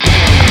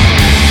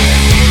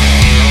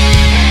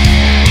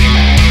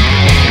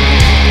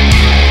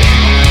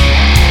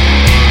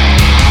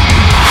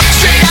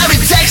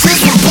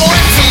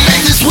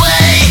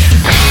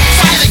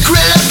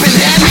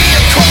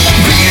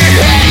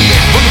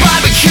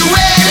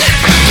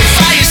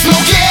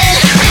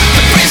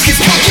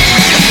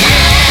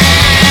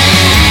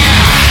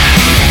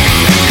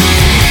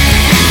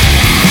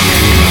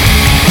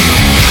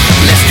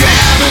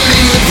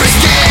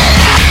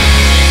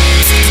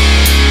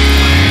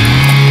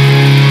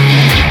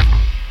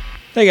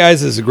Hey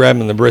guys, this is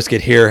Grabbing the Brisket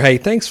here. Hey,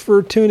 thanks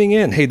for tuning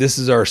in. Hey, this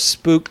is our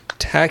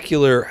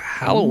spooktacular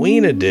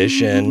Halloween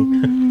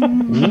edition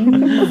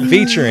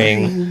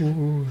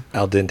featuring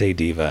Al Dente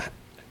Diva.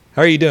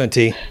 How are you doing,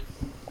 T?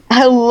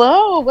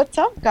 Hello, what's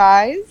up,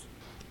 guys?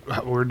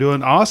 We're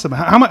doing awesome.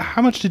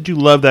 How much did you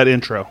love that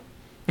intro?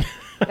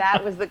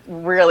 That was a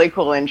really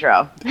cool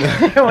intro.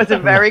 It was a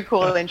very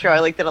cool intro. I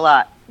liked it a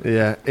lot.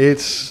 Yeah,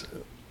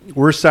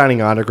 we're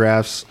signing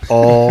autographs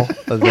all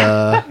the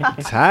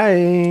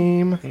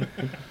time.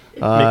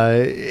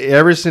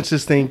 Ever since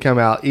this thing come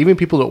out, even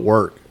people at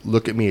work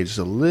look at me just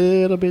a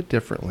little bit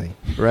differently,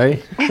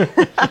 right?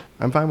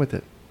 I'm fine with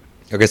it.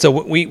 Okay, so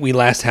we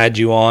last had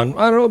you on,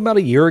 I don't know, about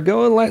a year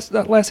ago,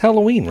 last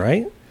Halloween,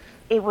 right?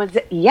 It was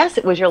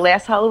your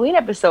last Halloween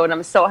episode, and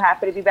I'm so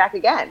happy to be back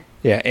again.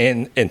 Yeah,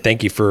 and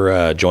thank you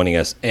for joining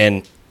us.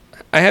 And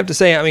I have to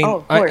say, I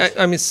mean,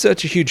 I'm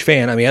such a huge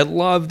fan. I mean, I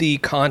love the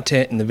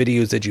content and the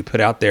videos that you put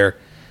out there,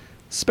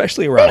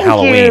 especially around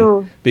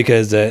Halloween,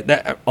 because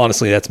that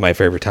honestly, that's my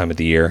favorite time of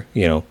the year.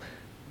 You know,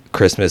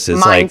 Christmas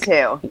is Mine like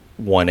too.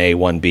 1A,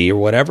 1B or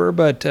whatever,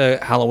 but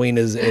Halloween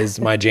is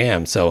my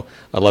jam. So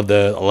I love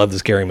the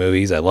scary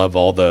movies. I love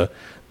all the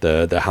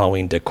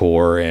Halloween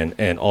decor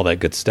and all that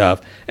good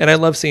stuff. And I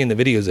love seeing the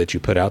videos that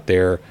you put out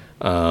there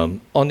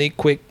on the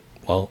quick,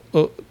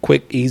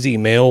 easy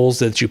meals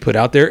that you put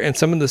out there, and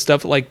some of the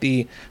stuff like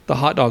the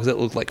hot dogs that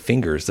look like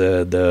fingers,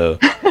 the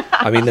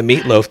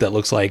meatloaf that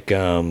looks like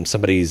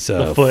somebody's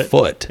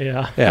foot.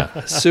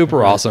 Yeah,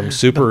 super awesome,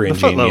 super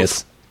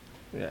ingenious.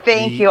 Yeah.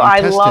 Thank you. I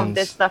love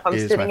this stuff. I'm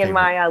sitting in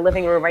my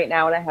living room right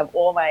now, and I have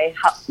all my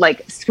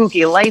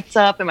spooky lights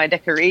up and my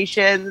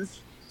decorations,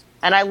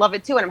 and I love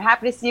it too. And I'm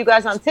happy to see you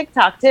guys on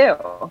TikTok too.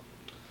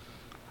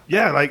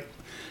 Yeah, like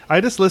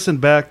I just listened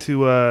back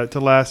to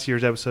last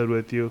year's episode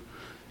with you.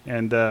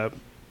 And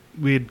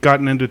we had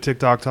gotten into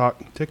TikTok talk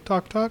a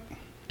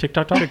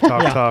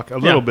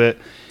little bit.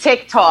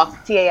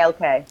 TikTok,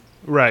 TALK.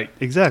 Right,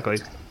 exactly.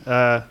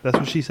 That's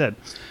what she said.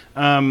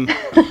 And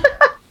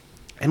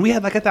we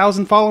had like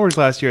 1,000 followers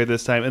last year at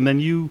this time. And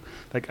then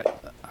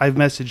I've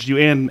messaged you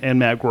and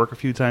Matt Gork a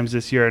few times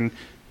this year, and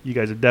you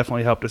guys have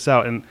definitely helped us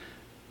out. And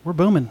we're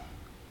booming.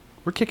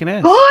 We're kicking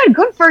ass.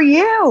 Good for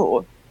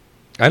you.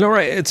 I know,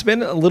 right? It's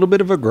been a little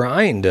bit of a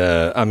grind.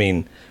 I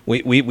mean,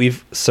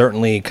 we've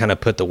certainly kind of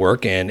put the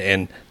work in,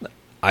 and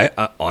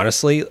I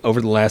honestly,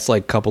 over the last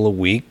couple of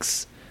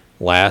weeks,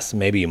 last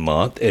maybe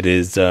month, it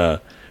is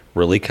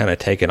really kind of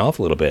taken off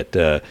a little bit.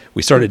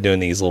 We started doing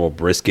these little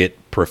brisket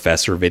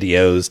professor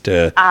videos.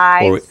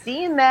 I've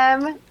seen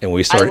them,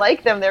 and I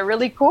like them. They're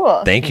really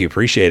cool. Thank you,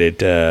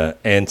 appreciate it.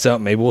 And so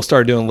maybe we'll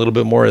start doing a little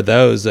bit more of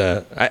those.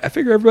 I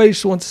figure everybody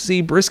just wants to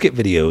see brisket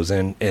videos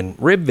and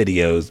rib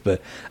videos,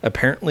 but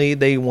apparently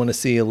they want to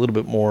see a little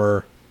bit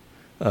more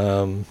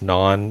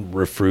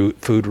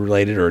non-food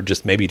related, or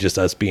maybe just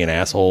us being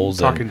assholes,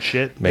 talking and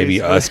shit, maybe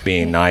basically. Us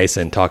being nice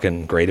and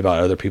talking great about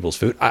other people's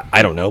food.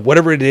 I don't know.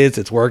 Whatever it is,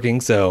 it's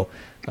working. So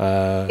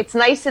it's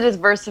nice to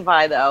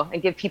diversify though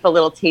and give people a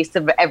little taste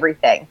of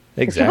everything.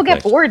 Exactly. People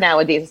get bored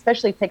nowadays,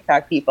 especially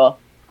TikTok people.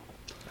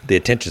 The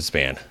attention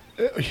span.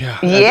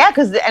 Yeah,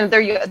 because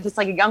they're just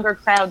like a younger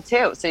crowd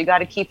too, so you got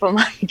to keep them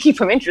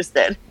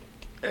interested.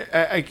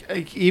 Has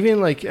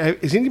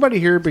anybody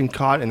here been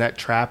caught in that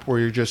trap where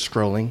you're just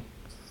scrolling?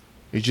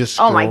 You just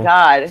scroll. Oh my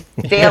God,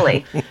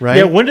 daily. Right?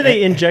 Yeah, when do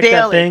they inject daily.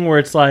 that thing where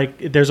it's like,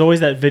 there's always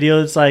that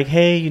video that's like,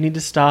 hey, you need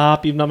to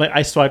stop. Even though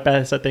I swipe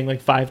past that thing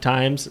like 5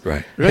 times.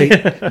 Right. Right.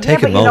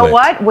 Take a moment. You know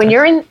what?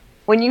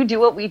 When you do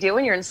what we do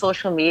and you're in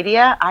social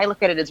media, I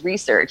look at it as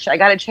research. I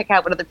got to check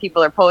out what other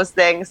people are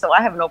posting, so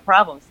I have no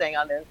problem staying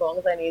on there as long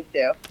as I need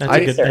to.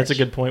 That's a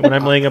good point. When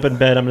I'm laying up in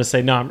bed, I'm going to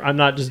say, no, I'm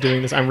not just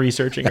doing this. I'm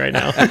researching right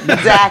now.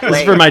 Exactly. This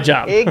is for my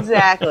job.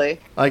 Exactly.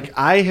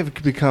 I have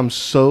become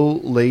so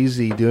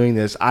lazy doing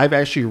this. I've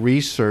actually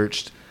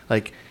researched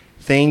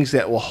things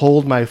that will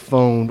hold my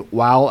phone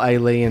while I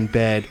lay in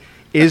bed.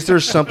 Is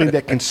there something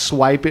that can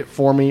swipe it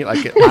for me? You know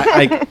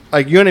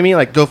what I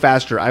mean? Go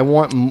faster. I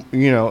want,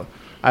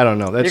 I don't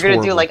know. That's You're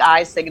going to do horrible.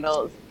 eye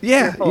signals.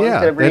 Yeah.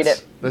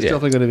 That's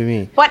definitely going to be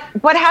me.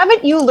 But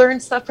haven't you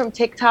learned stuff from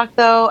TikTok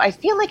though? I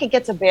feel like it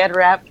gets a bad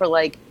rap for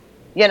a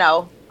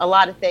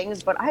lot of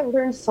things, but I've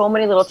learned so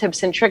many little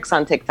tips and tricks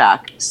on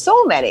TikTok.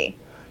 So many.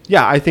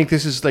 Yeah, I think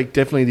this is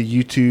definitely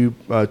the YouTube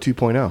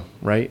 2.0,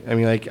 right? I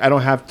mean, I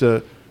don't have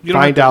to You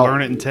don't find have to out.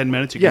 learn it in 10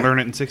 minutes. You can learn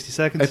it in 60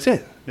 seconds. That's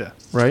it. Yeah.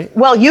 Right?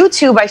 Well,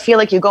 YouTube, I feel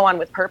like you go on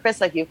with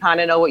purpose. You kind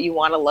of know what you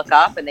want to look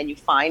up, and then you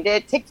find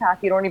it.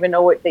 TikTok, you don't even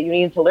know that you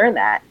need to learn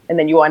that, and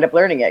then you wind up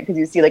learning it because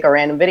you see a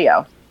random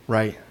video.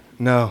 Right.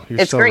 No, you're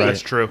It's so great. right.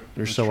 That's true.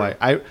 You're That's so true.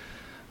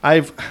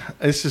 right.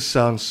 This just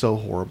sounds so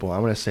horrible.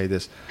 I'm going to say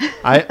this.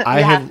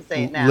 I have to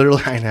say it now.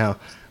 literally, I know.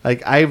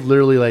 I've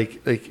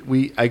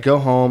literally I go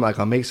home,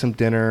 I'll make some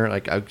dinner,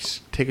 I'll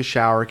take a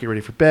shower, get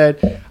ready for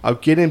bed. I'll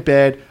get in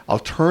bed, I'll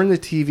turn the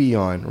TV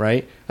on,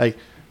 right?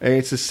 And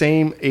it's the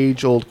same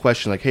age-old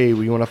question, hey,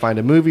 we want to find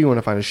a movie, you want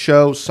to find a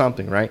show,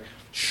 something, right?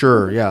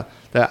 Sure, yeah.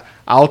 That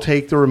I'll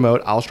take the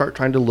remote, I'll start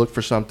trying to look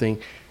for something,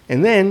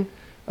 and then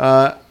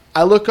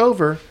I look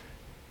over,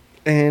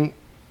 and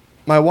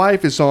my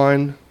wife is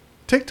on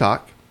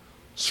TikTok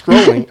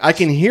scrolling. I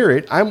can hear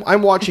it.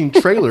 I'm watching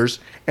trailers,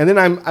 and then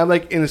I'm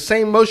like in the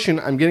same motion.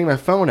 I'm getting my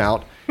phone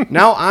out.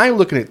 Now I'm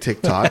looking at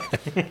TikTok.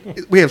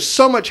 We have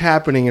so much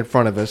happening in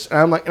front of us,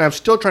 and I'm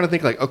still trying to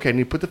think like, okay, I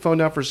need to put the phone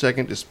down for a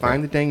second, just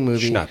find the dang movie.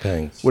 She's not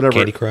playing whatever.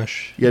 Candy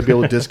Crush. You gotta be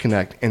able to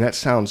disconnect, and that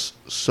sounds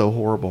so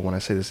horrible when I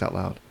say this out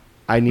loud.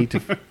 I need to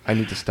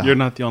stop. You're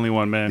not the only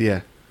one, man.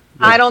 Yeah.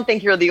 I don't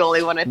think you're the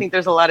only one. I think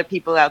there's a lot of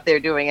people out there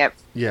doing it.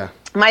 Yeah.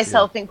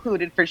 Myself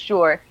included, for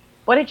sure.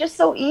 But it's just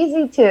so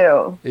easy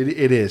to.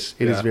 It is.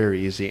 It is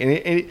very easy,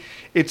 and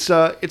it's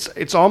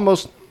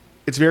almost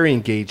very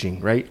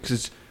engaging, right?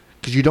 Because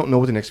you don't know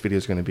what the next video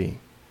is going to be,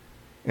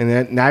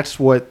 and that's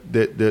what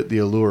the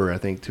allure I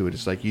think to it.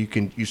 It's like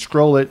you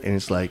scroll it and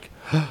it's like,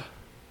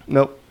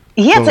 nope.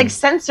 Yeah, Boom. it's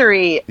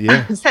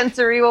like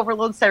sensory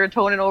overload,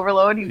 serotonin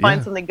overload. You find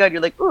Yeah. something good,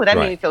 you're like, ooh, that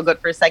made me feel good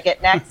for a second.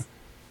 Next.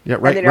 Yeah,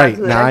 right.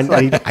 Now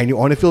I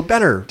want to feel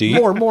better.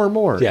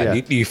 More. Yeah.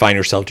 Do you find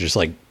yourself just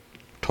like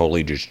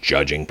totally just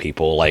judging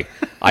people? Like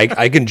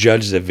I can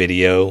judge the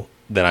video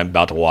that I'm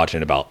about to watch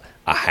in about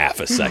a half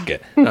a second.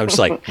 And I'm just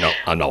like, no,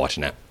 I'm not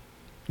watching that.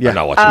 Yeah. I'm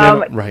not watching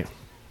that. Right.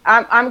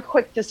 I'm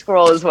quick to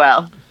scroll as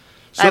well.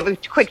 I have a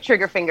quick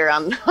trigger finger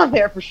on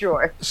there for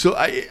sure. So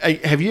I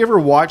have you ever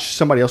watched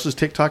somebody else's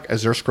TikTok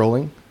as they're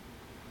scrolling?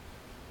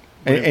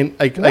 And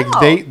like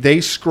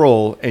they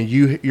scroll and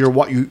you're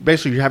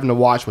basically you're having to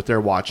watch what they're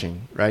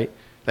watching, right?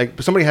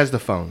 Like somebody has the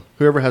phone,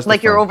 whoever has the phone.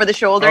 Like you're over the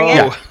shouldering it?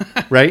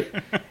 Yeah, right?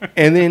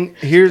 And then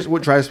here's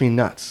what drives me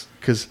nuts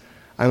because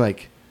I'm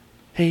like,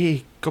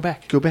 hey, Go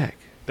back. go back.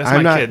 That's I'm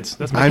my not- kids.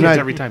 That's my I'm kids not-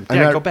 every time. I'm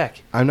Dad, not- go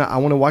back. I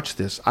want to watch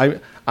this. I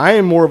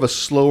am more of a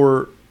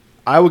slower.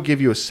 I would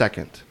give you a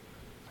second.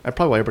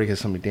 Probably why everybody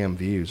gets so many damn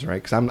views,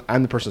 right? Because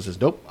I'm the person that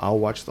says, nope, I'll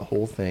watch the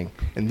whole thing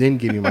and then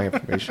give you my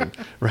information,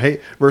 right?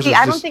 Versus See,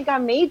 I don't think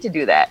I'm made to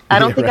do that. I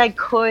don't think I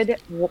could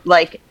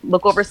like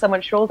look over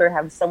someone's shoulder,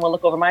 have someone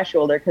look over my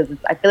shoulder because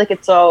I feel like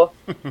it's so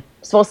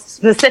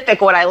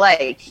specific what I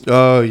like.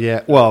 Oh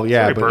yeah, well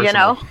yeah, Very You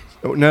know,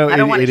 no, I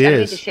don't want it to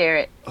is. to share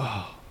it.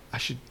 I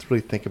should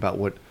really think about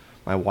what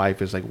my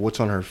wife is like. What's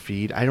on her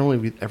feed? I don't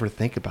really ever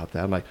think about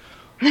that. I'm like,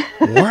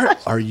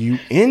 what are you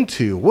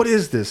into? What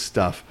is this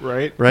stuff?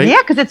 Right.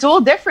 Yeah, because it's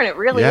all different. It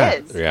really Yeah.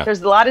 is. Yeah.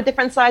 There's a lot of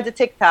different sides of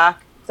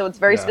TikTok, so it's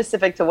very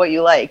specific to what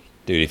you like.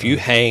 Dude, if you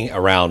hang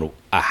around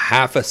a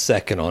half a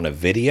second on a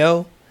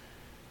video,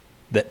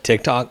 that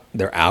TikTok,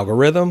 their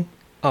algorithm,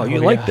 you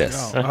like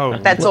this. Oh,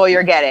 That's all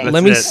you're getting.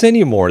 Let me it. send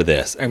you more of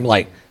this. I'm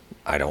like,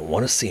 I don't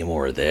want to see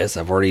more of this.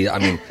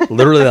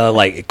 Literally,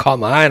 like, it caught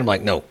my eye, and I'm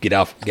like, no, get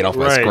off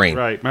my screen.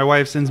 Right. My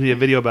wife sends me a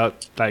video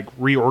about like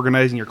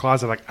reorganizing your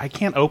closet. Like, I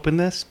can't open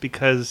this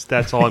because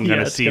that's all I'm going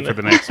to it's see gonna- for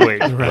the next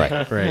week.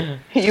 Right.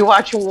 You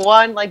watch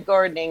one like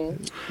gardening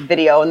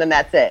video and then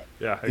that's it.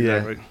 Yeah,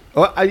 exactly.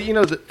 Well,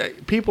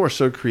 people are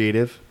so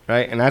creative,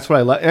 right? And that's what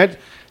I love. And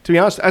to be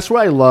honest, that's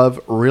what I love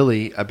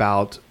really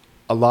about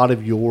a lot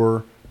of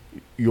your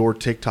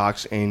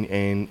TikToks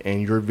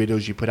and your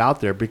videos you put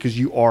out there because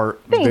you are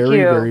Thank very,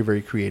 you. very,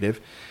 very creative.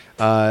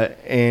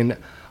 And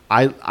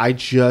I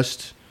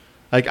just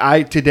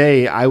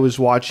today I was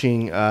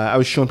watching. I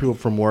was showing people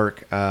from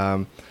work.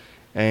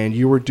 And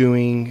you were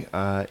doing,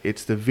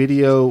 it's the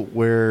video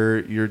where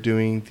you're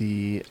doing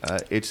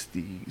it's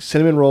the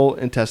cinnamon roll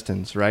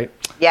intestines, right?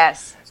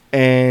 Yes.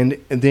 And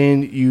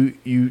then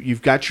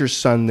you've got your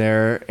son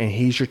there, and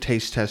he's your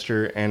taste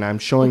tester, and I'm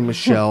showing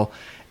Michelle,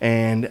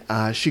 and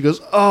she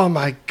goes, "Oh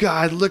my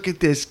God, look at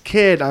this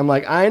kid!" I'm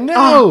like, "I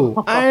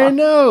know."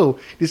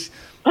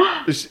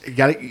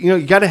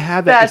 You gotta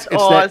have that. That's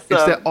awesome.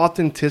 It's that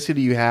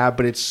authenticity you have,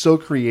 but it's so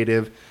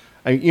creative.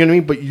 You know what I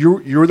mean? But you're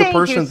the Thank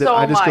person you that so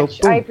I just much.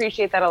 go, boom. I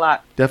appreciate that a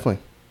lot. Definitely.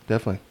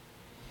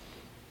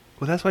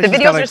 Well, that's why The she's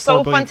videos got, like, are so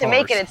 4 billion fun to make,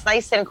 and followers. it's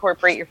nice to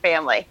incorporate your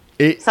family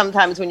It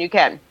sometimes when you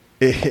can.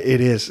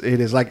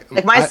 is like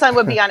Like my son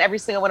would be on every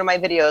single one of my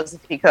videos if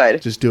he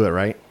could. just do it,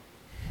 right?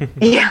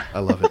 Yeah. I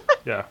love it.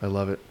 Yeah. I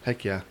love it.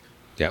 Heck yeah.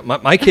 Yeah,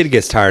 my kid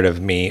gets tired of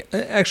me.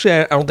 Actually,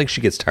 I don't think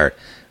she gets tired.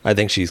 I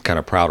think she's kind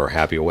of proud or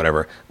happy or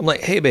whatever. I'm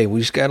like, hey, babe,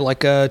 we just got like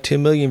 2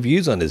 million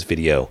views on this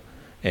video.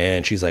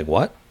 And she's like,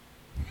 what?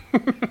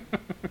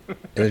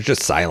 And it's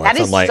just silence.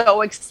 That is I'm like,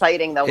 so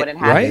exciting though when it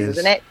happens, right?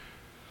 isn't it?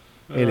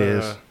 It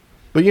is.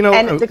 But you know,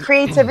 And the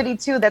creativity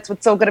too, that's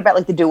what's so good about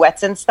like the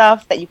duets and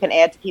stuff that you can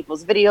add to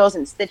people's videos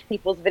and stitch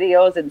people's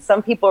videos. And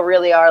some people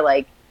really are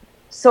like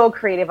so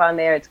creative on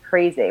there. It's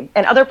crazy.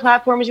 And other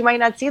platforms, you might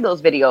not see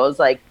those videos.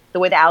 Like the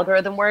way the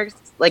algorithm works,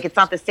 like it's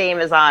not the same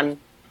as on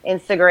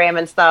Instagram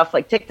and stuff.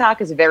 Like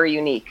TikTok is very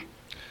unique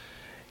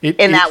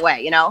in that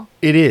way, you know?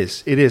 It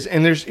is.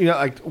 And there's,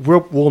 like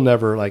we'll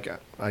never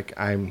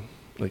I'm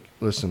like,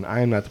 listen, I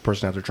am not the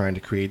person out there trying to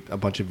create a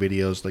bunch of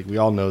videos. Like we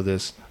all know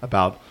this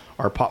about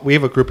we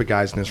have a group of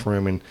guys in this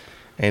room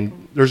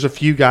and there's a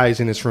few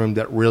guys in this room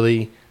that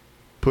really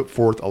put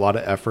forth a lot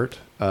of effort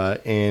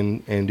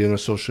in doing the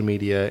social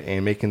media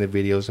and making the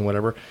videos and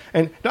whatever.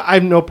 And I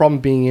have no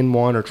problem being in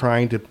one or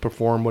trying to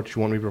perform what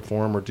you want me to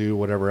perform or do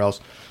whatever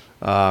else.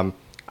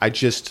 I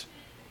just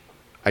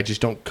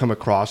don't come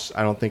across,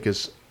 I don't think,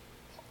 as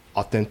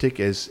authentic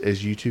as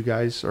you two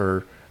guys?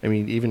 Or I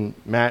mean, even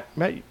Matt,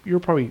 you're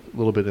probably a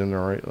little bit in there,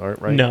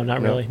 right? No,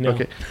 not really, no.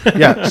 Okay,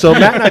 yeah. So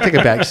Matt and I take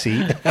a back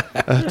seat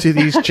to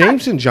these.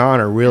 James and John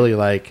are really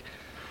like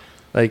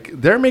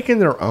they're making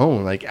their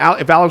own. Like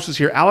if Alex was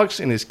here, Alex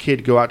and his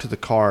kid go out to the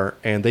car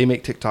and they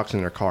make TikToks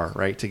in their car,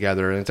 right,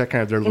 together, and it's that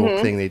kind of their little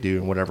thing they do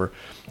and whatever.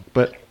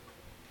 But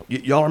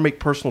y'all are make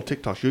personal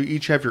TikToks. You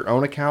each have your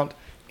own account,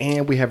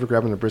 and we have your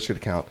Grabbing the Brisket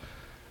account.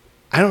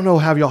 I don't know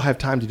how y'all have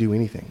time to do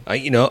anything.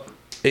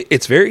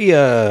 It's very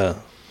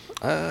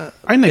I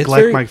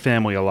neglect my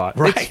family a lot.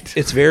 right.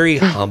 It's very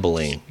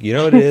humbling. You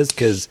know what it is?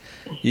 Because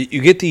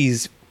you get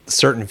these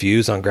certain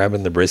views on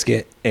Grabbing the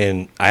Brisket,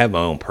 and I have my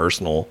own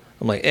personal.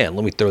 I'm like, let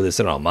me throw this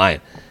in on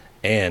mine,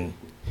 and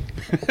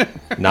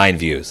 9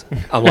 views.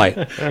 I'm like,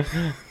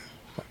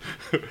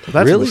 That's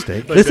really? a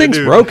mistake. This thing's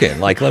broken.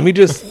 Like, let me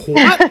just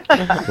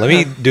let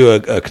me do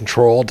a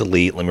control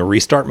delete. Let me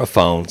restart my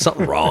phone.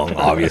 Something wrong,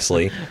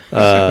 obviously.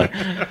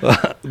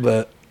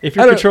 But If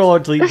you're control or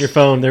delete your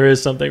phone, there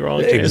is something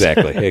wrong.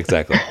 exactly.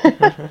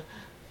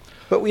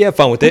 But we have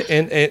fun with it,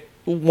 and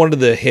one of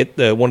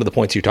the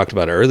points you talked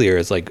about earlier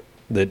is like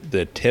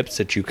the tips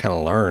that you kind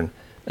of learn,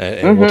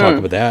 and we'll talk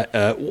about that.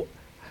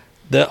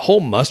 The whole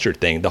mustard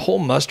thing, the whole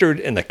mustard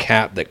and the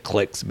cap that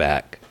clicks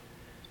back.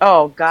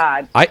 Oh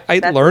God! I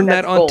learned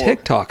that that's on gold.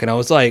 TikTok, and I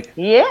was like,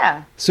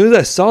 Yeah. as soon as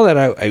I saw that,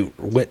 I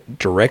went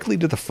directly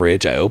to the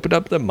fridge. I opened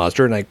up the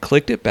mustard and I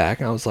clicked it back,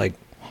 and I was like,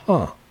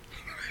 huh,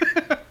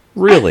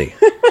 really?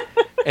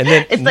 And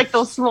then It's like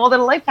those small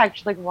little life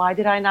hacks. Like, why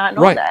did I not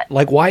know right, that?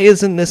 like, why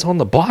isn't this on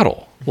the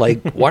bottle?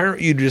 Like, why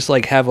aren't you just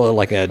like have Well,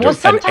 an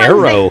sometimes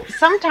arrow?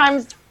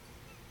 sometimes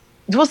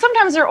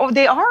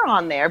they are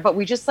on there, but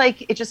we just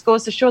like it just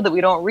goes to show that we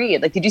don't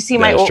read. Like, did you see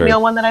my That is true.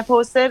 oatmeal one that I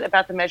posted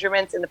about the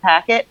measurements in the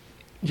packet?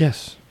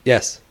 Yes.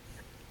 Yes.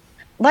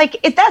 Like,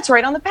 that's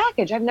right on the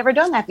package. I've never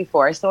done that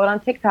before. I saw it on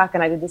TikTok,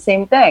 and I did the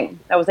same thing.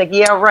 I was like,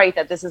 yeah, right,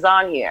 that this is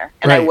on here.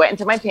 And I Right. went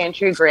into my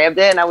pantry, grabbed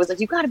it, and I was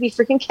like, you got to be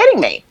freaking kidding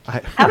me.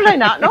 How did I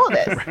not know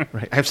this?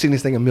 Right. I've seen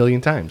this thing a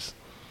million times.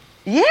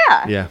 Yeah.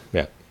 Yeah.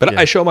 Yeah. But Yeah.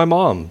 I showed my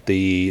mom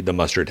the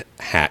mustard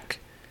hack,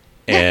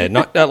 and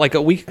not like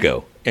a week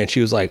ago, and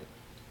she was like,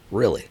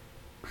 really?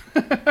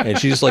 And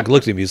she just like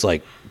looked at me, was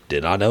like,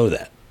 did I know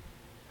that?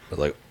 I was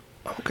like,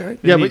 okay.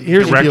 Yeah, You but need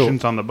here's the deal.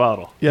 directions on the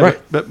bottle. Yeah,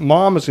 Right. but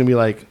mom is gonna be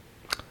like,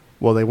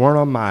 well, they weren't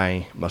on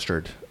my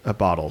mustard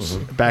bottles.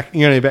 Back,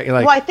 back like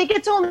Well, I think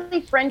it's only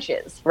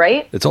French's,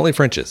 right? It's only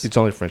French's. it's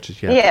only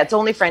French's. Yeah. Yeah, it's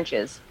only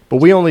French's. But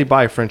we only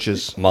buy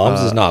French's.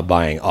 Mom's is not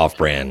buying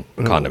off-brand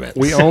condiments.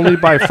 We only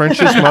buy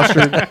French's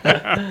mustard,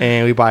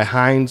 and we buy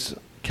Heinz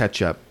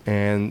ketchup,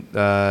 and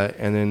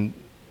then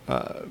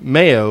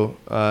mayo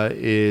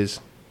is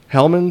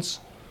Hellman's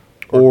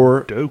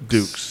or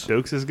Duke's.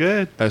 Duke's is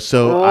good.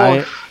 So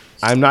Oh.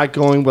 I'm not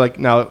going like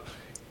now.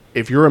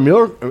 If you're a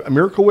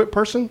Miracle Whip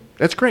person,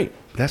 that's great.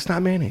 But that's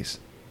not mayonnaise.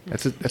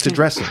 That's a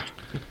dressing.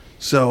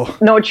 So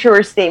No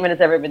truer statement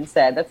has ever been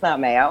said. That's not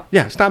mayo.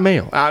 yeah, it's not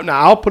mayo. Now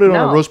I'll put it on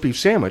a No. roast beef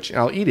sandwich and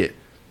I'll eat it,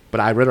 but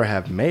I'd rather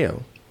have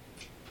mayo.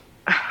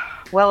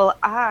 Well,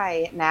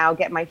 I now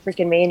get my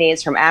freaking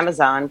mayonnaise from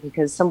Amazon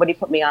because somebody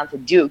put me onto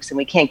Duke's and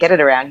we can't get it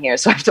around here,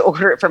 so I have to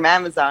order it from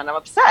Amazon. I'm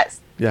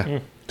obsessed. Yeah,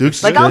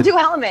 Duke's Like, is I'll good. do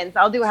Hellman's.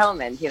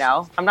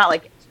 I'm not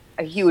like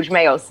a huge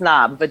mayo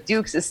snob, but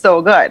Duke's is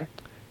so good.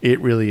 It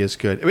really is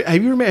good.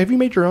 Have you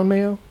made your own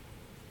mayo?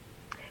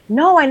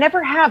 No, I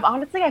never have.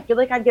 Honestly, I feel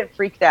like I'd get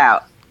freaked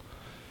out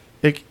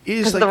It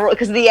is because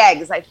like, of the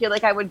eggs. I feel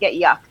like I would get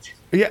yucked.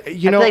 yeah, I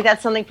feel like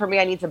that's something for me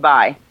I need to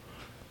buy.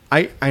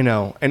 I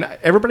know, and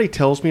everybody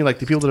tells me like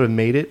the people that have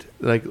made it,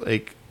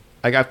 like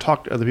I've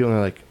talked to other people, and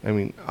they're like, I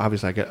mean,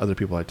 obviously I got other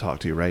people I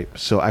talk to, right?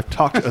 So I've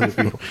talked to other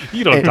people.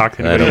 You don't talk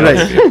to I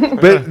anybody don't else. know.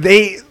 But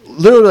they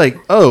literally like,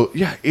 oh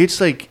yeah, it's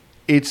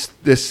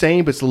the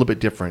same, but it's a little bit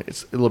different.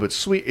 It's a little bit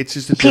sweet. It's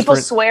just a People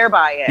different. swear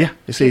by it. Yeah,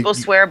 they say, People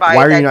swear by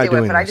 "Why it are you that not do it,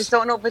 doing but I this?" just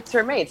don't know if it's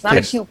for me. It's not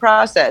Yes. a cute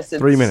process. It's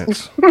 3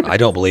 minutes. I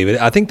don't believe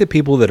it. I think the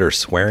people that are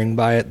swearing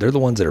by it, they're the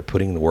ones that are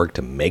putting the work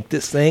to make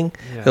this thing.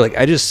 Yeah. They're like,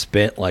 I just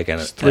spent like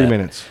 3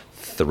 minutes.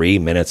 3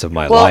 minutes of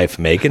my Well- life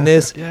making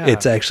this. Yeah.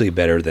 It's actually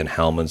better than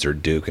Hellman's or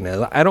Duke, and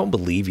I don't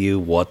believe you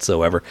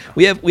whatsoever.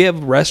 We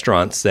have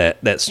restaurants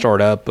that start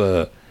up.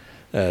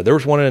 There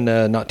was one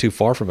in not too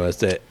far from us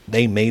that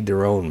they made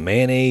their own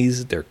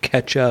mayonnaise, their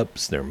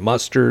ketchups, their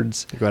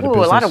mustards. Go out of Ooh,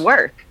 a lot business. of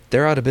work.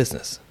 They're out of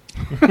business.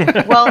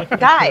 Well,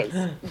 guys,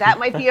 that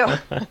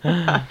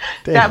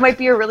might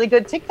be a really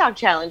good TikTok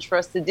challenge for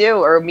us to do,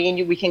 or me and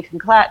you, we can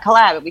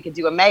collab. And we could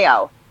do a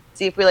mayo,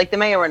 see if we like the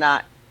mayo or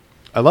not.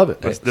 I love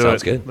it. Let's do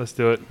Sounds it. good. Let's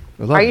do it.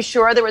 I love Are it. you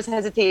sure there was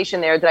hesitation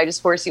there? Did I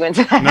just force you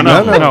into that?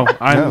 No.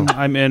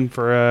 I'm in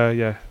for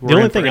yeah. The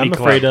only thing I'm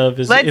afraid of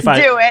is Let's if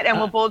I do it, and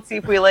we'll both see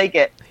if we like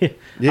it.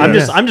 Yeah.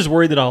 I'm just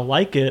worried that I'll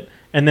like it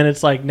And then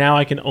it's like now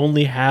I can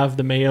only have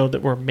the mayo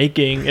that we're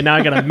making, and now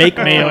I gotta make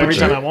mayo every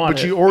time I want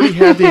But it. you already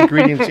have the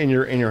ingredients in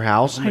your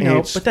house. I and know,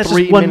 it's but that's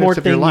 3 just one more minutes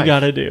of your thing you life.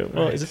 gotta do.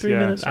 Well, is it 3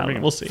 minutes? I don't know.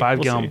 mean, We'll see.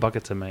 5-gallon We'll see.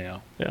 buckets of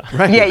mayo. Yeah.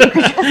 Right. Yeah, you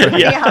could just,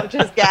 Yeah.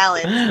 just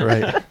gallons.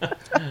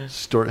 Right.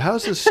 Store.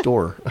 How's this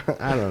store?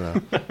 I don't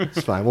know.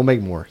 It's fine. We'll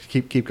make more.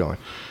 Keep going.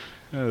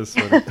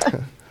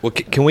 Well,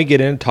 can we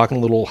get in talking a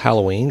little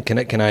Halloween? Can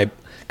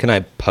I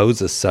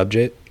pose a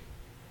subject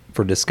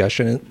for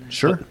discussion?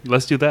 Sure.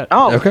 Let's do that.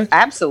 Oh, Okay.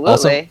 absolutely.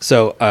 Also,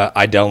 so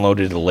I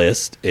downloaded a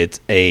list.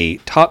 It's a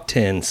top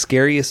 10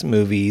 scariest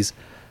movies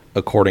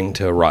according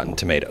to Rotten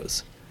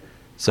Tomatoes.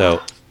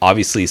 So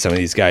obviously, some of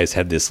these guys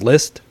have this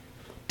list.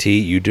 T,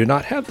 you do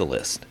not have the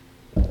list.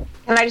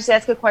 Can I just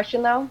ask a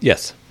question, though?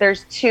 Yes.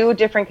 There's 2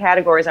 different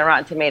categories on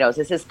Rotten Tomatoes.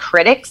 Is this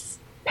critics'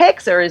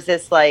 picks, or is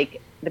this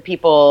like the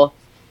people's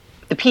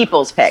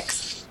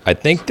picks? I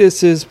think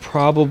this is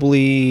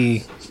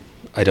probably.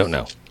 I don't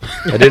know.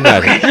 I did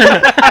not.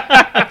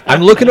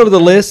 I'm looking over the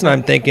list and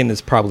I'm thinking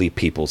it's probably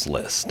people's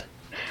list.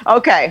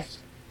 Okay,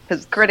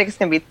 because critics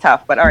can be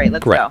tough, but all right,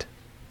 let's Correct.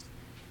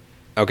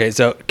 go. Okay,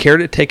 so care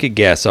to take a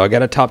guess? So I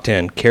got a top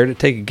 10. Care to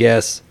take a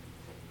guess?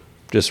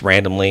 Just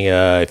randomly,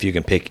 if you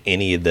can pick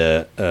any of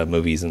the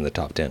movies in the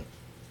top 10.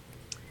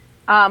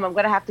 I'm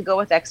going to have to go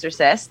with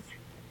Exorcist.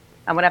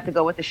 I'm going to have to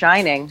go with The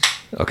Shining.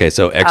 Okay,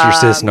 so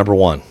Exorcist number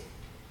 1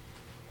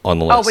 on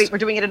the list. Oh, wait, we're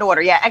doing it in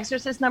order. Yeah,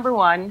 Exorcist number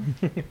 1.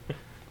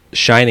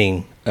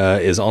 Shining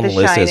is on the The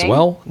list as Shining.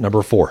 well.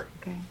 Number 4.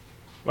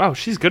 Wow,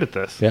 she's good at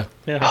this. Yeah.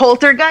 Yeah.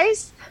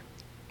 Poltergeist?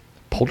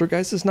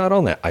 Poltergeist is not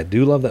on that. I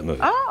do love that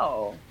movie.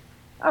 Oh,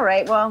 all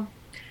right. Well,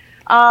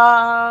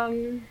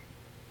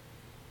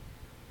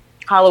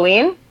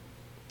 Halloween.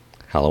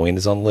 Halloween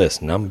is on the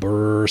list.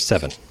 Number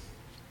 7.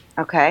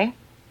 Okay.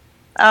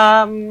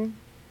 Friday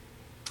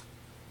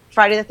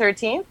the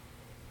 13th.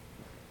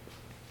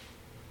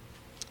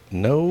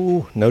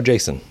 No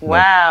Jason. No.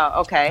 Wow.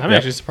 Okay. I'm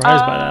actually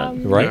surprised by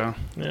Right? Yeah.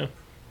 that. Yeah.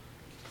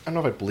 I don't know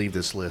if I believe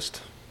this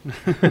list.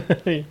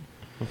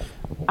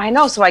 I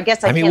know. So I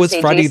guess I mean, can't what's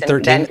say Friday the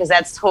Jason then 13th? because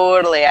that's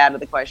totally out of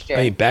the question.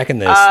 Hey, back in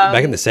the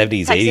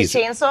 70s, Texas 80s.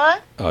 Chainsaw.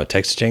 Oh,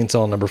 Texas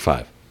Chainsaw number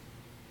 5.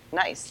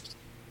 Nice.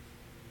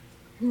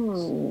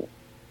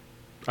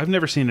 I've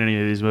never seen any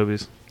of these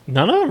movies.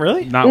 None of them,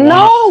 really? Not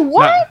No, one.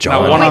 what? Not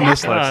John. one Oh on my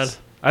this God. list.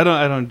 I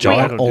don't.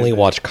 John do only that.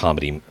 watch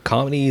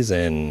comedies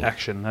and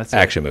action. That's it.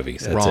 action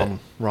movies. That's it.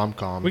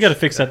 Rom-com. We got to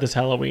fix that this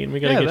Halloween. We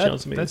got to get you on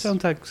some of that these.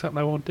 sounds like something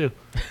I won't do.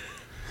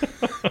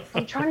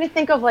 I'm trying to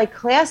think of like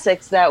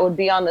classics that would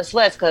be on this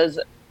list because,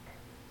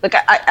 like,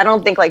 I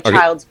don't think like Okay.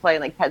 Child's Play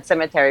and like Pet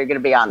Cemetery are going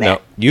to be on there.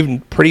 No,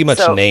 you've pretty much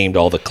So- named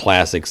all the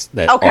classics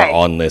that Okay. are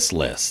on this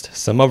list.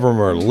 Some of them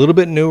are a little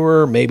bit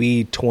newer,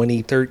 maybe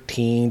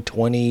 2013,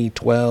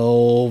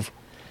 2012.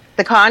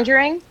 The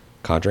Conjuring.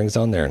 Conjuring's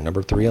on there,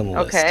 number 3 on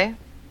the list. Okay.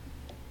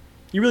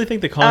 You really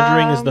think The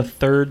Conjuring is the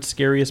third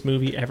scariest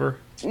movie ever?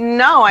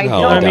 No, I No,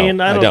 don't. I I don't.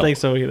 mean, I I don't don't. think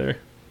so either.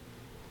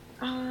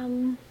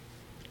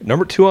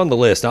 Number 2 on the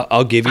list.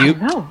 I'll give you.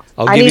 don't know.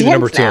 I'll I give you need the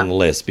number hints 2 now. on the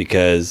list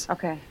because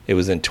Okay. it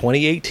was in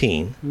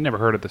 2018. Never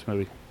heard of this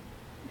movie.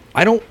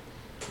 I don't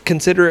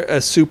consider it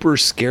a super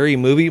scary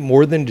movie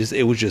more than just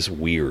it was just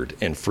weird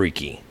and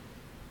freaky.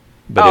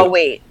 But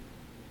Wait.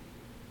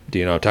 do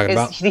you know what I'm talking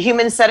Is about? the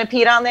Human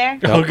Centipede on there?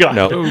 No, Oh, God.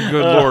 no. Oh,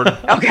 good lord!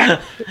 Okay.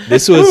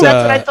 This was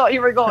That's what I thought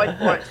you were going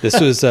for. this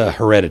was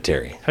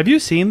Hereditary. Have you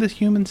seen this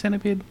Human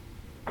Centipede?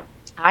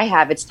 I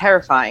have. It's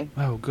terrifying.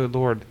 Oh, good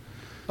lord!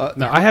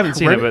 No, I haven't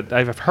seen it, but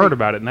I've heard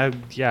about it, and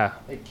Yowza.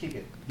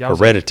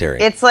 Hereditary.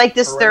 It's like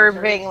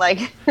disturbing.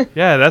 Like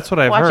Yeah, that's what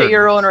I've watch heard. at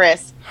your own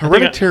risk.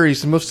 Hereditary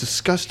is the most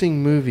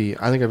disgusting movie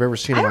I think I've ever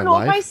seen I in don't my know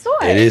life. if I saw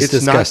it. It is It's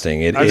not-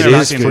 disgusting. I've It never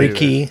is seen it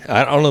freaky.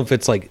 I don't know if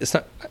it's like it's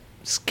not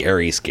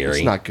scary.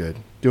 It's not good.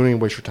 Don't even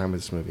waste your time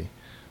with this movie.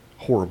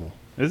 Horrible.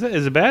 Is it?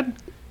 Is it bad?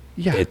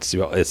 Yeah.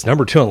 It's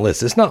number 2 on the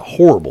list. It's not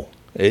horrible.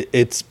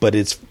 It's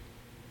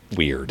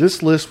weird.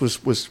 This list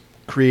was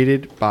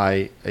created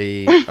by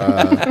a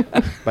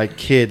by a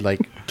kid like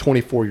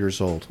 24 years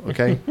old.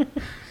 Okay,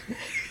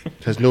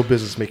 has no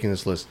business making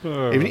this list.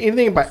 If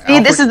anything about See,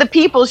 this is the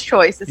people's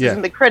choice. This Yeah.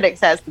 isn't the critics.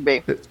 Has to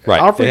be. Right,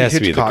 Alfred it has to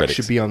be the Hitchcock critics.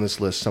 should be on this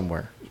list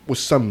somewhere with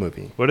some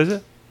movie. What is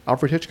it?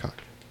 Alfred Hitchcock.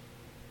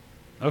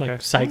 Okay.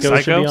 Like Psycho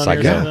should be on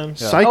Psycho. there or Yeah, something.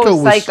 Psycho Oh,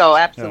 was Psycho,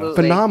 absolutely.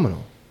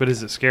 phenomenal. But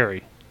is it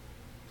scary?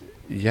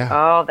 Yeah,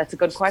 Oh, that's a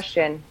good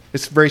question.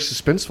 it's very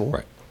suspenseful.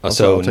 Right. I'll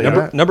So tell you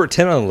that. number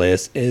 10 on the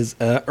list is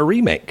a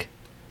remake.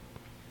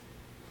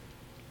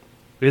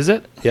 Is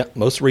it? Yeah,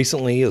 most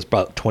recently it was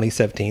about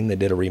 2017 they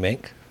did a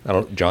remake. I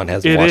don't. John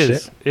hasn't It watched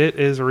is. It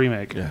is a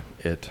remake. Yeah,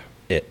 it.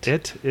 it.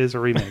 It is a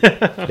remake.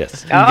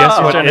 Yes. And guess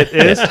what Oh. it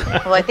is?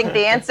 Well, I think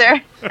the answer.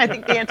 I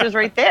think the answer is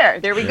right there.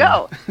 There we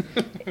go.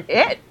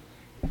 It.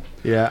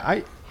 Yeah,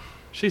 I.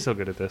 She's so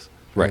good at this.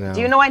 Right. know.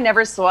 Do you know I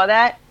never saw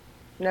that?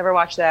 Never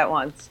watched that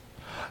once.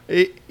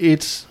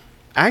 It's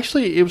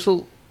actually it was a.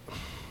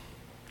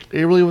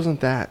 It really wasn't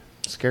that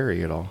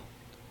scary at all.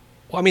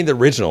 Well, I mean, the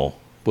original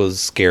was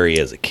scary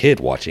as a kid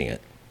watching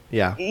it.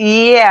 Yeah,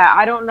 Yeah,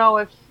 I don't know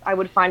if I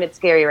would find it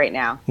scary right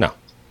now. No.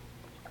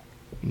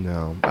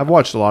 No, I've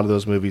watched a lot of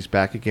those movies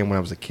back again when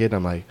I was a kid.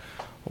 I'm like,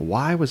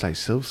 why was I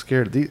so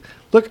scared of these?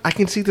 Look, I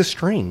can see the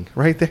string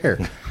right there.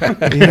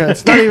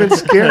 It's not even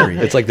scary.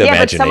 It's like the yeah,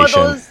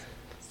 imagination. but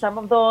some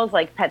of those,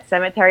 like Pet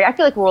Cemetery, I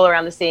feel like we're all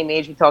around the same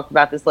age. We talked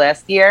about this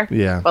last year.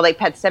 Yeah. But like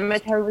Pet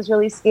Cemetery was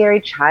really scary.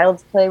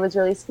 Child's Play was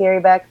really scary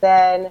back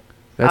then.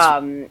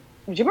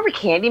 Do you remember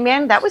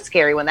Candyman? That was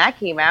scary when that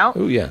came out.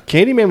 Oh yeah.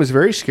 Candyman was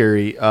very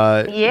scary.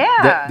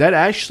 Yeah. That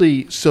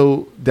actually,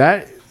 so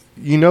that,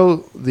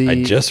 the...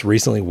 I just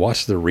recently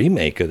watched the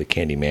remake of the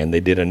Candyman.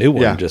 They did a new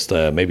one Yeah. just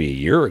maybe a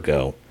year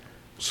ago.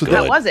 So Good.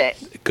 How was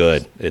it?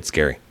 Good. It's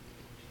scary.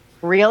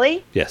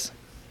 Really? Yes.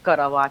 Good,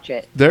 I'll watch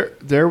it.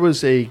 There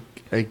was a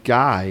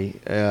guy,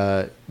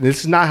 this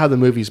is not how the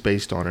movie's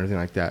based on or anything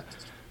like that,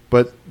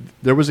 but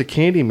there was a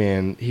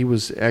Candyman. He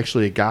was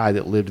actually a guy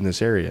that lived in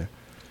this area.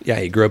 Yeah,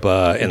 he grew up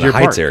in the Deer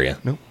Heights Park. area.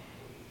 No.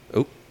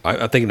 Oh,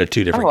 I'm thinking of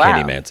two different Oh, wow.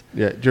 Candymans.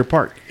 Yeah, Deer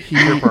Park.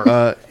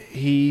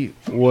 He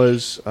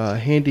was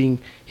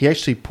he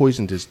actually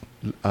poisoned his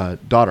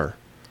daughter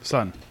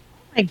Son. Oh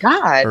my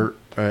God. or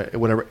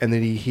whatever, and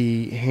then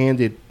he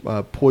handed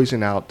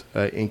poison out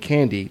in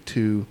candy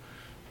to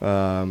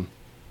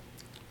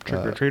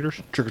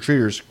Trick-or-treaters?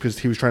 trick-or-treaters because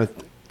he was trying to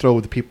throw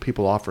the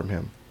people off from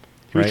him.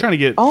 He was right? trying to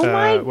get, Oh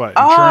my- insurance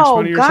oh,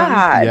 money or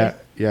God. something?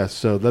 Yeah.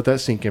 So let that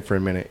sink in for a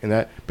minute.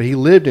 But he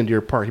lived in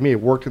Deer Park. He may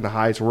have worked in the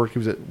Heights, he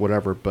was at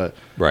whatever. But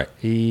Right.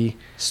 he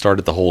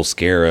Started the whole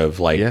scare of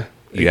like Yeah.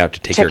 you have to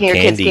take your Checking your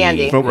kids' candy.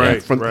 candy. from,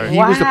 Right, from right. he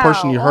was the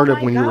person you Wow. heard Oh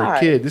of when my you were a God.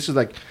 kid. This is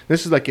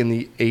like in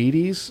the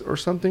 80s or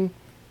something.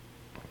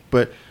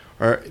 But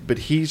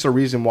he's the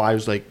reason why I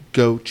was like,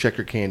 go check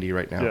your candy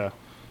right now. Yeah.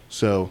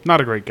 So Not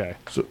a great guy.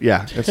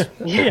 yeah, it's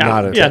Yeah,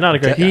 not a not a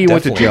great He guy.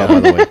 went to jail, by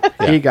the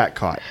way. He got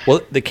caught.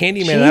 Well, the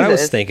Candyman that I was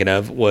Jesus. thinking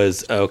of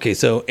was okay.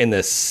 So in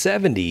the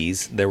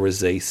 70s, there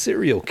was a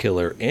serial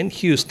killer in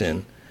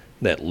Houston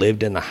that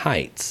lived in the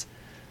Heights.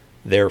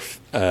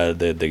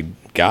 The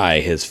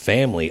guy, his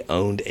family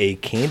owned a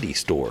candy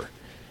store,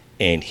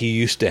 and he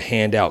used to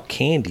hand out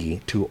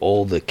candy to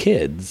all the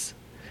kids,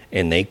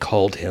 and they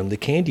called him the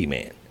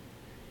Candyman.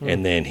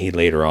 And then he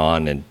later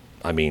on, and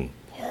I mean,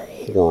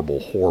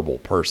 horrible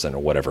person or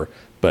whatever,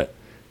 but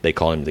they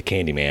call him the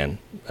Candyman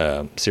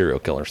serial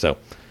killer. So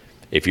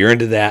if you're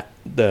into that,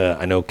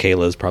 I know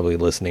Kayla's probably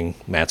listening.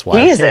 Matt's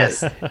wife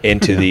Jesus.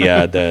 into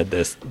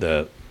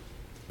the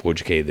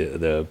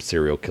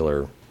serial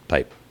killer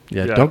type.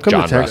 Yeah, Yeah. don't come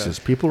Genre. to Texas.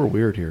 People are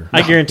weird here.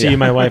 I guarantee you,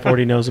 my wife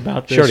already knows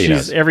about this. She already She's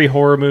knows. every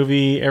horror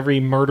movie, every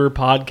murder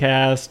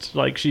podcast.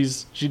 Like she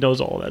knows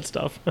all that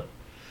stuff.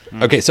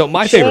 Okay, so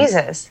my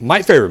Jesus.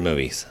 favorite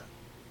movies,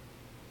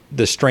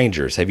 The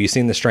Strangers. Have you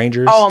seen The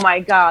Strangers? Oh my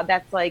God,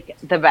 that's like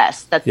the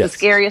best. That's Yes. the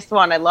scariest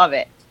one. I love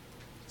it.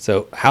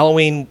 So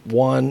Halloween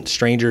 1,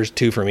 Strangers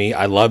 2 for me.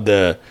 I love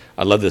the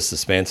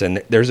suspense,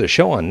 and there's a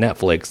show on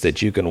Netflix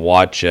that you can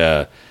watch.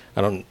 I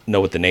don't know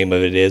what the name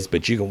of it is,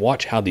 but you can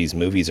watch how these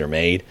movies are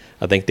made.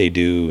 I think they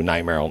do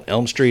Nightmare on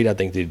Elm Street. I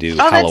think they do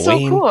Oh, that's so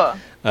Halloween.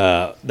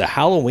 cool. The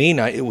Halloween,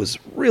 it was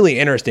really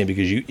interesting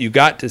because you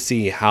got to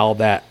see how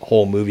that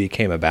whole movie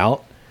came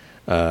about,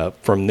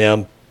 from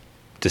them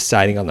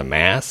deciding on the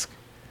mask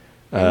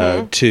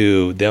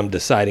to them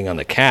deciding on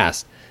the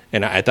cast.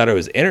 And I thought it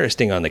was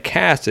interesting on the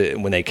cast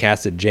when they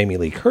casted Jamie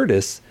Lee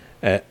Curtis.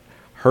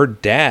 Her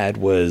dad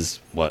was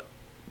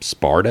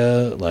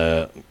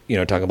Sparta.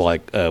 Talking about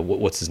like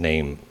what's his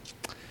name?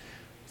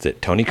 Is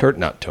it Tony Curtis?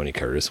 Not Tony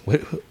Curtis.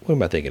 What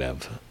am I thinking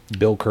of?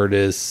 Bill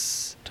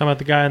Curtis. Talking about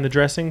the guy in the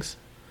dressings.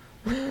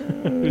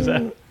 Who's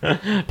that?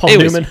 Paul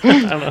Anyways. Newman.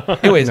 I don't know.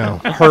 Anyways, No,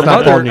 her it's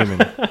not Paul mother.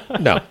 Newman.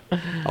 No,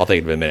 I'll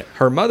think of it in a minute.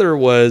 Her mother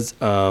was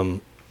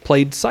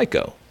played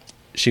Psycho.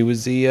 She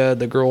was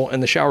the girl in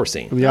the shower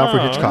scene. The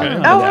Alfred Oh, Hitchcock. okay.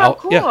 Oh, how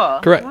cool. Yeah,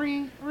 correct.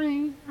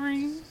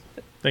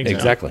 Thanks, John.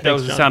 Exactly. That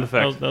was Thanks, a John. sound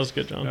effect. That was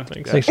good, John.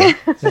 Thanks. Thanks, John.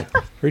 Yeah,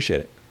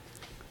 appreciate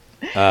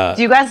it.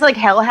 Do you guys like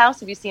Hell House?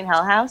 Have you seen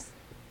Hell House?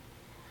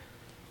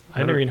 I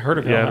never even heard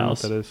of Yeah, I Hell don't know what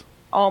House. that is.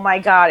 Oh my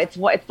God, it's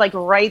like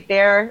right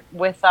there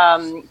with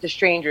The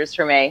Strangers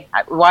for me.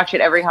 I watch it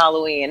every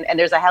Halloween, and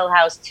there's a Hell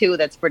House 2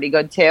 that's pretty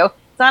good too.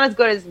 It's not as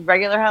good as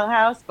regular Hell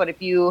House, but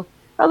if you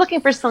are looking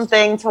for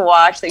something to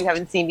watch that you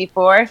haven't seen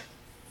before,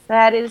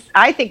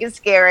 I think is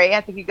scary.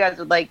 I think you guys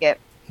would like it.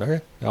 Okay,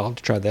 I'll have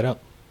to try that out.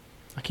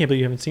 I can't believe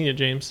you haven't seen it,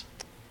 James.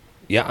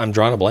 Yeah, I'm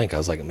drawing a blank. I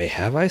was like,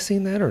 have I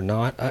seen that or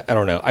not? I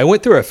don't know. I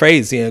went through a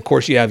phase. Of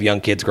course, you have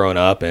young kids growing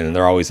up, and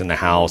they're always in the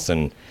house,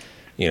 and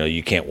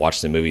you can't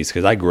watch the movies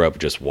because I grew up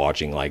just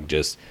watching like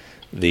just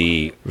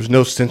the There's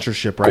no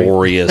censorship, right?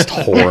 goriest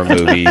horror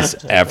movies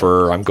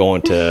ever. I'm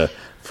going to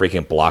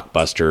freaking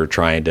Blockbuster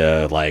trying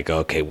to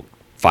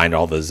find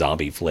all the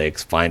zombie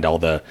flicks, find all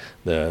the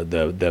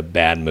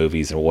bad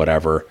movies or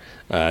whatever.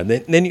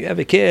 Then you have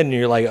a kid and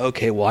you're like,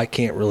 okay, well I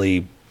can't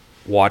really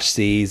watch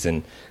these.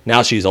 And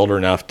now she's older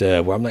enough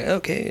to where I'm like,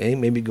 okay, hey,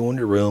 maybe go in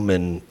your room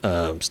and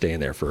stay in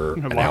there for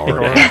an hour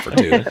and a half or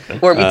two.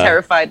 Or be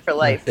terrified for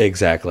life.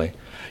 Exactly.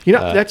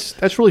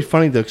 That's really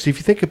funny though, because if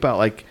you think about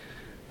like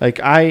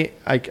I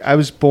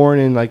was born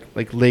in like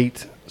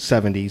late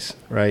 70s,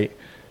 right?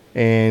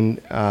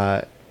 And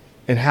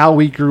and how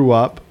we grew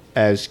up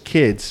as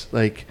kids,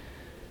 like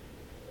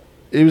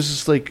it was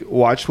just like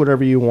watch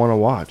whatever you want to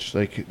watch.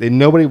 Like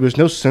nobody, there was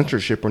no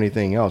censorship or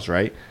anything else,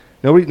 right?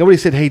 Nobody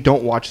said, "Hey,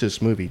 don't watch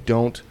this movie.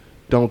 Don't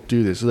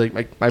do this."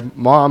 Like my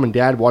mom and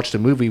dad watched a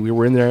movie. We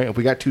were in there. If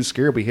we got too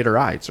scared, we hit our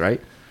eyes,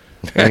 right?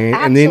 And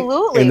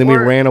Absolutely. And then we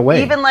Or ran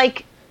away. Even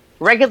like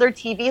regular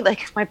TV,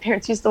 like my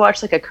parents used to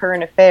watch like A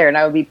Current Affair, and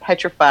I would be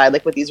petrified,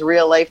 like with these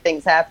real life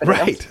things happening.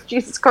 Right. Like,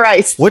 Jesus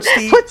Christ, What's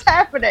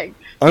happening?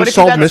 Unsolved But if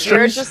you got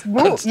Mysteries? scared, just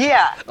move.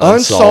 Yeah.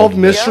 Unsolved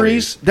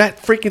Mysteries. That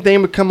freaking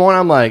thing would come on.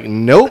 I'm like,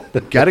 nope,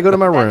 got to go to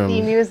my That theme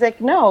room. music,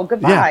 no,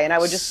 goodbye, Yeah. and I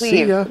would just See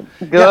leave. ya.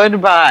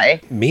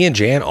 Goodbye. Me and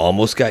Jan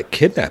almost got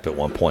kidnapped at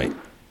one point.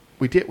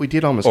 We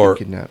did almost Or- get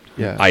kidnapped.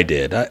 Yeah, I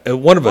did.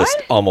 One of us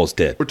What? almost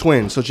did. we're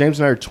twins. So James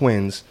and I are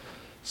twins.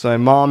 So my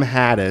mom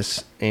had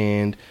us,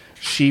 and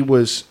she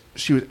was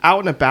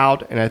out and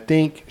about, and I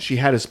think she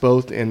had us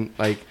both in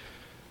like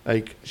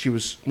she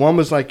was, one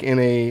was like in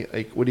a,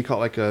 like, what do you call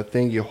it, like a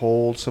thing you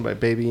hold somebody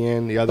baby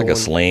in, the other Like a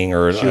one sling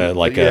or She-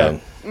 like yeah.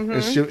 a.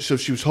 And so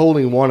she was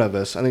holding one of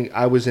us. I think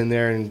I was in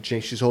there, and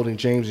she's holding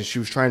James, and she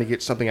was trying to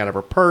get something out of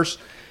her purse,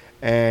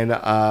 and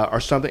or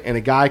something. And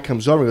a guy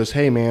comes over and goes,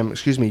 "Hey, ma'am,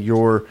 excuse me,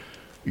 your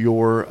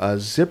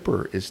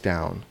zipper is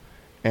down."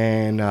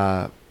 And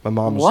my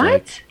mom was like,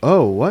 What?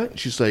 "Oh, what?"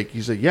 He's like,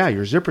 "Yeah,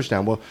 your zipper's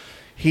down." Well,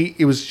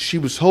 she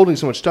was holding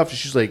so much stuff. And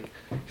he's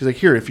like,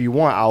 "Here, if you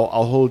want, I'll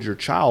hold your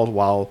child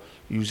while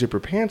you zip your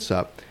pants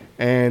up."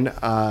 And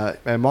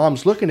my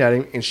mom's looking at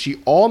him, and she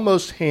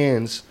almost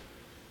hands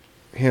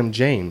him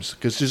James,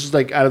 because this is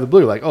like out of the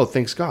blue, like, "Oh,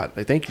 thanks God,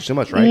 like, thank you so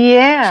much," right?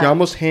 Yeah. She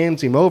almost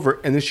hands him over,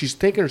 and then she's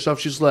thinking to herself,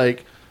 she's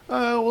like,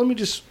 well, let me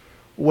just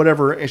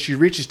whatever, and she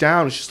reaches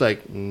down, and she's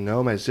like,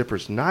 "No, my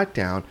zipper's not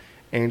down,"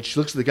 and she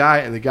looks at the guy,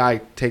 and the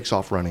guy takes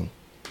off running.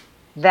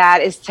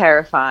 That is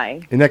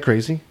terrifying. Isn't that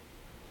crazy?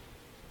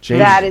 James,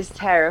 That is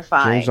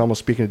terrifying. James almost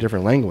speaking a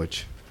different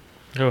language.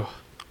 Oh,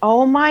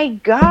 Oh my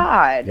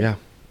God. Yeah.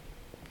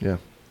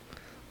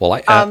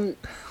 Well,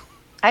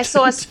 I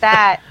saw a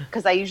stat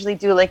because I usually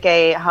do like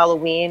a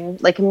Halloween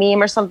like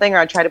meme or something, or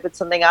I try to put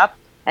something up,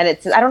 and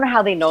it says, I don't know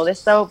how they know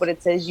this though, but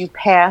it says you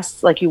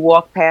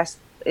walk past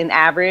an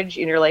average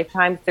in your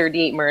lifetime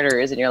 38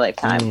 murders in your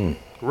lifetime.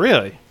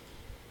 Really?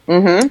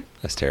 Mm-hmm.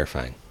 that's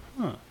terrifying.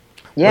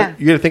 Yeah. Well,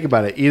 you got to think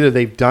about it. Either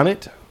they've done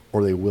it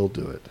or they will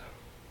do it.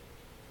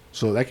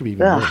 So that could be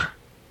even Ugh. worse.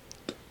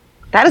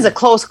 That is a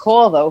close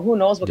call though. Who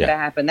knows what Yeah. could have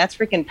happened? That's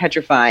freaking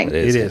petrifying. It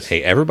is. It is.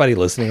 Hey, everybody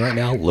listening right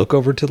now, look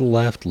over to the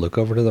left, look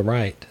over to the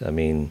right. I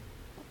mean,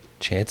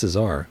 chances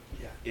are.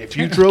 If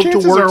you drove to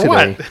Chances work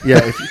are today, what?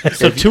 yeah.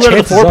 so If 2 out of the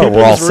chances 4 are people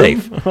we're all in this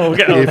room? safe.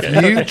 Okay.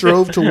 if you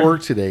drove to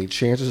work today,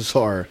 chances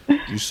are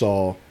you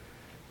saw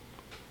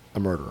a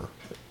murderer.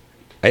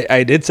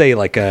 I did say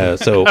like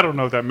so. I don't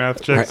know if that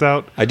math checks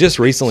out. I just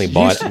recently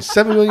bought. Houston,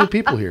 7 million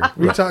people here. What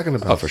are you talking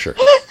about? Oh, for sure.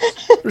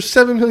 There's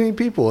 7 million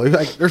people.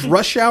 Like, there's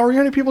rush hour. You know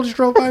how many people just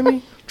drove by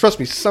me? Trust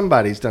me,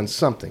 somebody's done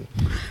something.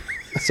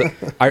 So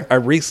I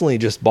recently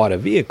just bought a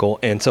vehicle,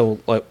 and so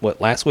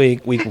what last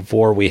week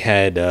before, we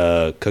had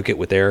Cook It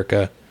with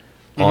Erica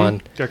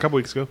on, Yeah, a couple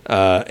weeks ago.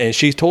 and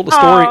she told a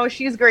story. Oh,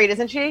 she's great,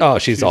 isn't she? Oh,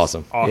 she's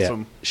awesome. awesome.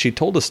 Yeah. She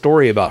told a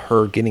story about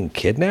her getting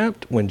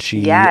kidnapped when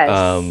she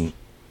Yes.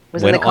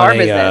 Was in went the car on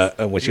business.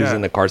 when she was Yeah.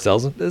 in the car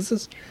sales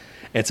business.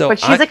 And so But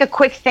she's like a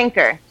quick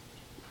thinker.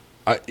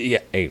 yeah,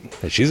 hey,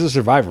 she's a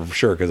survivor for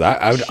sure, because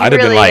I'd She have been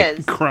really like,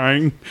 is.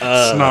 Crying,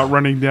 snot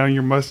running down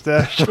your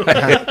mustache. Just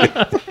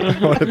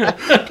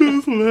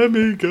let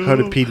me go. I would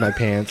have peed my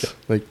pants.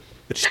 Like,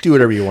 just do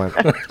whatever you want.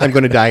 I'm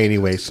going to die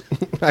anyways.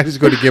 I just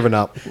go to giving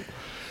up.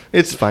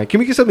 It's fine. Can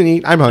we get something to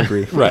eat? I'm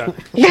hungry. right.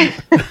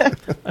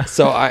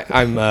 So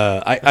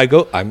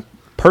I'm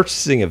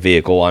purchasing a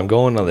vehicle. I'm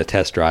going on the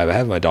test drive. I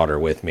have my daughter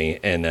with me,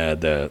 and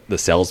the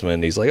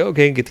salesman, he's like,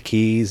 "Okay, get the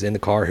keys in the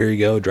car. Here you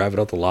go. Drive it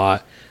off the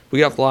lot." We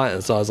got off the lot,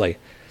 and so I was like,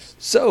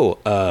 "So,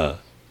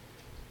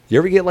 you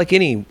ever get like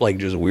any like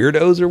just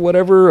weirdos or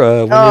whatever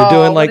when you're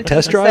doing what like did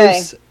test you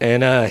drives?" say?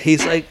 And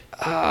he's like,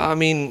 "I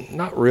mean,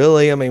 not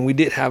really. I mean, we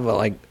did have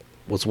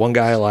was one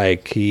guy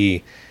like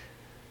he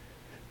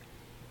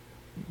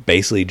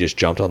basically just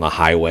jumped on the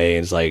highway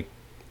and is like,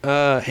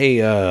 hey,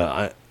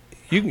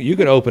 you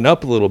can open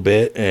up a little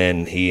bit,"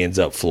 and he ends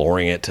up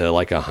flooring it to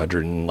like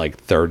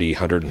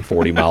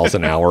 140 miles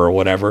an hour or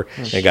whatever,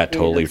 and got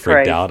totally Jesus freaked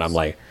Christ. out. I'm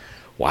like,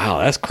 wow,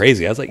 that's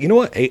crazy. I was like, you know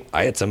what? Hey,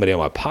 I had somebody on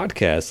my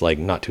podcast like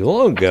not too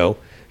long ago.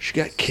 She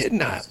got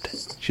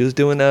kidnapped. She was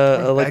doing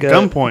like At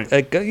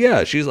gunpoint.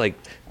 Yeah, she was like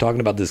talking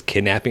about this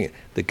kidnapping.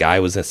 The guy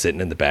was sitting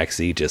in the back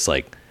seat, just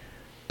like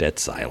dead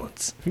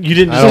silence. You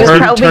didn't She was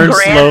just probably turn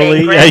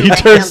grabbing slowly. Yeah, you the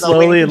turn handle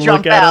slowly when you and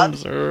jump look at out.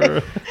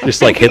 him.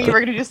 Just like hit you were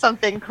the gonna do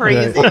something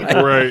crazy.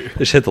 Right.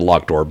 just hit the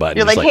lock door button.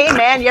 You're Just like, hey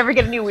man, you ever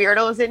get any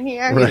weirdos in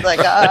here? Right. He's like,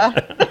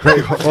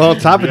 Right. Well, on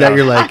top of that,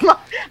 you're like,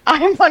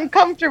 I'm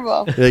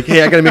uncomfortable.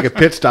 hey, I got to make a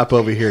pit stop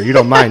over here. You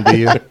don't mind, do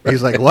you?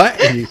 He's like,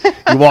 what? And you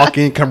walk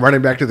in, come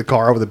running back to the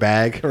car with a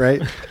bag,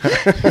 right?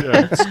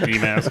 Yeah, ski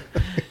mask.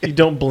 You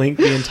don't blink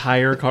the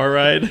entire car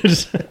ride.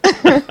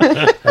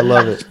 I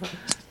love it.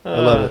 I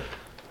love it.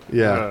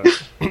 Yeah.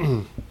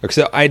 Okay,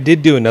 so I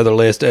did do another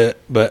list,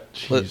 but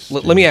Jeez,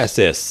 let me ask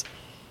this: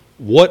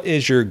 what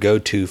is your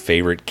go-to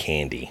favorite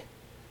candy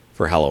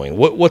for Halloween?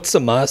 What's the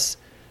must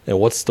and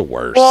what's the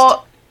worst?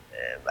 Well,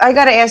 I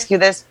got to ask you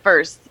this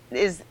first: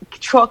 is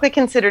chocolate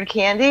considered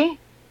candy?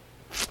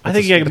 I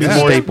think you can be It's a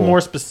staple.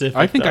 more specific.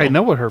 I think I though.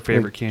 know what her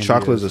favorite candy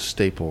Chocolate is is. a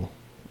staple.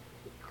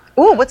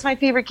 Ooh, what's my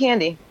favorite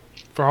candy?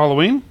 For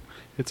Halloween,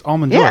 it's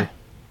almond Yeah.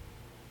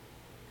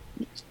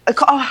 joy.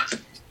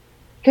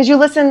 Because you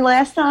listened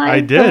last time. I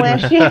from did.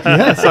 Last year?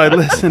 Yes, I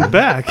listened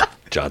back.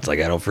 John's like,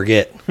 I don't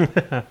forget.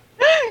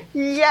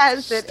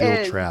 Yes, it Steel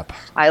is. trap.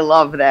 I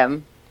love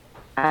them.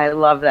 I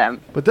love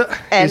them. But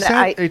And is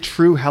that a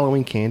true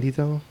Halloween candy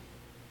though?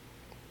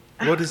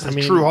 What is this I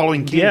mean, true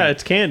Halloween candy? Yeah,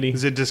 it's candy.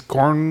 Is it just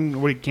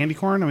corn? What, candy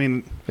corn? I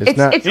mean, It's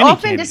not. it's any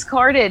often candy.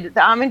 discarded.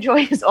 The almond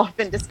joy is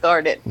often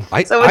discarded.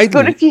 I- So it's I-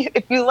 good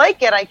if you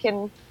like it. I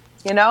can,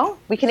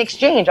 we can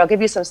exchange. I'll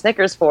give you some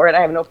Snickers for it.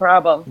 I have no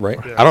problem. Right?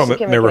 I don't So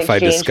can we remember if I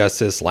exchange? discussed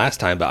this last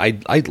time, but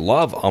I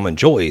love almond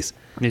joys.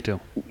 me too.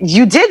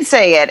 You did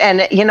say it,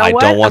 and you know I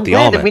what? don't want I'm the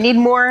glad that almond. we need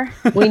more.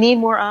 We need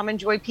more almond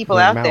joy people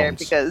More out there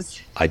mounds.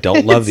 because. I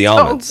don't love the It's so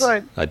almonds.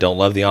 good. I don't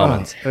love the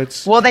almonds.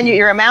 It's Well, then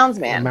you're a Mounds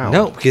man. mound.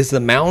 No, because the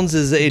Mounds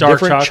is a Dark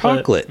different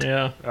chocolate. chocolate.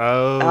 Yeah.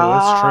 Oh,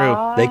 that's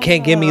true. They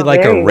can't give me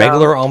like there a you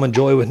regular go. almond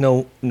joy with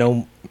no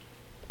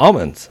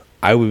almonds.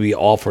 I would be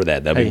all for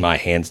that. That'd Hey. be my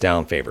hands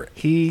down favorite.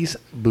 He's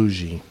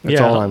bougie. That's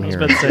Yeah, all I'm I was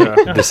hearing. about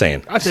to say. Just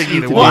saying. I take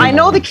either Well, one. I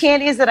know the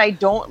candies that I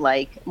don't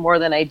like more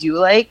than I do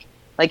like.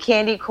 Like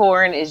candy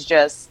corn is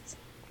just.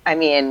 I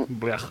mean,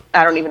 Blech.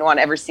 I don't even want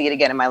to ever see it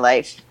again in my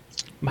life.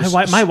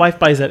 My wife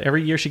buys that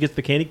every year. She gets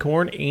the candy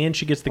corn and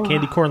she gets the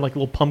candy corn like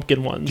little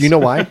pumpkin ones. Do you know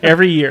why?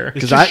 Every year.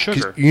 It's Because just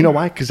sugar. you know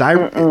why? Because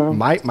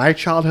my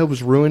childhood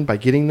was ruined by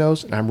getting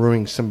those, and I'm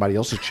ruining somebody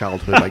else's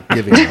childhood by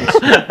giving those.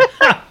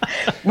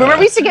 Remember,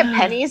 we used to get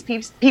pennies.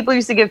 People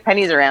used to give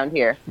pennies around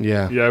here.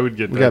 Yeah, Yeah, I would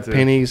get we that got too.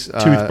 pennies,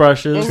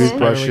 Toothbrushes. toothbrushes.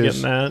 Finally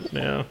getting that.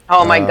 Yeah.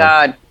 Oh my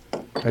god!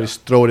 I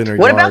just throw it in their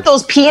What yard. about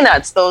those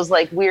peanuts? Those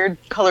like weird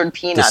colored The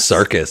peanuts.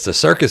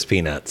 circus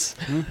peanuts.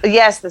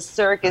 Yes, the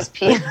circus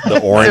peanuts.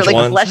 The orange They're like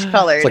ones. flesh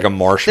colored. It's like a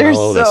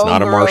marshmallow They're that's so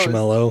not a gross.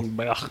 marshmallow.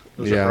 Blech.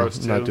 Those are Yeah, gross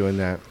I'm not too. doing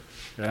that.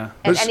 Yeah.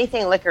 And But-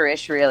 anything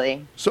licorice,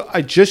 really. So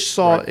I just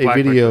saw Right, a black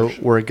video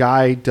licorice. where a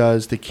guy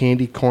does the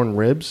candy corn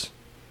ribs.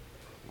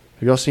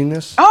 Have y'all seen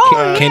this?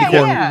 Oh, candy yeah,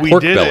 corn. yeah. We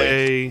Pork did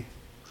belly.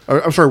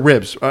 I'm sorry,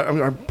 ribs.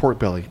 I'm pork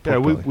belly. Yeah,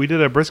 Pork we, belly. we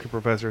did a brisket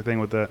professor thing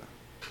with that.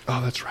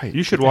 Oh, that's right.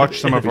 You should watch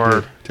some of We our.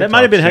 did. That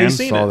might have been how you TikToks,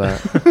 seen Jan.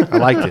 saw it. that. I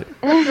liked it.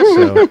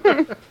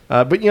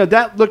 So, but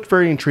that looked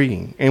very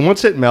intriguing. And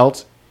once it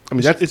melts, I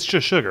mean, that's It's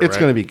just sugar. it's right?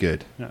 going to be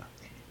good. Yeah.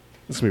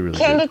 It's going to be really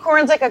Candy good.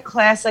 corn's like a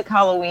classic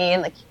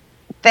Halloween like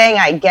thing.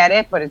 I get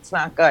it, but it's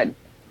not good.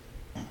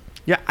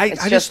 Yeah, It's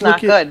I just just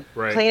look not at good.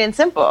 Right. Plain and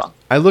simple.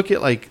 I look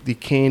at like the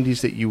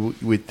candies that you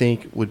would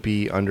think would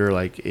be under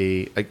like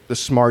the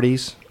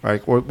Smarties,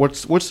 right? Or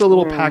what's the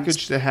little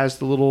package that has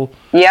the little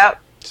Yep.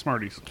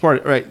 Smarties.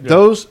 Smart, right?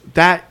 Those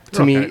that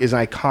to me Okay. is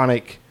an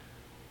iconic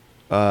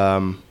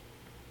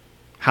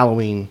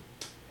Halloween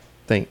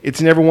thing.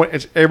 It's in everyone.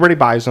 It's everybody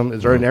buys them.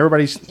 It's in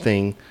everybody's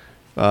thing.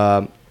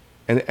 And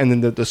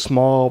then the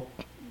small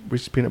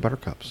Reese's peanut butter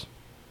cups.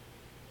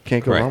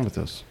 Can't go Right. wrong with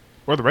those.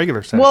 Or the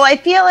regular size. Well, I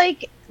feel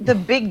like the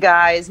big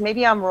guys,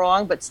 maybe I'm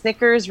wrong, but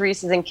Snickers,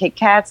 Reese's, and Kit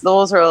Kats,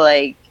 those are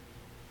like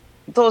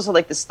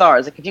the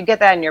stars. Like if you get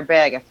that in your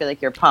bag, I feel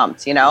like you're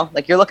pumped,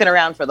 Like you're looking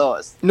around for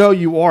those. No,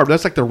 you are. But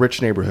that's like the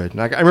rich neighborhood.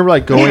 Like I remember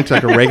like going to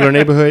like a regular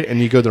neighborhood, and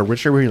you go to the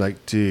rich neighborhood, you're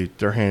like, dude,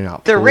 they're handing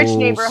out The rich full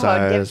neighborhood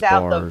size gives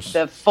out bars.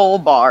 the full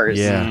bars.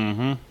 Yeah.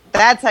 Mm-hmm.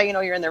 That's how you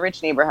know you're in the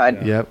rich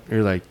neighborhood. Yep.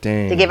 You're like,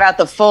 dang. They give out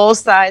the full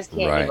size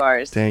candy Right.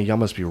 bars. Dang, y'all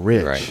must be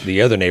rich. Right.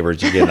 The other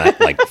neighbors, you get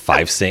that like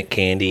 5-cent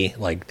candy,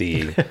 like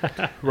the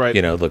Right.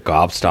 the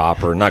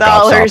Gobstopper, not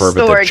Dollar Gobstopper, but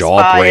the store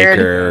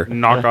Jawbreaker.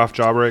 Knockoff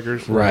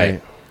jawbreakers.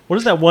 Right. What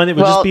is that one? It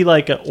would Well, just be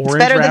like an orange It's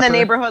better than the wrapper?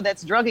 neighborhood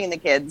that's drugging the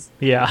kids.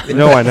 Yeah.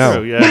 No, I know.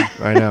 True, yeah.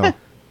 I know.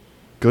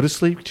 Go to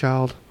sleep,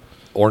 child.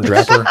 Orange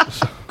wrapper.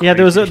 Yeah,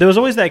 there was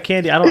always that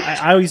candy.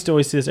 I used to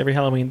always see this every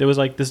Halloween. There was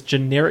like this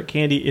generic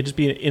candy. It'd just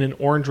be in an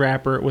orange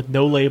wrapper with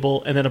no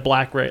label, and then a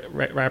black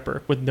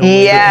wrapper with no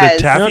label. Yes. The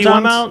You know taffy what I'm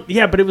talking ones? about?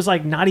 Yeah, but it was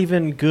like not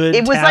even good.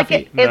 It was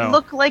taffy. it No.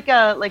 looked like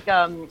a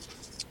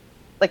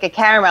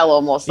caramel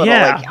almost, little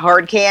Yeah. like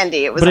hard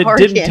candy. It was but it hard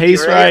didn't candy,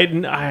 taste right,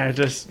 and I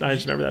just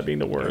remember that being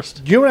the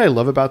worst. Do you know what I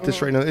love about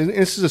this right now? And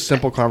this is a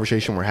simple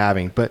conversation we're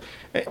having, but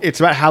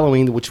it's about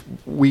Halloween, which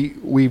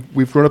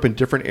we've grown up in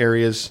different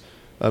areas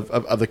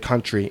of the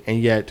country,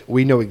 and yet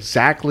we know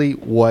exactly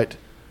what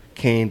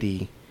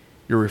candy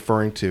you're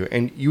referring to.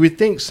 And you would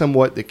think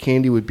somewhat that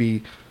candy would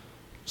be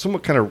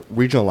somewhat kind of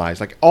regionalized,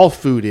 like all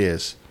food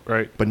is,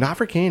 Right. but not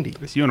for candy.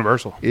 It's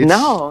universal. It's,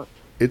 No.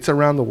 it's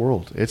around the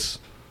world. That's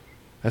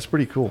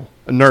pretty cool.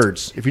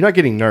 Nerds. If you're not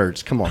getting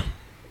nerds, come on.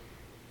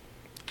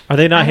 Are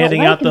they not I don't handing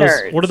like out those?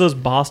 nerds. What are those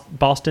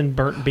Boston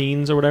burnt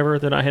beans or whatever?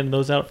 They're not handing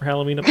those out for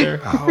Halloween up there.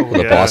 Oh,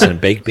 The Boston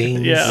baked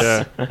beans.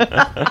 Yeah.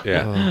 Yeah.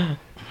 Yeah.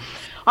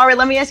 All right,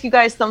 let me ask you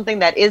guys something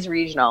that is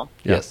regional.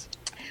 Yes.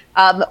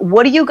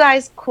 What do you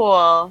guys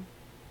call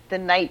the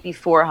night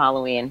before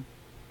Halloween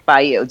by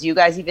you? Do you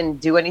guys even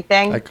do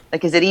anything?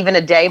 Like is it even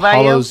a day by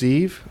you? Hallows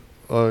Eve.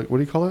 What do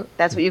you call it?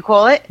 That's what you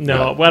call it?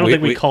 No, I don't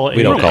think we call it.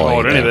 we don't anything.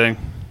 call it anything.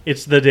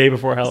 It's the day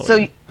before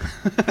Halloween.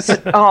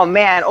 Oh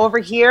man, over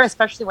here,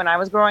 especially when I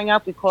was growing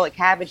up, we call it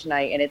Cabbage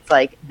Night, and it's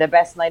like the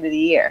best night of the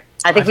year.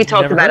 I think we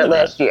talked never about heard it of that.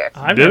 last year.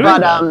 I've Did never we?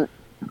 heard of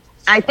But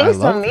I think I so,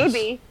 love this.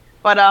 maybe.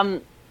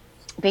 But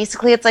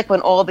basically, it's like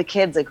when all the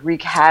kids like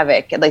wreak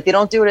havoc, and like they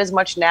don't do it as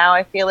much now.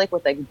 I feel like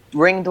with like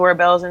Ring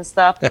doorbells and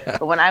stuff.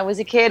 But when I was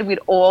a kid, we'd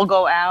all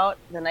go out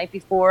the night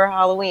before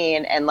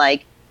Halloween and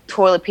like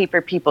toilet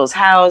paper people's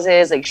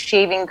houses, like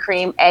shaving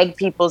cream, egg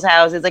people's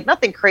houses, like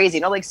nothing crazy,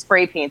 no like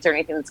spray paints or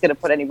anything that's gonna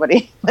put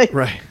anybody like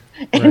Right.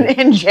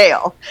 in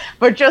jail,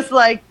 but just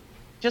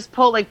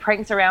pull like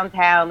pranks around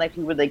town. Like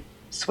we would like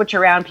switch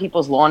around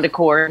people's lawn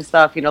decor and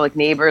stuff, you know, like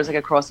neighbors like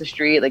across the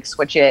street, like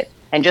switch it,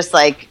 and just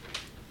like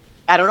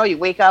I don't know, you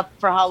wake up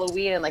for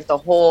Halloween and like the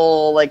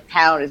whole like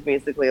town is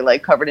basically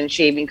like covered in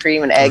shaving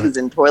cream and eggs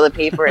and toilet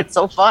paper. It's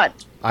so fun.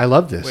 I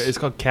love this. Wait, it's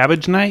called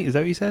Cabbage Night? Is that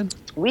what you said?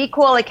 We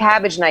call it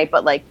Cabbage Night,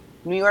 but like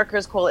New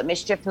Yorkers call it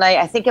Mischief Night.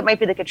 I think it might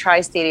be like a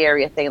tri-state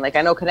area thing. Like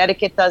I know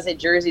Connecticut does it,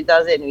 Jersey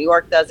does it, New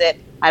York does it.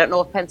 I don't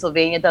know if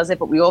Pennsylvania does it,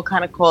 but we all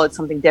kind of call it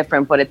something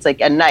different. But it's like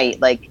a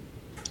night, like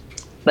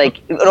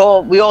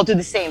we all do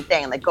the same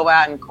thing, like go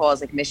out and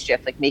cause like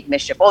mischief, like make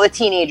mischief. All the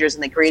teenagers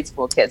and the grade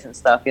school kids and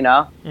stuff, you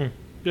know.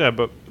 Yeah,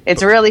 but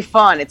It's really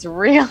fun. It's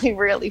really,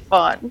 really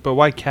fun. but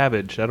why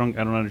cabbage? I don't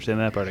understand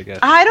that part. I guess.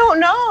 I don't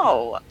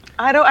know.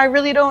 I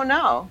really don't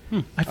know.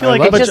 I feel I like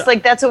love a bunch Just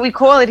like that's what we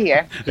call it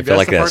here. I feel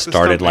like that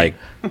started like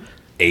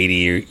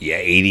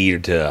 80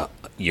 to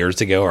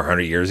years ago or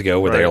 100 years ago,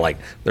 where Right.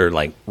 they're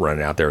like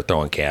running out there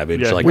throwing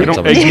cabbage. Yeah, like we in don't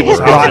somebody's egg people's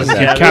door. houses.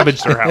 Rotten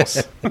Cabbage their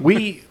house.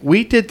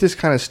 we did this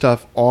kind of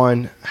stuff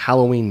on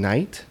Halloween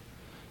night,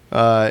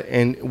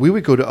 and we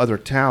would go to other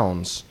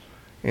towns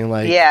and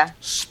like Yeah.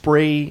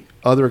 spray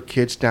other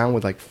kids down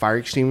with like fire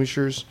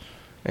extinguishers,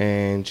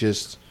 and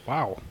just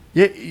Wow.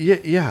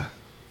 yeah.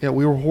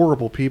 We were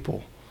horrible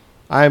people.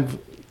 I've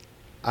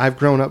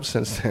grown up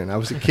since then. I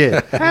was a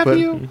kid. Have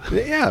you?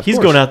 Yeah. of he's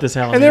course. going out this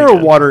Halloween. And there were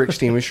weekend. water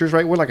extinguishers,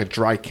 right? It wasn't like a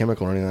dry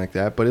chemical or anything like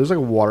that, but it was like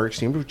a water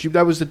extinguisher.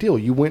 That was the deal.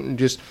 You went and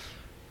just,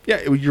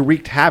 you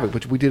wreaked havoc,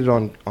 but we did it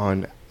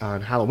on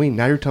Halloween.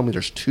 Now you're telling me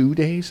there's 2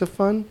 days of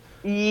fun?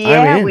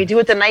 Yeah, in. we do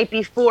it the night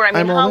before. I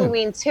mean, I'm all in.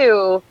 Halloween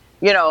too,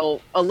 you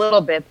know, a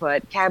little bit,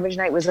 but Cabbage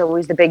Night was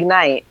always the big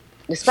night,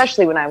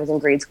 especially when I was in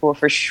grade school,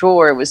 for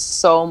sure. It was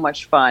so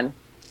much fun.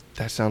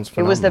 That sounds It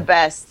phenomenal. was the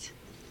best.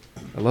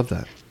 I love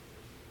that.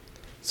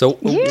 So,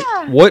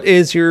 Yeah. what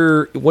is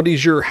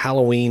your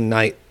Halloween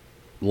night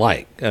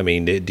like? I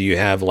mean, do you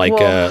have like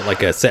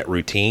a set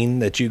routine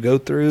that you go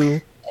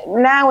through?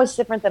 Now it's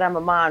different that I'm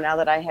a mom, now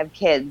that I have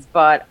kids,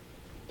 but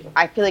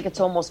I feel like it's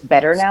almost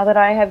better now that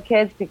I have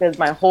kids because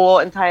my whole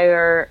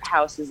entire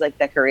house is like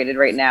decorated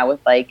right now with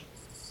like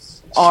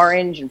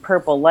orange and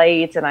purple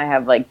lights, and I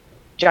have like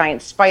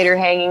giant spider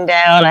hanging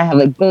down. I have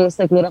like ghosts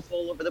like lit up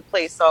all over the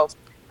place. So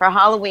for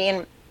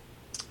Halloween,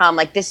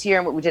 like this year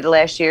and what we did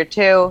last year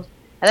too,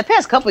 and the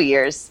past couple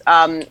years,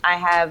 I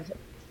have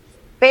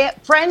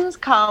friends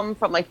come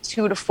from like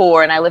 2 to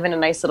 4, and I live in a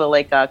nice little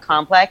like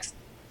complex.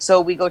 So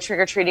we go trick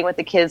or treating with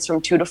the kids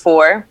from 2 to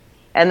 4.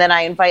 And then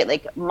I invite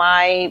like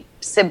my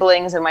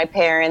siblings and my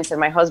parents and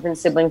my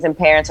husband's siblings and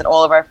parents and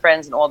all of our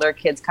friends and all their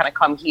kids kind of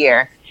come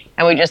here.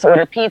 And we just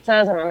order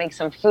pizzas and we make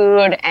some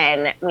food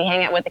and we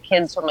hang out with the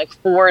kids from like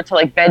 4 to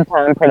like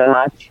bedtime pretty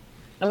much.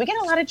 And we get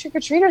a lot of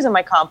trick-or-treaters in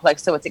my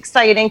complex. So it's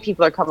exciting.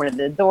 People are coming to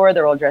the door.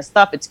 They're all dressed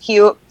up. It's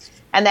cute.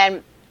 And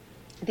then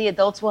the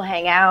adults will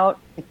hang out.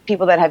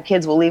 People that have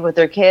kids will leave with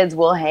their kids.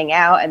 We'll hang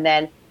out. And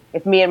then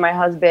if me and my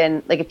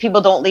husband, like if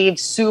people don't leave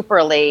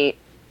super late,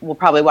 we'll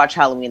probably watch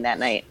Halloween that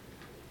night.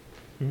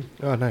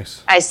 Oh,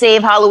 nice. I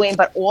save Halloween,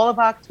 but all of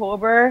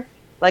October,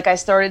 like I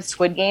started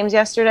Squid Games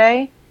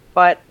yesterday,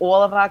 but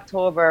all of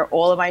October,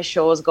 all of my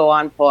shows go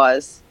on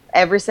pause.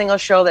 Every single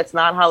show that's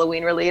not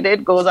Halloween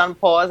related goes on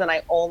pause, and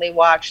I only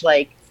watch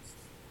like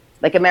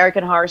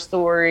American Horror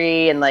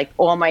Story and like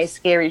all my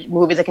scary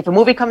movies. Like if a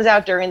movie comes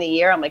out during the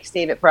year, I'm like,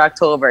 save it for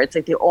October. It's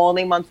like the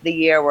only month of the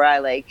year where I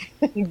like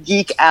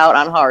geek out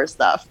on horror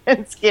stuff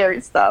and scary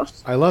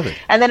stuff. I love it.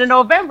 And then in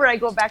November, I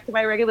go back to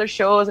my regular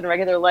shows and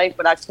regular life,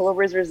 but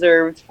October is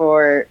reserved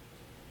for,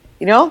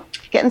 you know,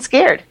 getting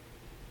scared.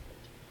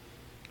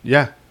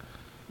 Yeah.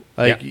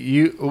 Like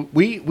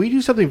we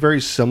do something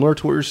very similar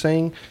to what you're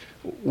saying.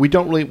 We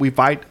don't really we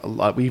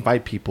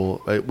invite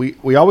people.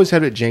 We always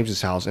have it at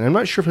James's house, and I'm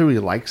not sure if he really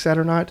likes that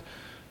or not.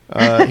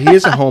 He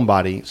is a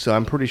homebody, so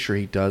I'm pretty sure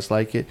he does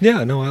like it.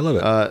 Yeah, no, I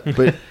love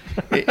it.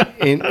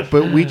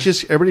 But we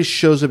just everybody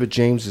shows up at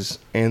James's,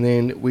 and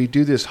then we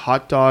do this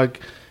hot dog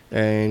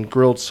and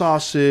grilled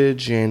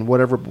sausage and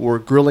whatever. We're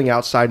grilling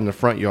outside in the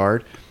front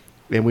yard,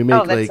 and we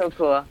make Oh, that's like so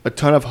cool. a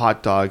ton of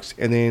hot dogs,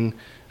 and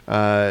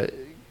then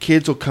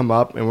kids will come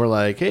up and we're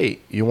like, hey,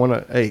 you want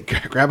to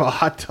grab a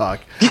hot dog,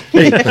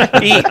 hey,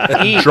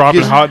 eat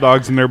Dropping hot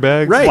dogs in their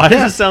bags. Right. Why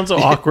does it sound so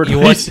awkward when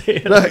you say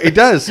it? No, it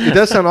does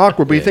sound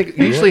awkward, but you think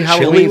usually want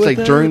chili Halloween's with like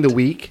that? during the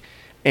week,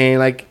 and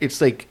like it's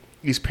like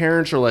these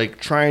parents are like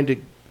trying to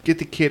get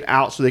the kid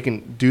out so they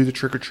can do the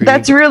trick or treating.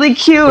 That's really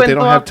cute but and they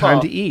don't have thoughtful.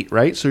 time to eat,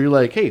 right? So you're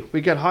like, hey,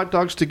 we got hot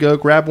dogs to go.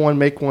 Grab one,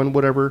 make one,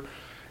 whatever.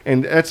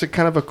 And that's a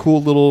kind of a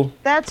cool little.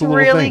 That's cool little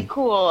really thing.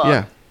 cool.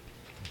 Yeah,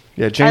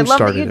 yeah. I James love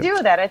that started you it.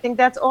 do that. I think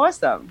that's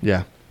awesome.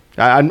 Yeah,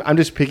 I'm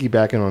just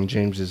piggybacking on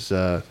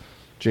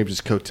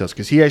James's coattails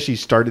because he actually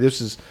started. This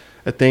is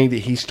a thing that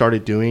he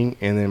started doing,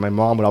 and then my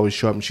mom would always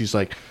show up and she's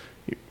like,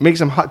 "Make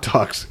some hot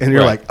dogs," and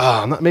you're Right. like,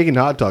 "Oh, I'm not making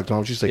hot dogs,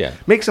 Mom." She's like, Yeah.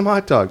 "Make some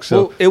hot dogs." So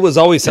Well, it was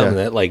always something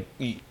Yeah. that, like,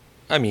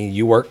 I mean,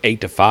 you work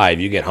 8 to 5,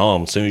 you get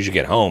home. As soon as you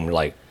get home, you're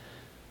like,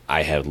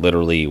 I have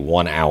literally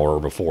 1 hour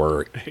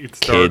before It's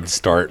dark. kids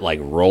start like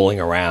rolling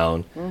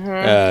around.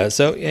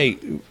 So, hey,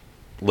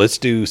 let's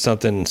do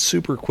something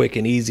super quick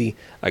and easy.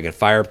 I can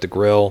fire up the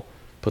grill,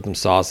 put them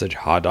sausage,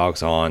 hot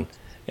dogs on,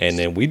 and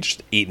then we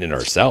just eating it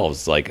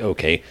ourselves. Like,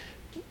 okay,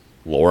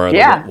 Laura,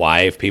 Yeah. the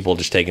wife, people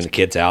just taking the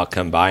kids out,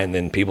 come by, and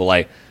then people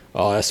like,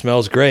 oh, that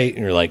smells great.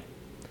 And you're like,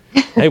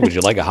 hey, would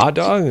you like a hot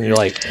dog? And you're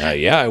like,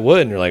 yeah, I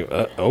would. And you're like,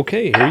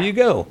 okay, here you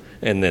go.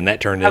 And then that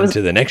turned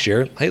into the next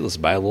year, hey, let's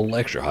buy a little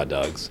extra hot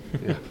dogs.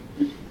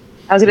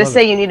 I was going to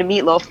say you need a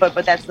meatloaf,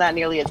 but that's not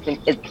nearly as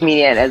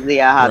convenient as the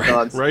hot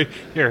dogs. Right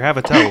here, have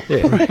a toe.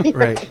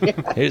 right.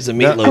 Here's a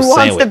meatloaf Who wants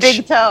sandwich. the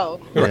big toe?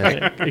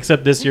 Yeah.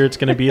 Except this year, it's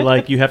going to be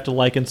like you have to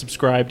like and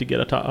subscribe to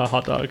get a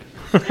hot dog.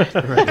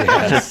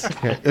 Yeah.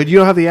 You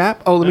don't have the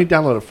app? Oh, let me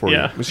download it for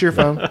Yeah. you. It's your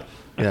phone.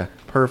 Yeah,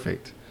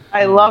 perfect.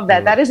 I love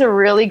that. That is a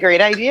really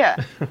great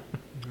idea.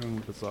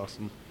 That's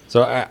awesome.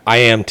 So I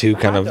am too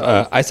kind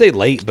of, I say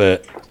late,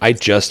 but I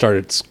just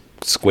started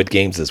Squid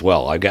Games as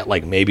well. I've got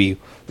like maybe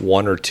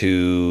 1 or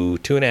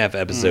 2.5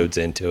 episodes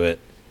into it.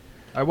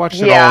 I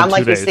watched it Yeah, all I'm in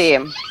like 2 the days.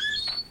 same.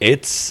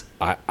 It's,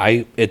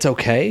 it's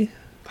okay.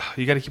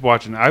 You got to keep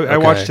watching. I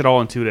watched it all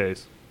in 2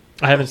 days.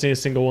 I haven't seen a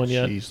single one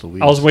yet. Jeez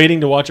Louise. I was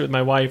waiting to watch it with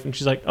my wife, and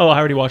she's like, "Oh, I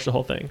already watched the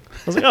whole thing." I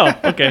was like,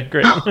 "Oh, okay,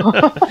 great."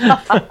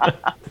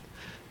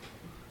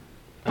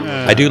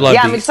 I do love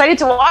Yeah, I'm the, excited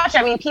to watch.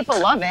 I mean, people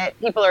love it.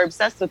 People are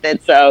obsessed with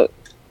it, so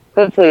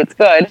hopefully it's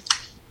good.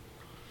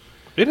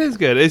 It is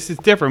good. It's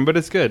different, but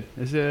it's good.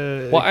 It's,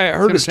 well, I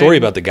heard a story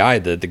about the guy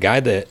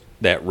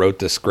that wrote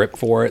the script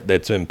for it,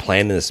 that's been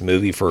planning this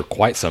movie for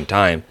quite some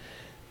time,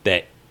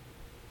 that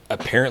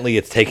apparently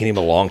it's taken him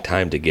a long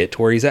time to get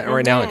to where he's at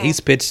right now, and he's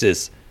pitched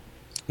this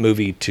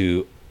movie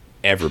to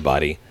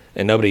everybody,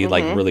 and nobody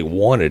like really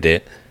wanted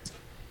it.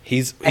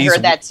 He's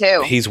heard that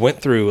too. He's went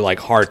through like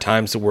hard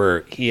times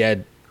where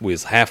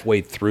was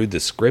halfway through the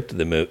script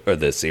of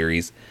the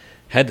series,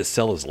 had to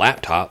sell his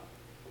laptop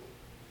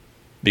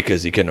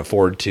because he couldn't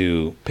afford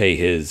to pay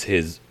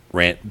his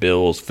rent,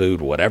 bills,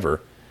 food,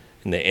 whatever,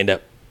 and they end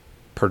up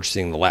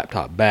purchasing the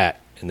laptop back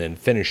and then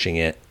finishing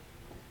it,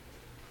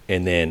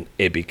 and then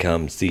it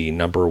becomes the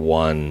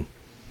 #1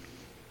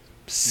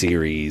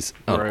 series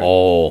on Right.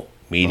 all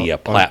media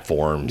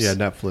platforms. Yeah,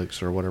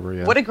 Netflix or whatever.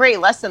 Yeah. What a great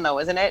lesson, though,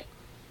 isn't it?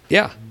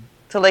 Yeah.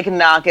 To like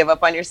not give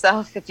up on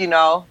yourself if you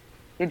know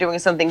you're doing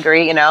something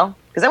great, you know?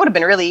 Because that would have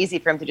been really easy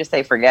for him to just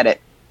say, forget it.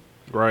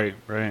 Right.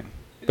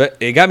 But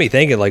it got me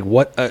thinking, like,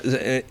 what?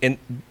 And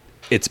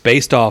it's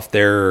based off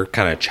their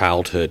kind of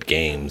childhood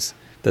games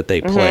that they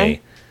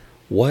play.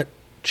 What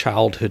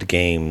childhood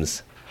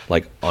games,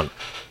 like on,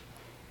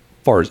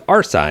 far as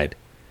our side,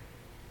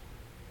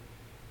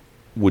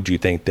 would you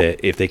think that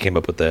if they came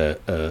up with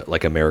a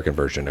like American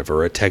version of it,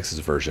 or a Texas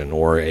version,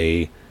 or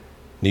a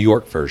New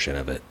York version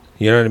of it?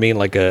 You know what I mean?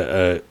 Like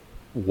a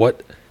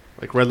what?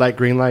 Like red light,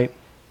 green light.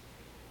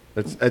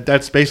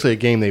 That's basically a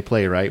game they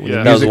play, right? When Yeah.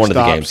 the That was music one of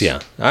the stops. games.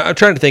 Yeah, I'm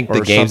trying to think the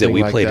Or games that something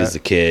we like played that. as a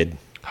kid.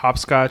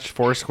 Hopscotch,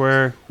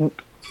 Foursquare.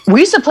 We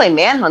used to play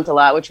Manhunt a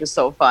lot, which was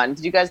so fun.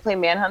 Did you guys play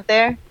Manhunt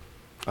there?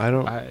 I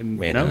don't.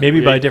 No?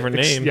 Maybe by a different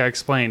name. Yeah,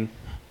 explain.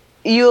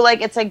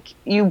 It's like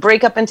you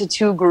break up into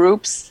 2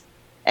 groups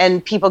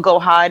and people go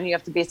hide and you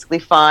have to basically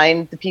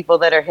find the people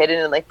that are hidden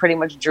and like pretty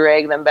much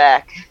drag them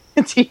back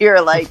to your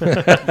like base.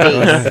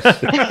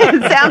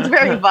 It sounds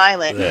very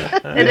violent.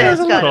 It is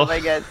kind little. of, I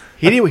guess.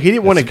 He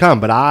didn't want to come,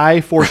 but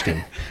I forced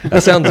him.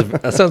 That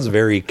sounds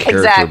very character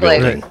Exactly.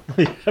 building.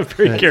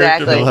 Very character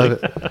Exactly. I love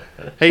it.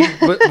 Hey,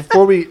 but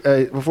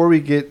before we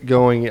get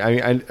going,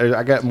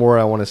 I got more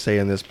I want to say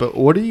in this. But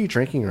what are you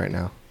drinking right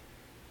now?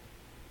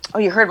 Oh,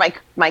 you heard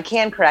my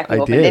can cracking I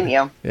open, did. didn't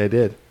you? Yeah, I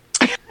did.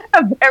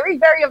 I'm very,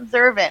 very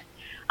observant.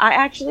 I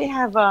actually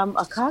have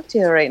a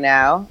cocktail right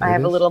now. I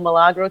have a is? little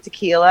Milagro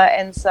tequila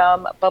and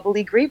some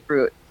bubbly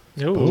grapefruit.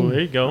 Oh, there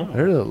you go.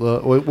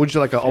 Would you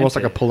like almost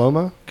like a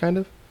Paloma kind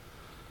of?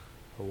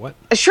 What?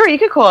 Sure, you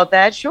could call it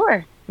that.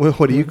 Sure.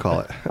 What do you call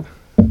it?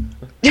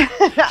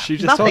 She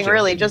just told Nothing you.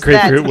 really, just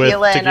that Grapefruit with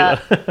tequila and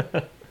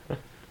tequila.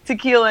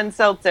 tequila and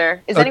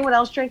seltzer. Is Okay. anyone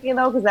else drinking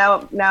though?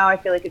 Because now I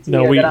feel like it's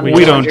No, weird we- that I'm we the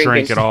We only don't one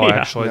drink drinking. at all, Yeah.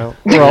 actually. No,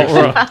 We're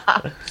all-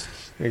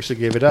 I actually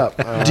gave it up.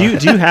 do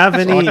you have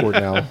it's any? awkward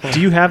now.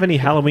 Do you have any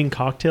Halloween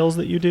cocktails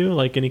that you do?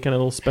 Like any kind of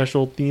little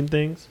special theme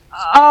things?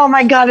 Oh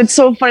my god, it's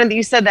so funny that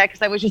you said that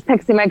because I was just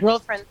texting my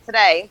girlfriend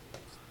today.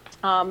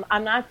 I'm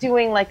not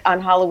doing like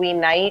on Halloween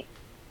night.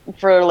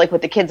 for like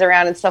with the kids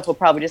around and stuff, we'll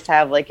probably just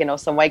have like,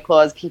 some White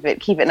Claws, keep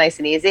it nice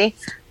and easy.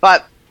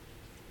 But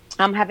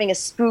I'm having a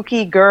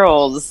spooky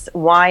girls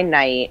wine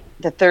night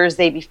the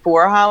Thursday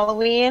before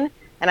Halloween,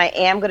 and I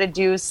am going to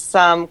do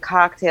some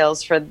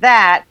cocktails for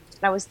that.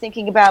 And I was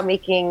thinking about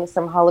making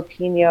some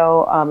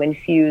jalapeno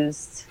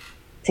infused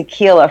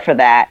tequila for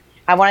that.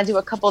 I want to do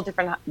a couple of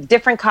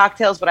different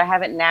cocktails, but I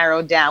haven't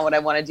narrowed down what I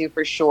want to do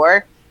for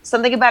sure.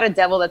 Something about a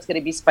devil that's going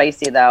to be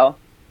spicy, though.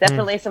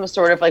 Definitely some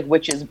sort of like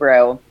witch's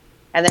brew.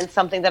 And then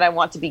something that I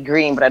want to be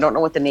green, but I don't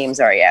know what the names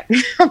are yet.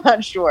 I'm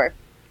not sure.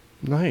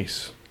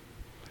 Nice.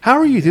 How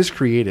are you this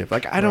creative?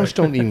 Like, I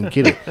don't even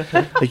get it.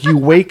 Like, you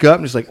wake up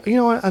and it's like, you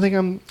know what? I think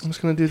I'm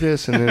just going to do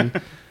this. And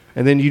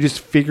then you just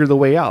figure the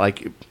way out.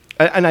 Like,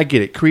 and I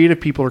get it. Creative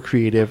people are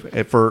creative.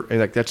 And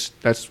like, that's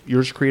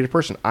you're just a creative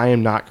person. I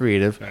am not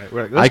creative.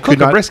 Right, let's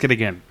cook a brisket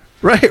again.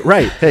 Right.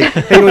 Hey,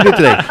 what do we do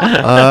today?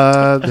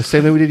 The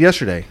same thing we did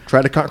yesterday.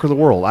 Try to conquer the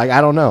world.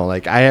 I don't know.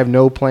 Like, I have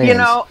no plans.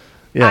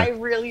 Yeah. I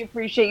really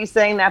appreciate you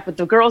saying that. But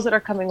the girls that are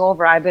coming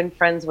over, I've been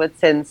friends with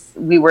since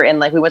we went to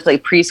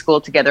like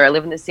preschool together. I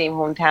live in the same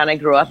hometown I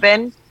grew up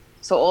in.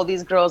 So all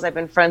these girls I've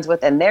been friends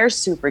with, and they're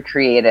super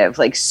creative,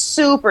 like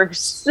super,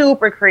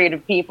 super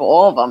creative people,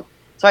 all of them.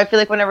 So I feel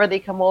like whenever they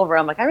come over,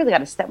 I'm like, I really got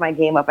to step my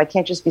game up. I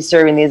can't just be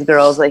serving these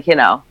girls like,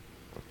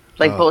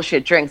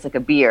 bullshit drinks, like a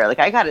beer. Like,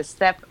 I got to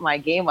step my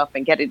game up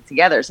and get it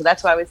together. So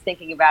that's why I was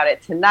thinking about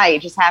it tonight.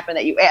 It just happened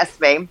that you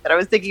asked me that I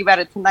was thinking about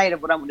it tonight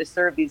of what I'm going to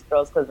serve these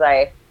girls because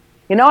I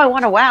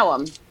want to wow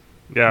them.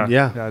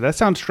 Yeah, that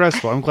sounds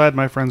stressful. I'm glad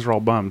my friends are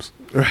all bums.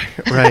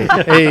 Right.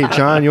 Hey,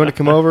 John, you want to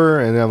come over?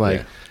 And I'm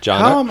like,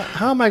 John,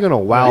 how am I going to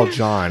wow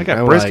John? I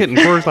got brisket and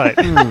Coors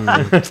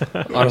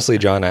Light. honestly,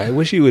 John, I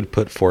wish you would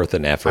put forth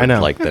an effort. I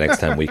know. Like the next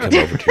time we come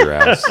over to your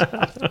house.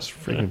 That's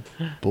freaking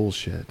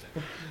bullshit.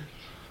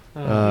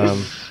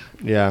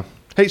 Yeah.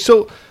 Hey,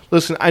 so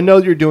listen, I know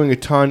you're doing a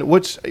ton.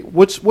 What's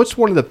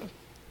one of the,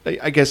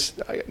 I guess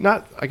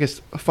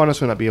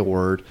funnest would not be a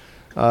word,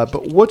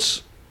 but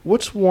what's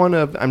one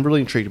of, I'm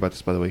really intrigued about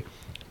this, by the way.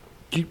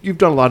 You've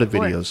done a lot of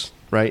videos,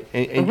 right?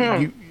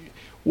 And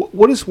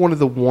what is one of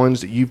the ones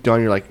that you've done?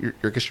 You're like,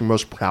 I guess you're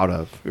most proud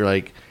of. You're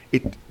like,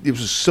 it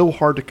was so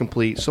hard to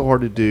complete, so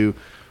hard to do,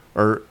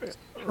 or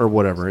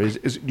whatever.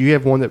 Do you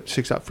have one that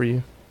sticks out for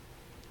you?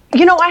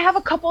 I have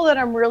a couple that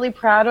I'm really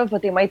proud of,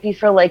 but they might be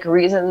for like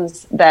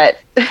reasons that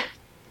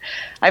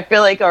I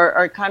feel like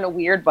are kind of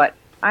weird. But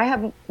I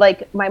have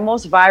like my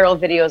most viral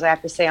videos, I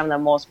have to say I'm the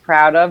most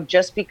proud of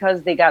just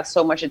because they got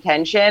so much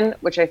attention,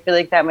 which I feel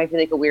like that might be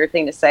like a weird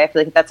thing to say. I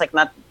feel like that's like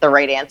not the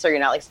right answer. You're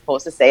not like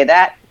supposed to say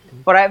that.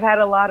 But I've had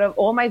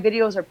all my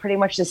videos are pretty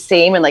much the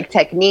same in like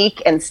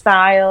technique and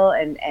style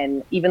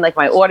and even like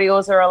my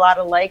audios are a lot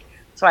alike.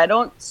 So I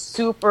don't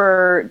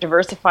super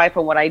diversify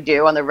from what I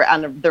do on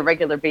the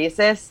regular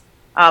basis.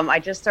 I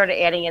just started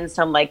adding in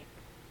some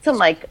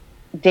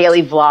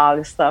daily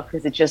vlog stuff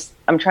because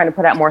I'm trying to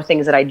put out more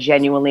things that I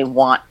genuinely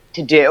want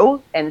to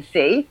do and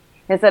see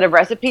instead of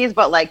recipes.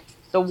 But like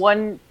the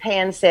one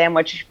pan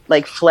sandwich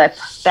like flip,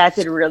 that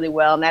did really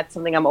well, and that's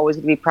something I'm always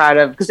going to be proud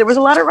of because there was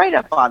a lot of write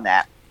up on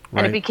that,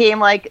 and it became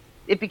like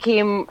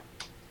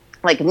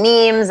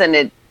memes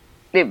and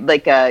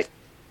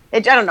I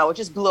don't know, it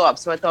just blew up.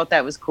 So I thought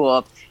that was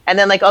cool. And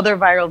then like other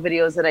viral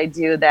videos that I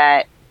do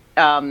that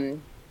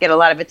get a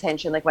lot of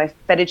attention, like my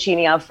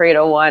fettuccine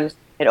Alfredo one.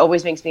 It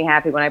always makes me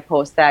happy when I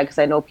post that because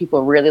I know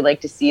people really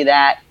like to see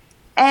that.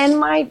 And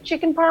my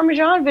chicken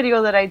parmesan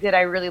video that I did,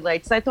 I really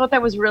liked. So I thought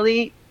that was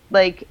really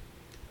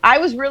I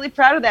was really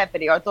proud of that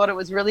video. I thought it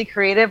was really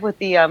creative with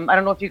the, I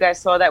don't know if you guys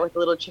saw that with the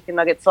little chicken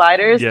nugget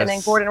sliders. Yes. And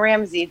then Gordon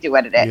Ramsay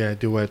duetted it. Yeah,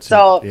 duets.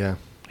 So yeah.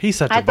 He's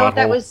such a I thought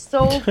that butthole. was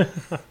so.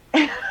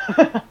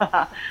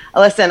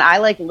 Listen, I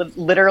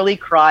literally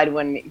cried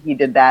when he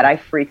did that. I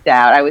freaked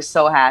out. I was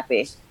so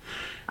happy.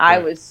 I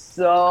was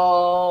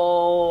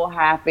so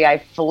happy. I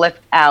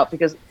flipped out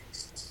because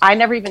I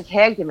never even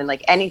tagged him in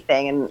like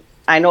anything, and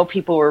I know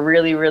people were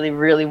really, really,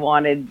 really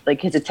wanted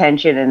like his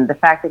attention, and the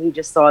fact that he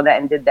just saw that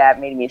and did that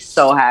made me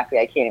so happy.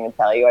 I can't even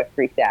tell you. I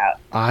freaked out.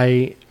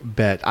 I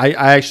bet.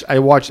 I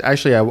watched.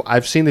 Actually,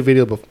 I've seen the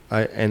video before,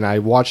 and I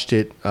watched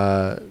it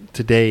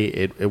today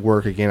at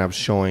work again. I was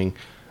showing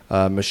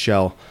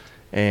Michelle,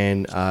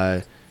 and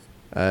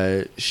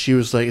she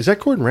was like, "Is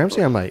that Gordon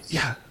Ramsay?" I'm like,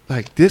 "Yeah."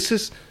 Like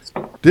this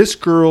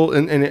girl,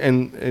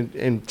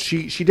 and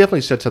she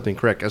definitely said something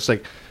correct. I was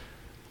like,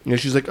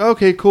 she's like,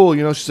 okay, cool.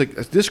 She's like,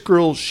 this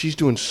girl, she's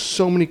doing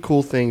so many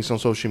cool things on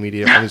social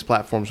media, on these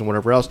platforms and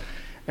whatever else.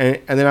 And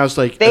then I was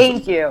like,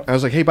 thank you. I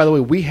was like, hey, by the way,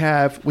 we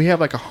have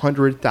like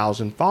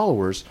 100,000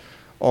 followers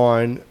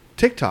on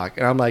TikTok,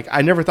 and I'm like,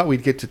 I never thought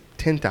we'd get to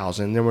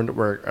 10,000. Then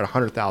we're at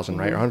 100,000,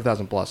 right, or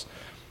 100,000 plus.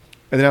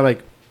 And then I'm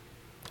like,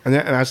 and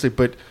I was like,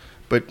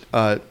 but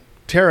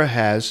Tara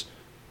has.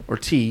 Or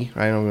T,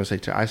 I don't want to say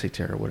Tara. I say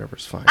Tara, whatever,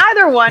 it's fine.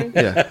 Either one.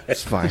 Yeah,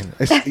 it's fine.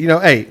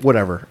 Hey,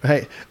 whatever.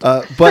 Hey,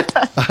 but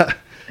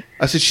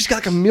I said she's got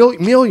like a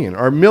million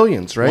or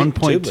millions, right?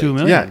 1.2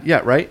 million.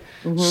 Yeah, right.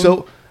 Mm-hmm.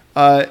 So,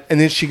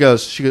 and then she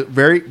goes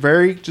very,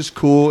 very just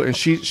cool, and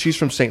she's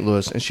from St.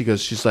 Louis, and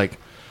she's like,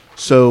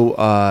 So,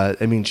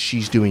 I mean,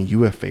 she's doing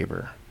you a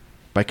favor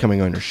by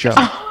coming on your show.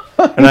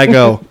 And I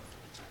go,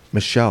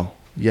 Michelle,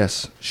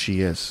 yes,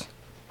 she is.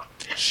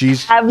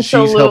 She's helping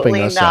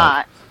Absolutely us not.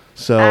 out.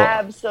 So,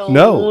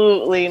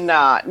 Absolutely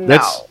not. No.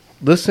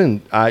 Listen,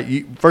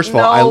 first of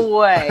No all,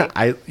 way.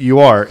 you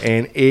are.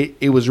 And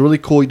it was really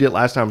cool you did it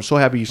last time. I'm so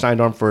happy you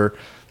signed on for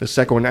the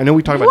second one. I know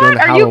we talked about doing the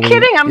What? Are Halloween. you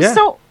kidding? Yeah.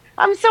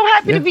 I'm so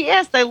happy Yeah. to be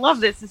asked. I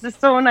love this. This is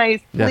so nice.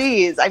 Yeah.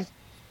 Please.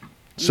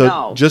 So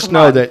No, just come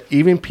know on. that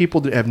even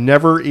people that have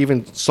never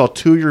even saw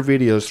 2 of your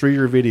videos, 3 of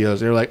your videos,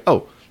 they're like,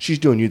 oh, she's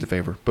doing you the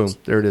favor. Boom.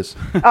 There it is.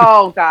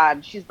 Oh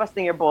God, she's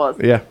busting your balls.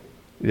 Yeah.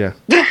 Yeah.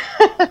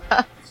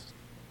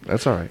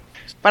 That's all right.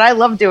 But I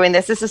love doing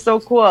this. This is so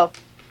cool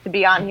to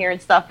be on here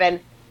and stuff. And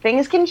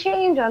things can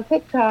change on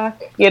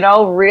TikTok,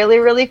 really,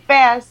 really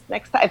fast.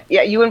 Next time,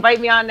 yeah, you invite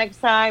me on next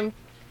time.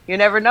 You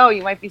never know.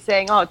 You might be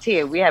saying, "Oh,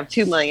 Tia, we have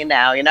 2 million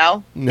now," And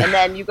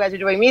then you guys are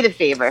doing me the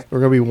favor. We're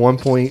gonna be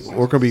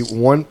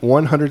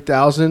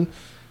 100,000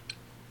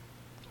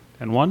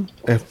 And one?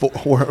 and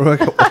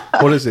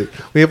what is it?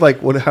 We have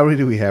how many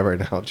do we have right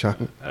now,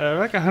 John?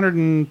 Like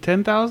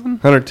 110,000?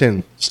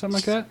 110. Something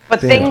like that.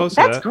 But Damn. Close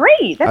to that's that.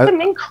 great. That's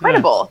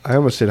incredible. I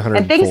almost said 104.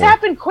 And things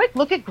happen quick.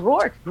 Look at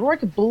Grork.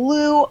 Grork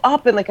blew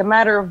up in like a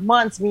matter of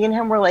months. Me and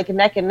him were like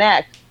neck and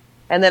neck.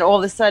 And then all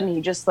of a sudden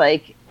he just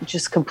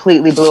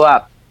completely blew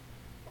up.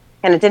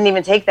 And it didn't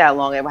even take that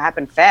long. It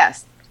happened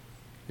fast.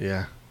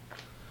 Yeah.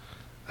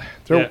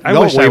 I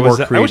wish I was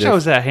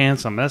that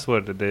handsome. That's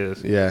what it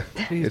is. Yeah.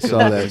 He's It's all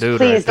a that. dude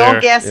Please right don't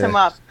there. gas Yeah. him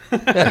up.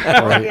 Don't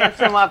gas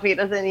him up. He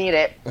doesn't need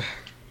it.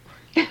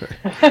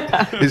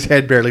 His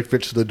head barely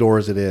fits to the door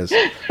as it is.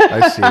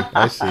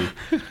 I see.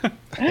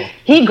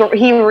 He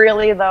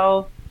really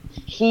though.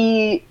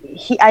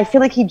 I feel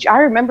like I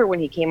remember when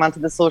he came onto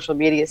the social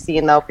media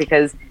scene though,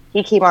 because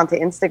he came onto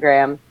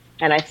Instagram,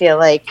 and I feel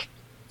like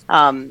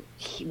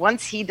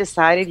once he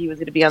decided he was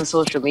going to be on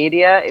social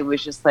media, it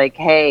was just like,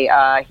 hey,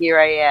 here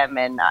I am,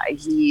 and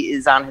he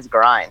is on his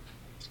grind.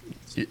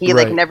 He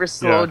Right. never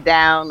slowed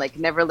down,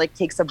 never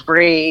takes a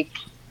break.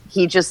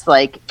 He just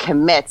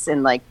commits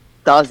and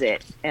does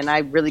it, and I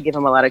really give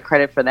him a lot of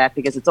credit for that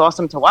because it's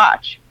awesome to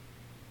watch.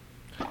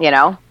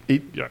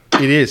 It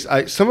is.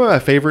 Some of my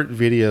favorite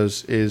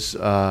videos is,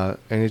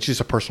 and it's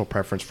just a personal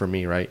preference for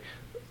me, right?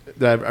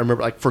 That I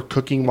remember, for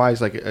cooking wise,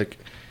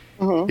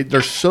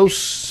 they're so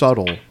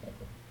subtle.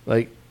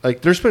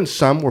 There's been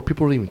some where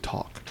people don't even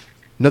talk.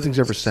 Nothing's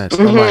ever said.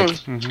 I'm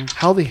like,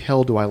 how the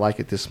hell do I like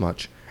it this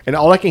much? And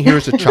all I can hear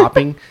is the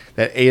chopping.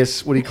 What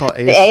do you call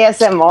it? The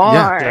ASMR.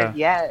 Yeah.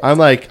 Yes. I'm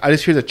like, I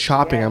just hear the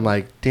chopping. Yeah. I'm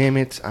like, damn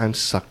it, I'm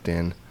sucked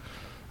in.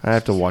 I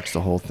have to watch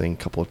the whole thing a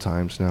couple of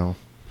times now.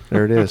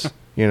 There it is,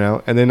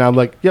 And then I'm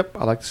like, yep,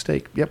 I like the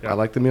steak. Yep, I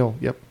like the meal.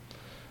 Yep.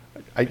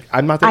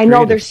 I'm not that I know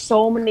creative. there's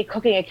so many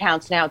cooking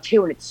accounts now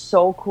too, and it's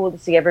so cool to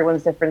see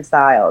everyone's different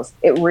styles.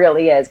 It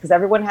really is, because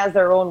everyone has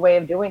their own way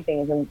of doing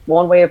things and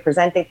one way of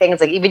presenting things.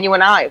 Like even you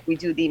and I, if we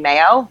do the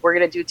mayo, we're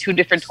gonna do 2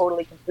 different,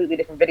 completely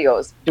different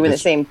videos doing the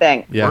same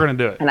thing. Yeah. We're going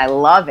to do it. And I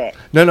love it.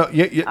 No,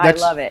 I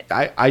love it.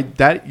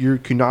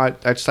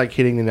 That's like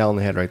hitting the nail on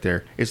the head right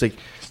there. It's like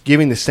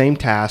giving the same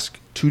task,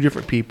 2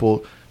 different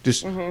people,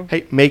 just,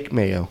 hey, make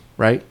mayo,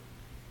 right?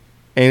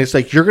 And it's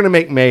like, you're going to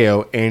make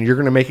mayo, and you're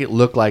going to make it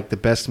look like the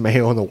best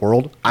mayo in the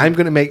world. I'm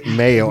going to make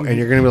mayo, and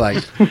you're going to be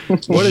like,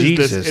 What is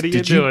this Jesus, idiot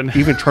did you doing?"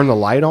 even turn the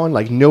light on?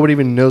 Nobody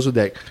even knows what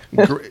that...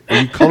 Are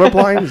you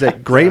colorblind? Is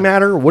that gray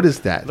matter? What is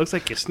that? Looks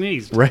like you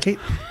sneezed. Right?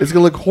 It's going to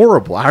look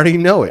horrible. I already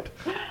know it.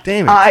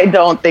 Damn it. I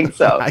don't think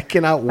so. I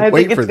cannot I think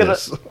wait for it's gonna-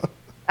 this.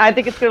 I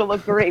think it's gonna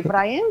look great, but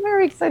I am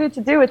very excited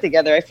to do it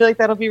together. I feel like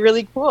that'll be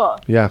really cool.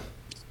 Yeah.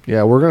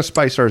 Yeah, we're going to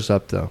spice ours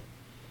up, though.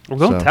 Well,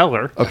 don't So- tell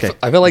her. Okay.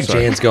 I feel like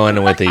Sorry. Jane's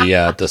going with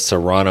the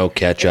Serrano It's a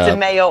ketchup.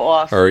 mayo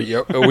off. Or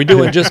are we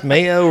doing just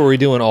mayo, or are we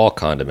doing all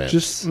condiments?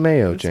 Just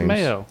mayo, It's James.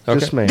 mayo.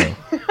 Just mayo.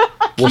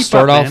 we'll keep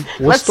start up, off. man.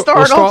 We'll Let's st- start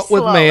we'll start off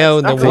with slow. mayo,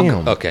 and then Let's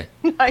we'll. start Okay.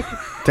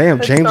 Damn,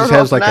 Let's James start just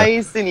has off like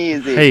nice and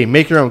easy. hey,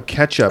 make your own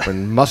ketchup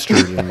and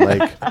mustard and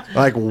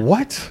like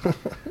what?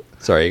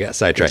 Sorry, you got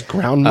sidetracked.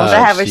 Ground I mustard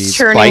have a seeds.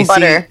 churning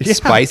butter.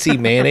 Spicy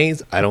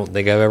mayonnaise. I don't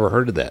think I've ever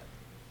heard of that.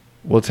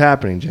 What's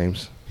happening,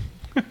 James?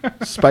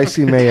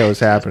 Spicy mayo is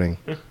happening.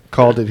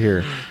 Called it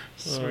here.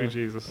 Sweet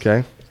Jesus.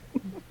 Okay.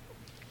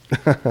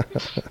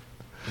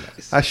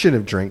 I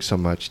shouldn't have drank so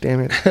much.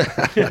 Damn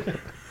it.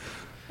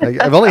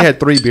 I've only had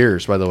 3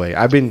 beers, by the way.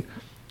 I've been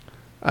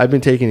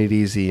taking it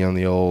easy on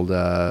the old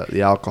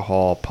the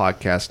alcohol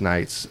podcast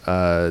nights.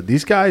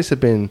 These guys have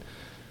been.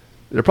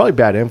 They're probably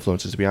bad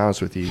influences, to be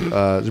honest with you.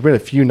 There's been a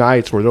few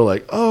nights where they're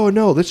like, "Oh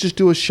no, let's just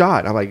do a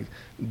shot." I'm like,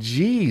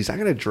 "Geez, I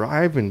gotta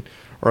drive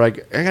or I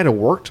gotta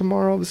work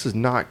tomorrow. This is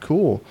not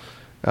cool."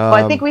 Well,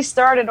 I think we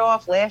started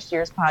off last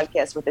year's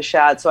podcast with a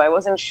shot, so I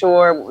wasn't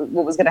sure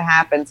what was going to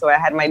happen. So I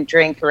had my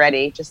drink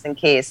ready just in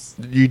case.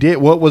 You did.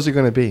 What was it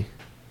going to be?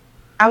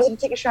 I was going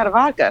to take a shot of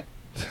vodka.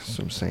 That's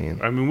what I'm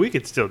saying. I mean, we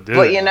could still do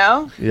But it. you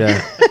know,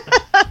 Yeah.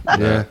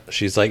 Yeah.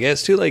 She's like,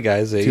 it's too late,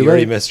 guys. Too You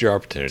already late. missed your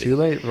opportunity. Too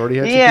late. We've already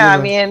had yeah, I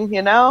tequila.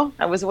 mean,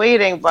 I was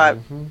waiting, but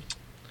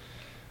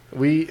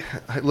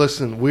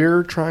Listen.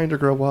 We're trying to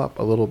grow up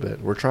a little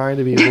bit. We're trying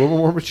to be a little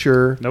more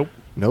mature. Nope.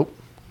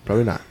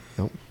 Probably not.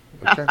 Nope.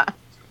 Okay.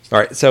 All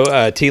right,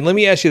 so T, let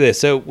me ask you this.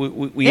 So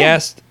we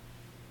asked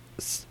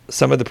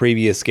some of the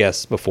previous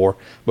guests before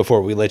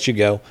we let you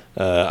go.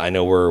 I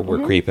know we're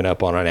creeping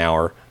up on an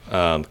hour.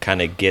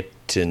 Kind of get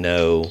to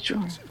know.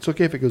 Sure. It's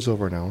okay if it goes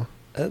over an hour.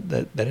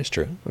 That is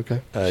true.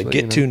 Okay. Just let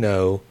Get you to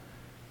know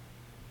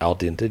Al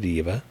Dente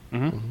Diva.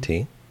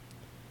 T.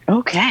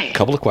 Okay. A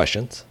couple of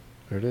questions.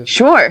 There it is.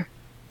 Sure.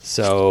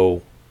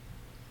 So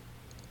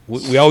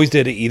we always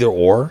did it either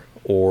or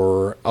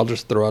I'll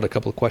just throw out a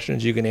couple of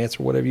questions. You can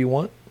answer whatever you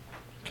want.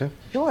 Okay.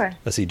 Sure.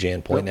 Let's see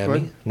Jan pointing No, at go me.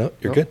 ahead. No,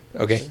 you're No. good.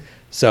 Okay.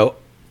 So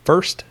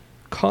first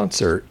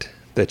concert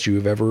that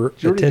you've ever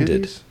Did you already do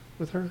attended. these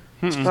with her?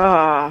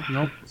 Ah,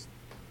 Nope.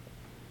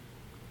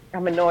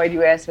 I'm annoyed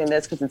you asked me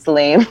this because it's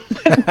lame.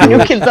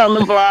 New Kids on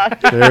the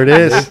Block. There it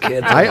is.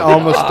 Kids I on the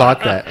almost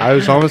thought that. I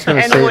was almost going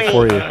to say it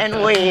for you.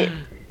 And wait.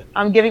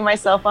 I'm giving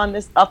myself on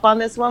this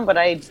one, but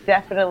I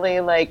definitely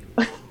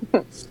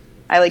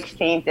I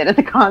fainted at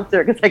the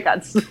concert because I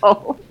got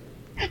so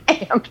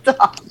amped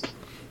up.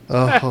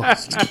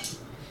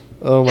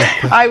 Oh my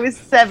God. I was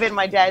 7.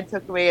 My dad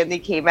took me, and they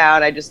came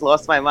out. I just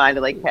lost my mind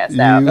and passed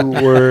out.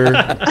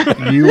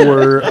 You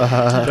were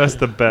That's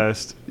the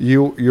best.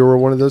 you were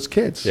one of those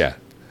kids. Yeah.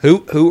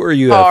 Who are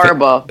you?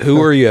 Horrible.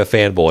 Who are you a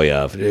fanboy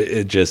of?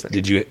 It just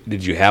did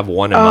you have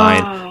one in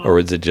mind, or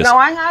was it just? No,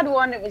 I had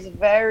one. It was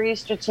very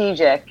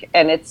strategic,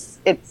 and it's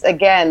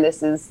again.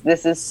 This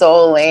is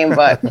so lame,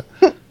 but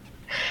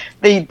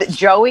the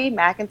Joey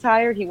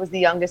McIntyre, he was the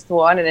youngest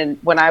one, and then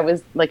when I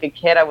was a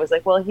kid, I was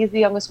like, well, he's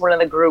the youngest one in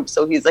the group,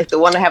 so he's the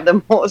one to have the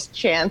most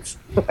chance.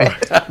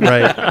 Right.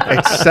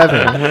 At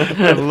 7.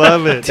 I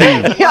love it.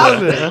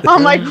 Yeah,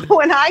 I'm like,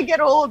 when I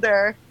get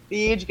older,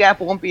 the age gap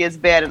won't be as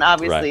bad, and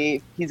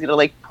obviously he's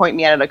gonna point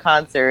me out at a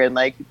concert and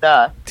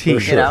duh. T.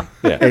 For sure. You know?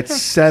 Yeah. At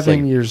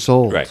 7 years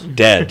old. Right,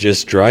 Dad,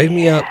 just drive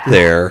me up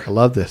there. I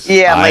love this.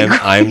 Yeah,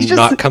 I'm we just-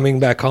 not coming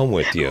back home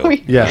with you.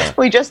 Yeah.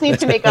 We just need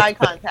to make eye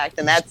contact,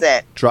 and that's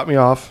it. Drop me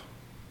off.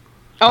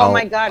 Oh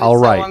my God, it's I'll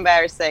so write.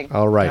 embarrassing.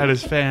 All right. That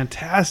is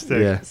fantastic.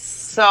 Yeah.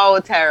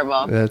 So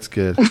terrible. That's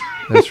good.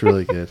 That's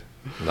really good.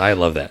 I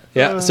love that.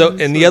 Yeah. So,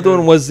 and the other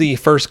one was the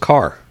first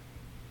car.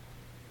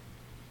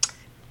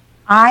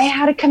 I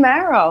had a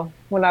Camaro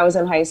when I was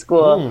in high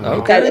school.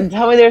 Okay.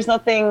 Tell me there's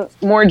nothing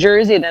more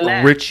Jersey than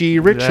that. Richie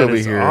Rich That over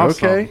is here.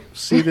 awesome. Okay.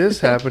 See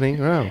this happening.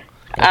 Wow. Got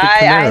the I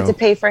had Camaro. to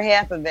pay for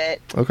half of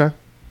it. Okay.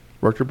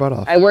 Worked your butt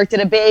off. I worked at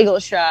a bagel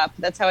shop.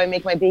 That's how I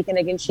make my bacon,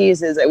 egg, and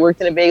cheeses. I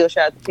worked in a bagel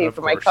shop to pay Of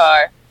for my course.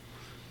 car.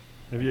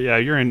 Yeah,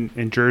 you're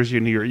in Jersey,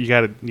 New York. You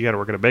gotta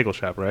work at a bagel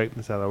shop, right?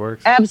 That's how that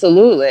works.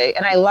 Absolutely.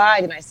 And I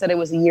lied and I said I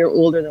was a year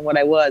older than what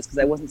I was because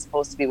I wasn't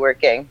supposed to be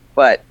working.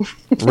 But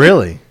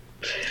Really?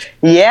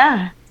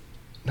 yeah.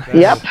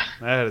 Yep.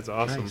 That is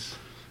awesome.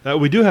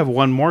 We do have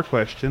one more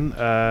question,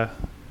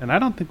 and I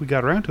don't think we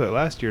got around to it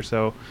last year.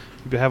 So,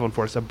 if you have one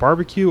for us, a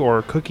barbecue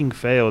or cooking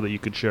fail that you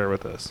could share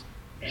with us.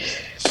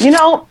 You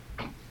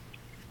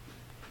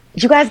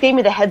guys gave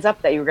me the heads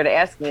up that you were going to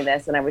ask me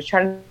this, and I was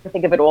trying to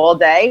think of it all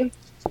day,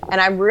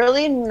 and I'm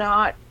really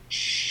not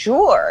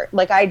sure.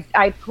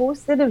 I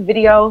posted a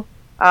video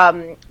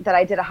that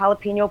I did a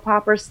jalapeno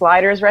popper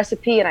sliders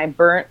recipe, and I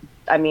burnt,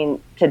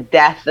 to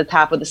death the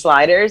top of the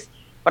sliders,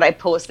 but I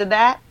posted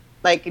that,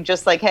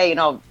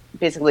 hey,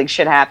 basically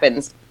shit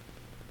happens.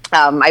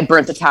 I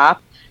burnt the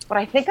top. But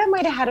I think I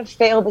might have had a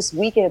fail this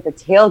weekend at the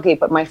tailgate,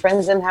 but my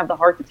friends didn't have the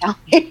heart to tell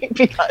me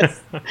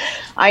because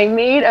I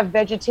made a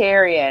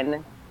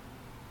vegetarian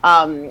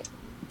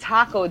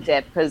taco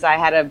dip because I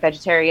had a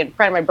vegetarian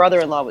friend, my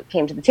brother-in-law,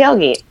 came to the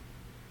tailgate.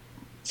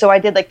 So I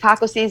did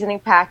taco seasoning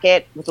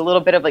packet with a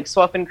little bit of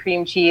softened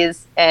cream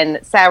cheese and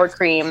sour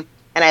cream,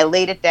 and I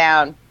laid it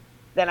down.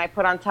 Then I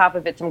put on top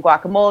of it some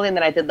guacamole, and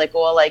then I did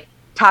all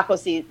taco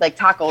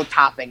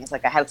toppings. I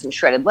had some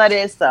shredded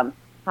lettuce, some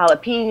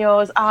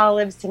jalapenos,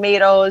 olives,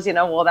 tomatoes,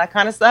 all that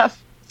kind of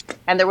stuff.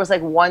 And there was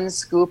one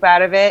scoop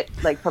out of it,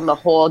 from the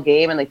whole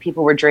game, and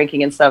people were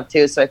drinking and stuff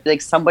too. So I feel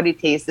like somebody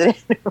tasted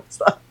it and it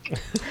was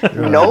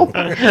nope.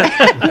 and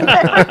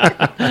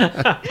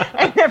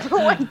never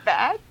went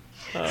back.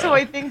 So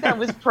I think that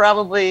was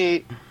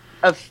probably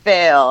a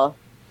fail.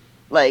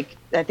 I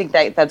think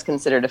that's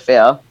considered a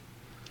fail.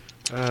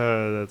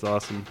 That's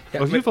awesome.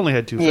 Yeah, Well, if you've only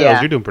had 2 fails, Yeah.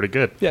 you're doing pretty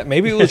good. Yeah,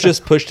 maybe it was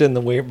just pushed in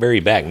the very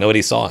back.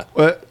 Nobody saw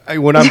it.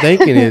 What I'm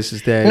thinking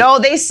is that No,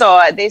 they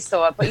saw it. But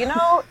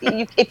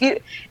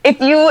if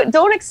you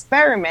don't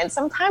experiment,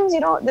 sometimes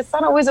it's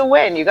not always a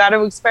win. You got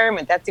to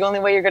experiment. That's the only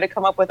way you're going to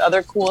come up with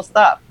other cool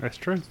stuff. That's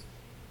true.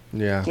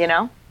 yeah.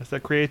 That's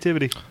that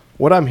creativity.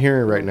 What I'm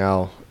hearing right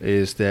now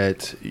is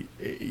that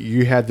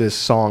you had this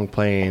song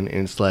playing,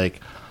 and it's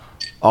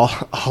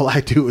all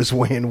I do is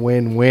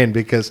win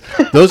because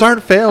those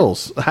aren't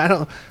fails. I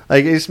don't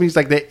it just means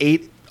they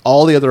ate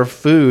all the other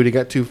food. It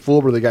got too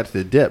full, but they got to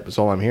the dip. That's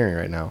all I'm hearing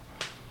right now.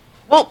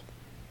 Well,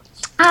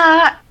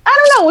 I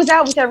don't know. It was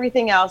out with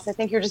everything else. I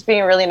think you're just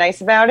being really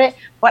nice about it.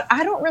 But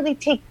I don't really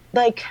take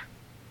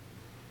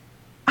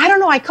I I don't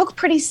know. I cook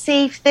pretty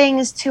safe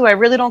things too. I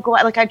really don't go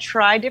out. Like I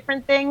try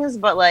different things,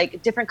 but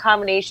like different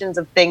combinations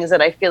of things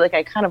that I feel like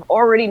I kind of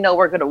already know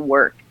are going to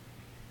work.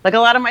 Like a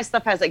lot of my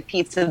stuff has like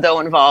pizza dough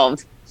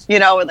involved, you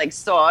know, with like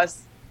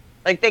sauce,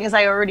 like things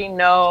I already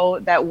know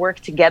that work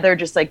together,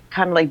 just like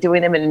kind of like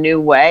doing them in a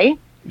new way.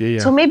 Yeah.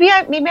 So maybe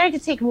I need to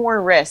take more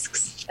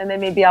risks, and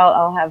then maybe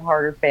I'll have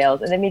harder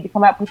fails, and then maybe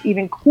come up with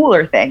even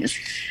cooler things.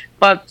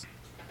 But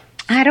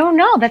I don't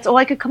know. That's all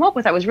I could come up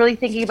with. I was really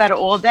thinking about it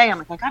all day. I'm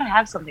like, I gotta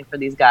have something for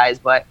these guys,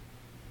 but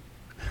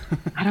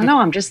I don't know.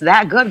 I'm just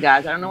that good,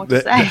 guys. I don't know what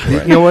to say.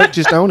 You know what?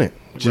 Just own it.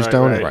 Just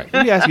own it. Right.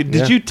 Let me ask you: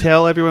 Did Yeah. you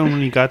tell everyone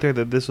when you got there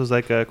that this was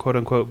like a "quote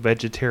unquote"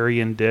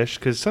 vegetarian dish?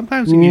 Because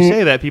sometimes when you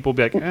say that, people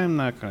be like, "I'm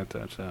not going to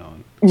touch that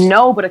one."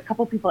 No, but a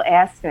couple people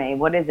asked me,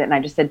 "What is it?" And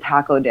I just said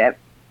taco dip.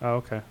 Oh,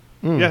 okay.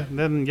 Yeah.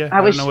 Then yeah. I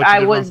don't know what you I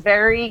did was wrong.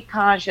 very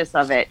conscious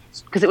of it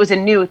because it was a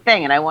new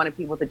thing, and I wanted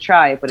people to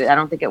try it, but I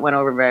don't think it went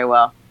over very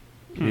well.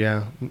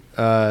 Yeah.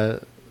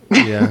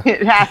 Yeah.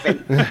 It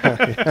happened.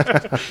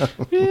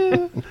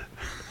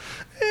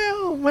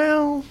 Yeah,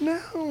 well,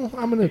 no.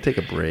 I'm going to take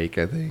a break,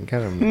 I think.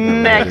 Kind of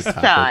Next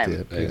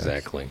time.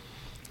 Exactly.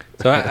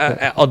 So,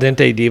 Al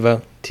Dente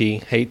Diva T,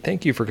 hey,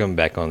 thank you for coming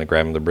back on the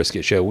Grabbing the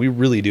Brisket show. We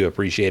really do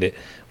appreciate it.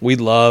 We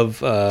love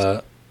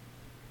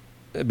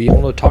being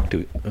able to talk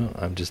to. Oh,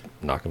 I'm just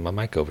knocking my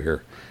mic over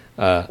here.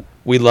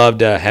 We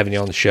loved having you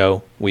on the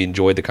show. We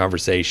enjoyed the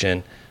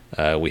conversation.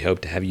 We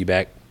hope to have you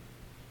back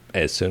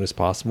as soon as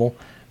possible.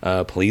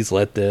 Please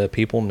let the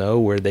people know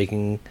where they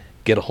can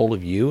get a hold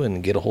of you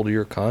and get a hold of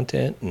your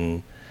content,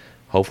 and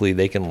hopefully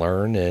they can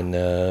learn,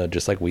 and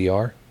just like we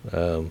are.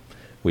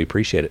 We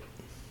appreciate it.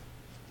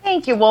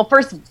 Thank you. Well,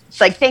 first,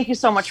 thank you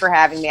so much for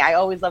having me. I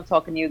always love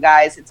talking to you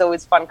guys. It's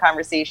always fun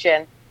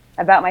conversation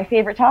about my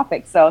favorite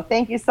topics. So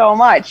thank you so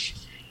much.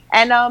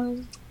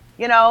 And,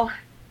 you know,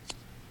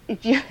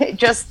 if you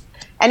just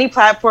any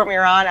platform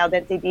you're on, Al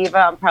Dente Diva,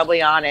 I'm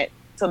probably on it.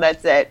 So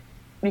that's it.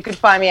 You can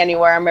find me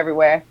anywhere. I'm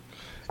everywhere.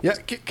 Yeah.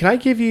 Can I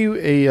give you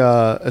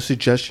a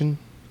suggestion?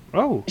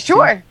 Oh,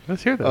 Sure.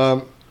 Let's hear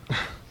this.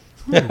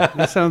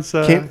 That sounds.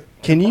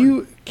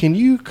 Can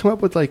you come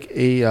up with like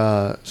a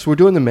so we're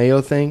doing the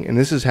mayo thing, and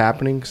this is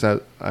happening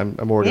because I'm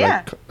already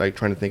Yeah. like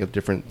trying to think of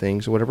different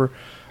things or whatever.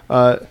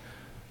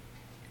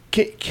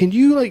 Can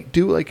you like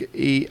do like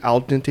a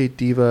Al Dente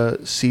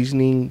Diva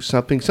seasoning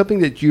something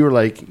that you're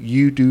like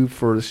you do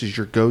for this is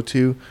your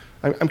go-to?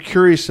 I'm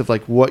curious of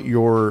like what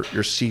your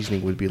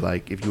seasoning would be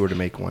like if you were to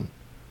make one.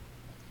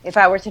 If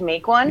I were to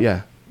make one,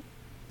 Yeah.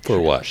 For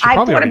what? I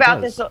probably thought already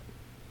about does. this.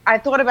 I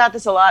thought about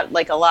this a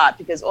lot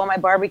because all my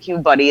barbecue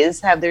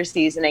buddies have their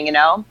seasoning, you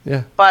know.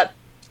 Yeah. But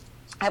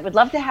I would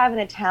love to have an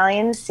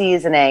Italian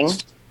seasoning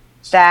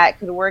that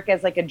could work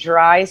as like a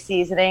dry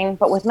seasoning,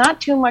 but with not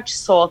too much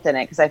salt in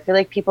it, because I feel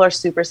like people are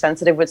super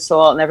sensitive with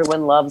salt, and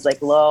everyone loves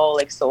like low,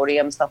 like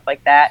sodium stuff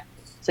like that.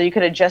 So you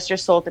could adjust your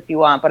salt if you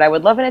want. But I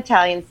would love an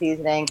Italian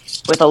seasoning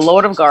with a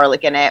load of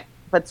garlic in it,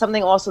 but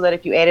something also that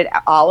if you added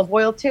olive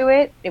oil to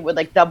it, it would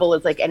like double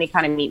as like any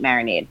kind of meat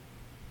marinade.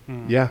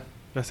 Yeah.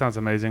 that sounds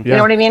amazing. Yeah. You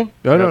know what I mean?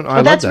 No, I But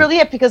love that's that. really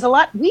it, because I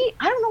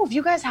don't know if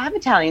you guys have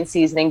Italian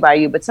seasoning by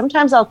you, but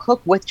sometimes I'll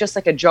cook with just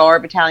like a jar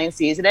of Italian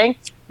seasoning,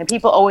 and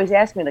people always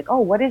ask me like, "Oh,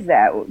 what is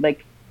that?"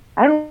 Like,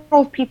 I don't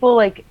know if people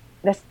like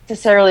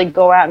necessarily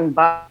go out and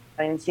buy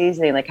Italian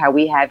seasoning like how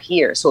we have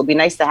here. So it'd be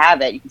nice to have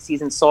it. You can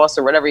season sauce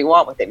or whatever you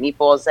want with it,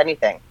 meatballs,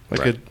 anything. Like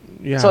Right.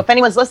 yeah. So if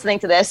anyone's listening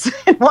to this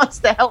and wants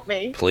to help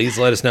me, Please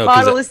let us know.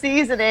 bottle of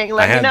seasoning,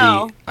 let me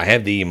know. I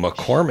have the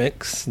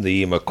McCormick's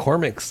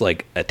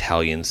like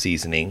Italian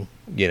seasoning,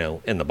 you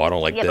know, in the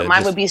bottle. Like Yeah, but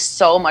mine would be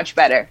so much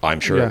better.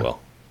 I'm sure Yeah. it will.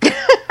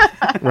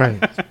 right.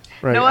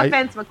 Right. No I-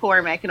 offense,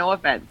 McCormick. No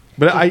offense.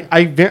 But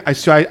I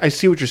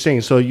see what you're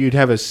saying. So you'd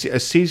have a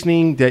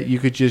seasoning that you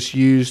could just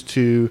use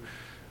to,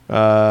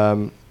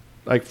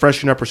 like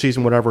freshen up or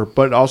season whatever,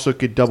 but it also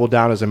could double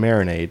down as a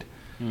marinade.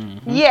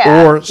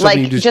 Yeah, Or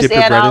something like you just dip your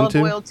add bread olive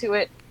into? oil to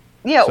it.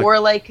 Yeah, So- or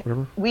like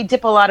whatever. we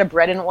dip a lot of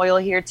bread in oil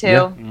here too.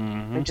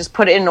 Yeah. We just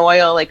put it in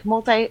oil, like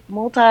multi,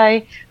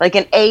 like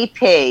an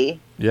AP,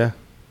 Yeah.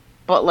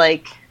 but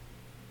like,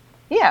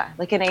 yeah,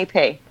 like an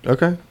AP.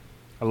 Okay.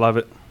 I love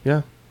it.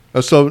 Yeah.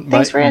 So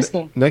Thanks for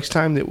asking. Next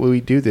time that we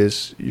do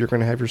this, you're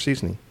going to have your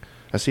seasoning.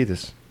 I see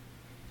this.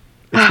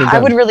 It's been I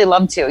done. would really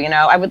love to. You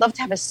know, I would love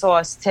to have a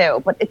sauce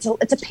too, but it's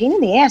a pain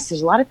in the ass.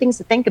 There's a lot of things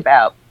to think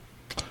about.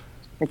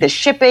 Like the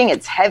shipping,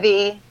 it's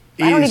heavy.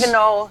 I don't even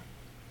know.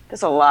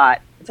 There's a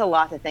lot. It's a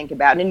lot to think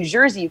about. And in New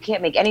Jersey, you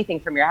can't make anything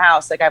from your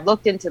house. Like I've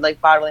looked into like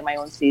bottling my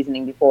own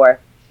seasoning before,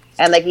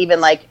 and like even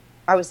like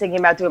I was thinking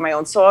about doing my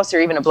own sauce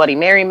or even a Bloody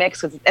Mary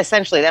mix, because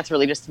essentially that's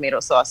really just tomato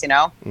sauce, you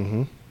know.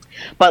 Mhm.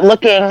 But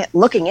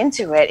looking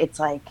into it, it's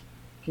like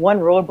one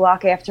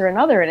roadblock after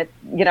another, and it,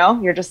 you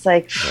know, you're just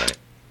like,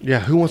 Yeah.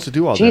 Who wants to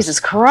do all Jesus this?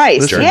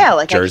 Christ, Listen, yeah,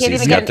 like Jersey's I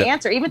can't even got get an the-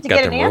 answer, even to Got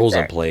get the an rules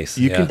in answer. place.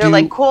 You yeah. can They're do-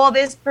 like, call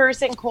this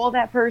person, call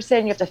that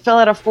person. You have to fill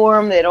out a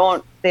form. They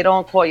don't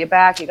call you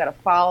back. You got to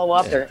follow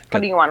up. They're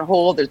putting you on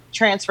hold. They're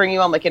transferring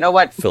you. I'm like, you know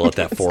what? Fill out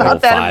that It's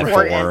not that 405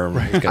 important. form.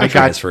 He's I gonna got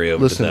transfer you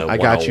over listen. to the I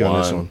got you on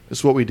this 101. one. This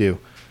is what we do.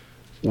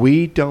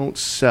 We don't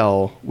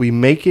sell. We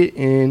make it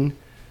in.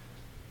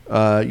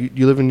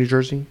 You live in New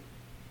Jersey?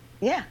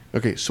 Yeah.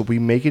 Okay, so we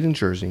make it in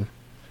Jersey.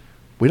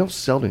 We don't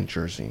sell it in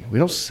Jersey. We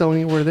don't sell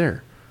anywhere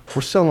there.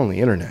 We're selling on the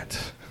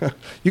internet.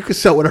 You can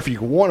sell whatever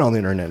you want on the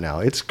internet now.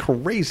 It's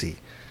crazy.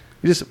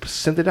 You just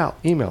send it out,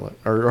 email it,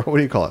 or what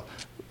do you call it?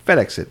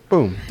 FedEx it.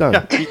 Boom,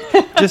 done.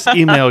 Just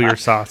email your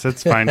sauce.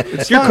 It's fine. You're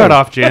fine. cut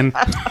off, Jen.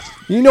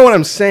 You know what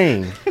I'm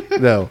saying,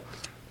 though.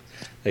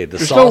 Hey, the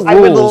There's sauce. no I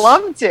would rules.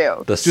 love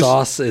to. The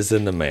sauce is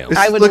in the mail.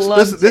 I would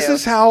love to. This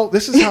is how.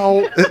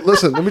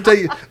 Listen, let me tell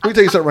you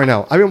something right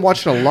now. I've been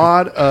watching a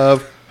lot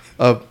of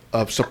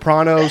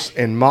Sopranos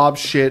and mob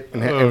shit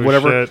and Oh,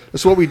 whatever. shit.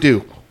 That's what we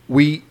do.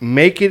 We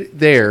make it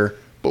there,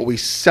 but we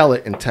sell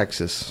it in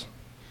Texas.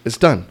 It's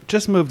done.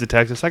 Just moved to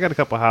Texas. I got a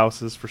couple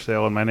houses for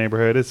sale in my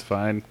neighborhood. It's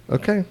fine.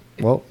 Okay.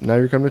 Well, now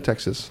you're coming to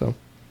Texas, so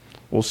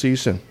we'll see you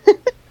soon.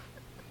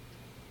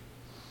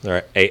 All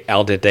right. Hey,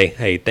 Al Dente.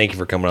 Hey, thank you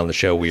for coming on the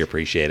show. We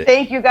appreciate it.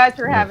 Thank you guys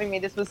for having me.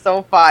 This was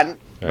so fun.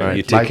 All right,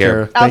 you bye, take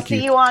care. Kara. I'll Thank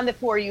see you on the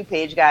For You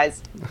page,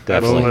 guys.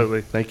 Definitely.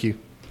 Absolutely. Thank you.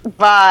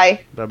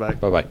 Bye. Bye-bye.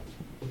 Bye-bye.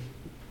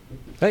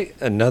 Hey,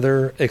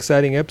 another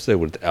exciting episode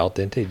with Al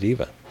Dente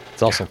Diva.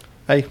 It's awesome.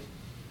 Hey,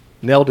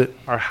 nailed it.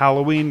 Our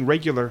Halloween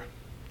regular.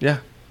 Yeah.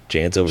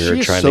 Jan's over She here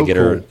is trying so to get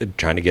cool.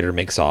 her to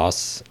make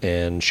sauce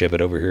and ship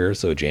it over here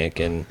so Jan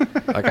can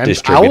Like I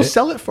distribute will it.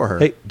 sell it for her.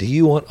 Hey, do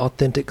you want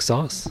authentic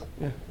sauce?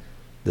 Yeah.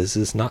 This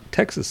is not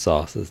Texas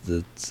sauce.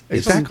 It's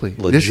Exactly.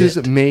 legit. This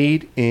is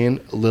made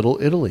in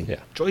Little Italy.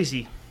 Yeah.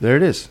 Joycey. There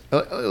it is.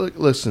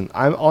 Listen,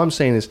 all I'm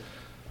saying is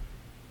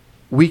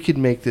we could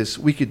make this.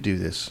 We could do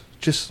this.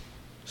 Just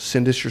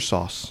send us your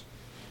sauce.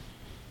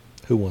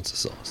 Who wants a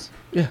sauce?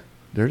 Yeah,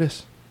 there it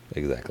is.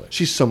 Exactly.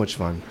 She's so much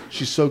fun.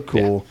 She's so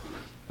cool.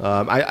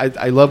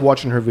 I love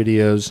watching her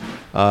videos,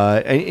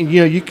 and you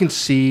know you can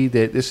see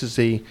that this is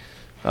a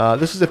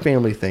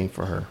family thing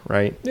for her,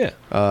 right? Yeah.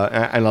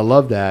 And I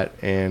love that,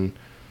 and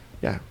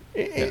yeah,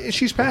 and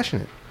she's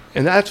passionate,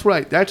 and that's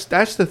right.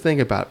 That's the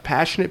thing about it.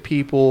 Passionate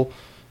people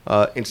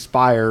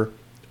inspire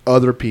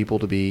other people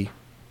to be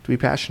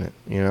passionate,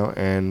 you know,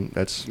 and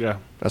that's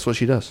what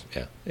she does.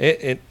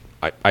 Yeah.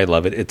 I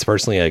love it. It's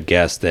personally a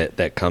guest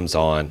that comes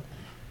on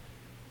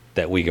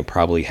that we can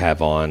probably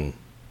have on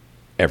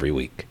every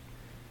week.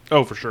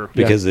 Oh, for sure.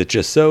 Because it's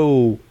just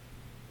so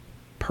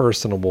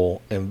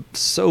personable and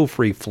so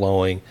free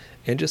flowing,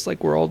 and just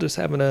like we're all just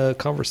having a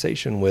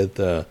conversation with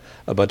a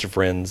bunch of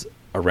friends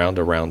around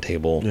a round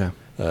table,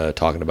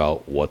 talking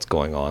about what's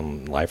going on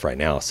in life right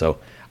now. So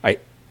I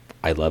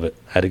love it.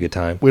 Had a good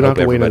time. We don't Hope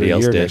have to wait another everybody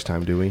else year did. next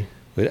time, do we?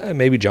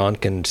 Maybe John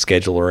can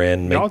schedule her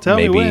in. Y'all tell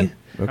maybe me when.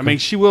 Okay. I mean,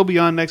 she will be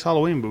on next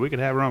Halloween, but we could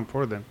have her on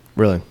before then.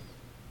 Really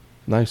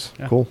nice,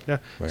 Yeah. cool. Yeah.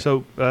 Right.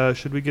 So,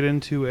 should we get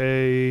into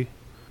a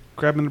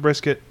grabbing the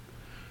brisket?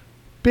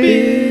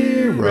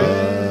 Beer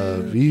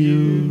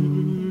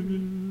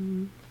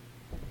review.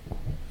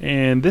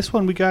 And this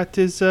one we got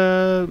is,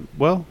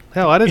 well,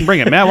 hell, I didn't bring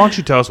it. Matt, why don't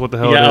you tell us what the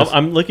hell Yeah, it is?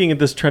 I'm looking at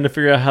this trying to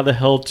figure out how the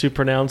hell to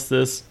pronounce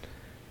this.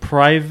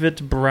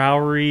 Private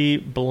Brewery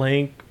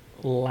blank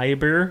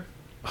Liber.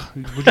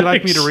 Would you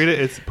like me to read it?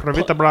 It's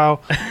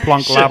Privitabrau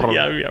Plank Labra.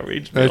 Yeah,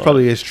 read It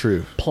probably is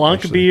true.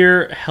 Plank actually.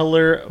 Beer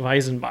Heller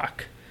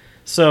Weizenbach.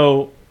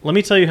 So let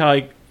me tell you how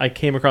I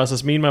came across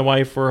this. Me and my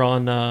wife were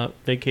on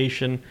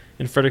vacation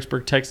in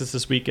Fredericksburg, Texas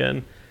this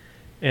weekend.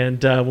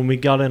 And when we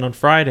got in on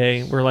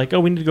Friday, we're like, oh,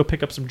 we need to go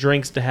pick up some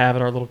drinks to have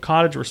at our little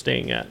cottage we're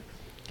staying at.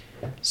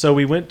 So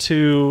we went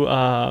to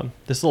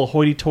this little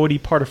hoity-toity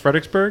part of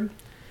Fredericksburg.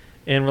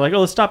 And we're like, oh,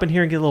 let's stop in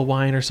here and get a little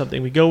wine or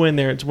something. We go in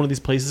there. It's one of these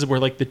places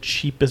where like the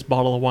cheapest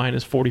bottle of wine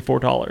is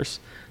 $44. So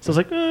I was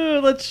like,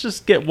 let's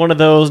just get one of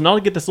those, and I'll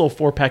get this little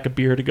 4-pack of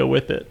beer to go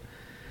with it.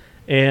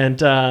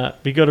 And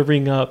we go to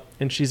ring up,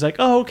 and she's like,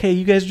 oh, okay,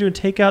 you guys are doing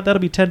takeout? That'll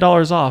be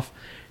 $10 off.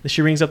 And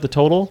she rings up the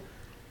total.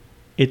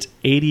 It's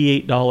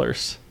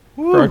 $88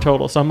 for our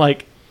total. So I'm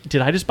like,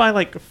 did I just buy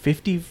like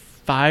 $55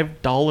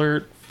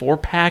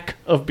 4-pack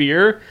of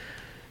beer?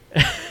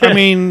 I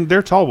mean,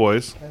 they're tall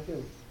boys.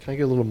 Can I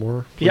get a little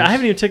more? Yeah, I please?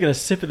 haven't even taken a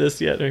sip of this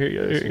yet. Here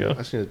you go. Here you go. I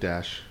just need a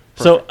dash.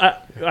 So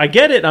I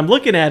get it. I'm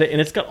looking at it, and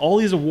it's got all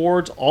these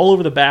awards all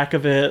over the back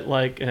of it.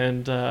 Like,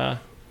 and I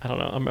don't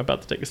know. I'm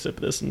about to take a sip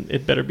of this, and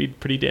it better be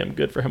pretty damn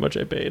good for how much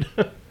I paid.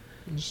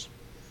 Just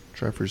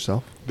try it for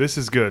yourself. This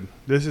is good.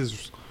 This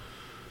is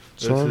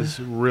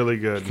really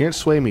good. You can't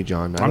sway me,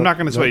 John. I'm not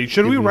going to sway you.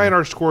 Should we write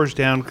our scores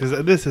down?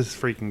 Because this is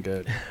freaking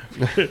good.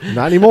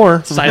 Not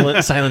anymore.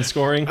 silent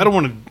scoring. I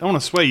want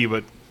to sway you,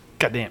 but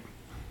goddamn.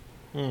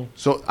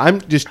 So I'm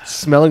just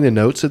smelling the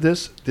notes of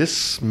this. This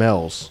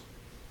smells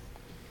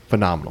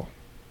phenomenal.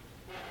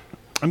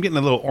 I'm getting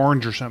a little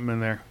orange or something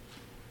in there.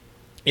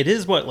 It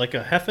is what, like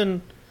a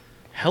Heffen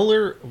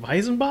Heller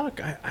Weizenbach?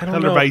 I don't Heller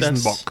know. If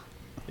that's, Weizenbach.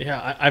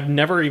 yeah, I've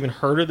never even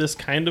heard of this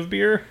kind of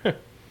beer.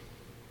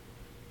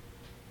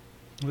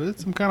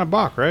 It's some kind of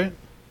Bach, right?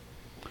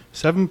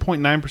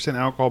 7.9%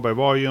 alcohol by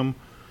volume.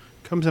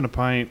 Comes in a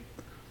pint.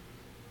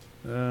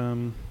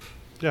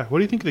 Yeah, what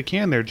do you think of the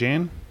can there,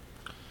 Jan?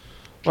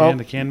 Jan,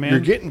 the can man? You're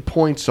getting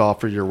points off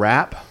for your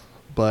wrap,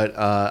 but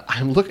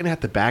I'm looking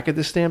at the back of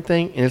this damn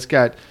thing, and it's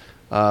got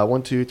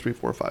 1, 2, 3,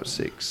 4, 5,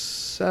 6,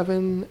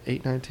 7,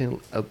 8, 9, 10,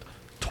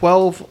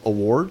 12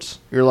 awards.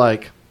 You're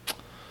like,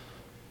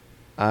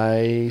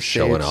 I say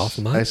Showing it's- off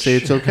much? I say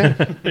it's okay.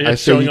 Yeah, I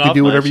say showing you can off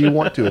do whatever much? you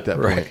want to at that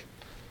Right.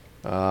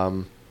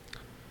 point.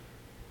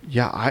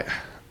 Yeah,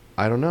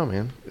 I don't know,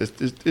 man.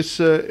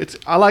 It's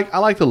I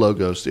like the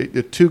logos.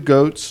 The two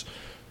goats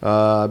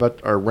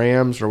or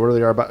rams or whatever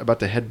they are about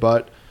the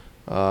headbutt.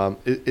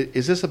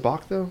 Is this a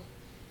Bach though?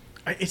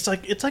 It's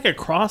like a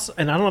cross,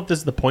 and I don't know if this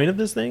is the point of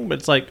this thing, but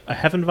it's like a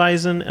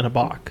Hefeweizen and a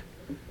Bach,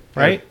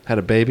 right? Had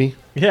a baby.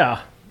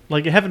 Yeah,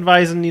 like a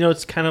Hefeweizen.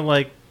 It's kind of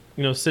like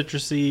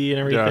citrusy and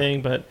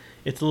everything, but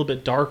it's a little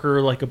bit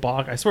darker, like a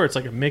Bach. I swear it's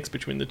like a mix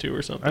between the two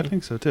or something. I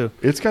think so too.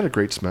 It's got a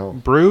great smell.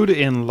 Brewed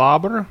in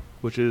Lauber,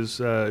 which is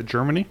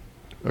Germany,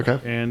 Okay.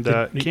 and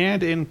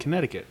canned in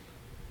Connecticut.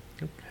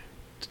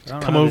 I don't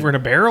know Come how over in a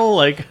barrel,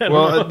 like I don't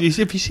Well, know. if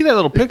you see that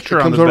little picture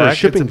on comes the over a back, it's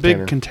shipping a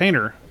big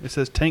container. It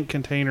says tank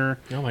container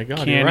Oh my god,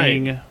 you're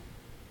canning right.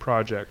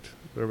 project,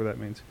 whatever that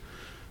means.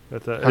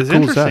 But How it's cool is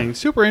interesting, that?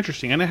 super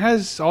interesting, and it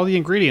has all the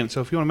ingredients.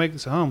 So if you want to make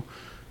this at home,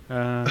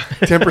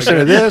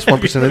 10% of this,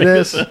 1% of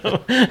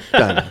this.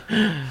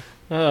 Done.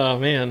 Oh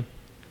man,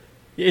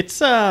 it's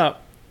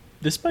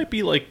this might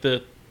be like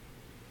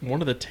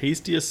one of the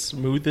tastiest,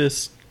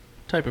 smoothest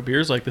type of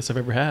beers like this I've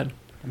ever had.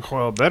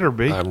 well, it better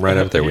be. I'm right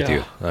up there with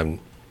Yeah. you.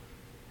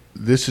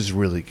 This is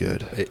really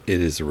good. It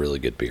is a really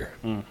good beer.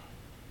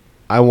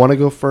 I want to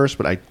go first,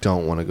 but I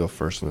don't want to go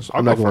first in this. I'll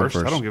I'm not go going first.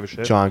 first. I don't give a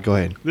shit. John, go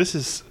ahead. This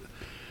is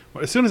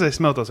as soon as I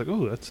smelled it, I was like,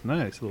 "Oh, that's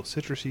nice. A little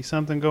citrusy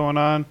something going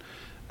on."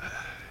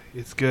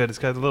 It's good. It's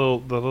got the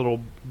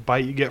little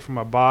bite you get from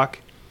a Bach,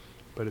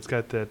 but it's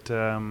got that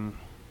I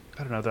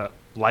don't know, that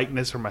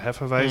lightness from a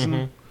Hefeweizen.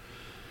 Mhm.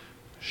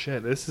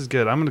 Shit, this is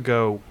good. I'm gonna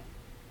go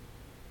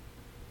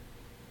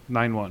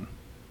 9-1.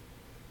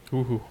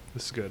 Ooh,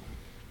 This is good.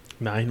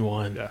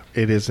 9-1. Yeah,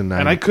 It is a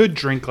 9. and I could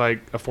drink like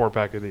a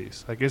 4-pack of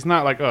these. Like it's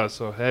not like it's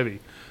so heavy.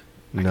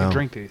 I No. could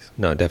drink these.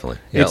 No, definitely.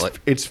 Yeah,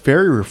 It's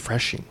very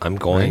refreshing. I'm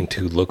going right?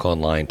 to look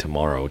online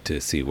tomorrow to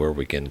see where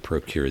we can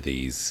procure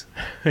these,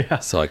 Yeah.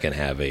 so I can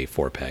have a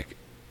 4-pack.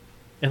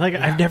 And like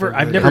I've never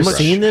How much-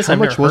 seen this. How I've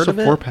much never was heard a of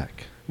it.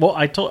 4-pack? Well,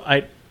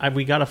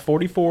 we got a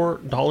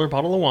 $44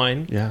 bottle of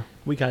wine. Yeah.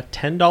 We got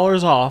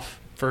 $10 off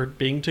for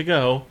being to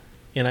go,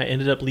 and I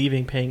ended up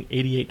leaving paying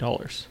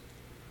 $88.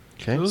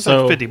 Okay. It was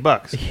So- like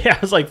 $50. Yeah,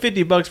 it was like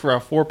 $50 for a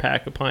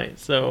 4-pack of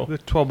pints. So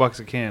It's $12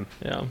 a can.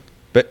 yeah,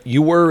 But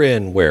you were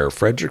in where?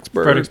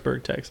 Fredericksburg?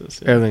 Fredericksburg, Texas.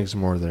 Yeah. Everything's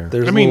more there.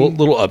 There's I mean- a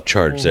little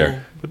upcharge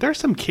there. But there's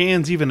some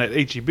cans even at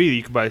HEB that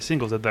you can buy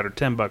singles that are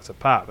 $10 a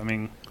pop. I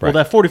mean, Well,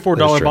 Right. that $44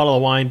 That is true. bottle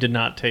of wine did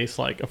not taste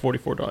like a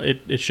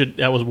 $44.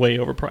 That was way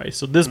overpriced.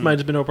 So this might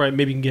have been overpriced.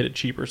 Maybe you can get it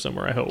cheaper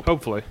somewhere. I hope,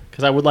 hopefully.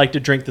 because I would like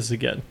to drink this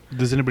again.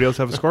 Does anybody else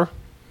have a score?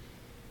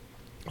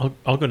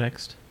 I'll go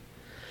next.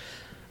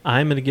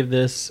 I'm going to give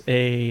this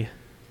a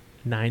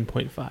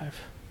 9.5.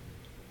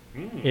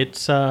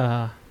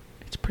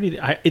 It's pretty.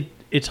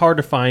 It's hard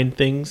to find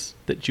things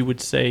that you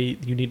would say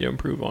you need to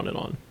improve on it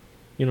on.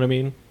 You know what I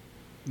mean?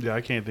 Yeah,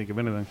 I can't think of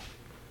anything.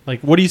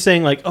 Like, what are you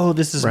saying? Like, oh,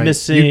 this is Right.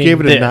 missing. You gave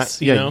it a 9.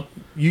 this, Yeah, you know?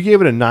 you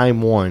gave it a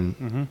 9-1,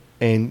 Mm-hmm.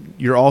 and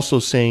you're also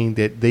saying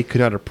that they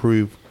could not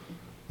approve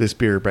this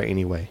beer by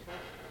any way.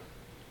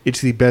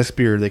 It's the best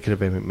beer they could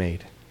have ever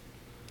made.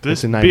 This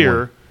It's a 9-1.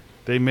 beer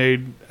they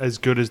made as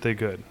good as they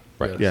could.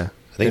 Right. Yeah.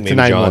 I think It's a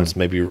maybe 9-1. John's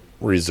maybe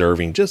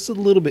reserving just a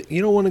little bit.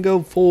 You don't want to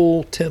go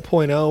full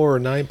 10.0 or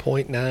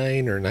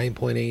 9.9 or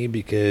 9.8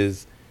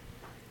 because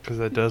Because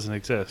that doesn't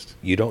exist.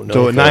 you don't know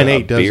So a if 9.8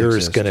 a does beer is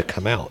exist. going to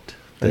come out.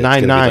 A That's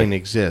gonna be 9.9 like-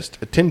 exists.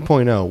 A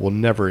 10.0 will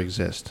never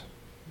exist.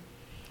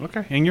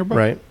 Okay, in your book.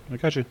 Right. I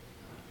got you.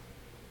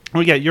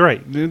 Well, yeah, you're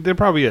right. There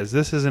probably is.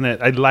 This isn't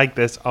it. I like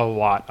this a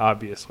lot,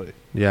 obviously.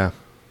 Yeah.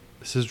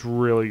 This is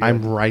really good.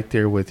 I'm right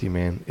there with you,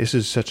 man. This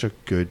is such a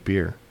good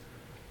beer.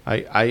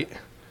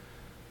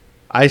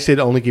 I said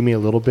only give me a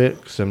little bit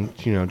because I'm,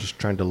 just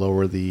trying to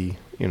lower the,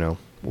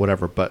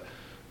 whatever. But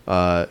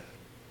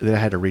then I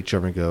had to reach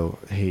over and go,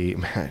 hey,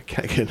 man,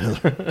 can I get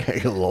another? Can I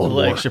get a A little little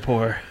more? extra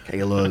pour. Can I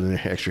get a little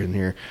extra in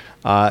here?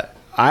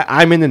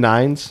 I'm in the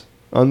 9s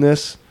on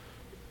this.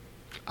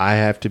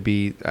 I'd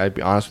be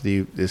honest with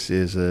you. This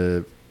is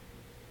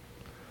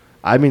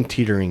I've been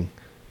teetering.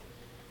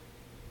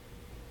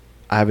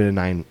 I have it a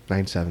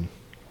 9.7.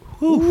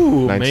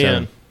 Ooh, 9.7.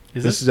 man.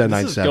 This is at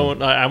 9.7.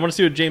 going. I want to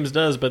see what James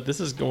does, but this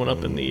is going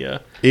up in the.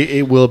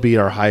 It will be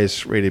our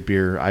highest rated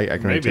beer. I can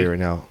already Maybe. tell you right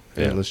now.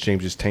 Yeah. Unless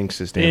James just tanks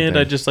this damn And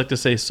thing. I'd just like to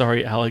say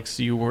sorry, Alex,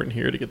 you weren't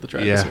here to get the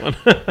try Yeah. this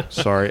one.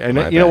 Sorry. And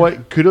My you know bad.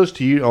 what? Kudos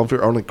to you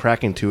for only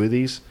cracking 2 of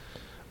these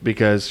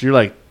because you're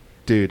like,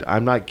 dude,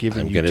 I'm not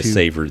giving I'm you going to 2.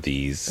 savor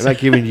these. I'm not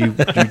giving you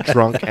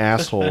drunk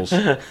assholes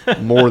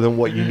more than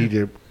what you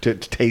need to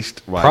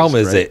taste.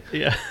 Problem is right? that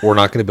Yeah. we're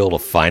not going to be able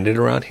to find it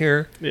around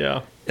here.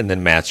 Yeah. and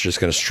then Matt's just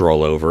gonna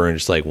stroll over and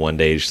just like one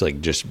day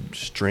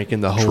just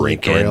drinking the Holy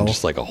drinking Grail.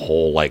 just like a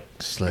whole like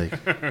Just like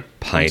I'm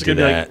pint just of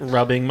gonna be that. like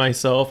rubbing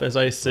myself as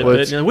I sip Well,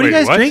 it. it's- And, what are you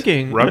guys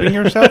drinking? Rubbing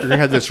yourself? you're gonna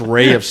have this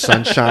ray of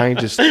sunshine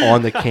just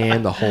on the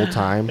can the whole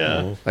time,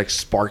 Yeah. like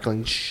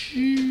sparkling.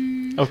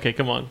 Okay,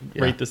 come on.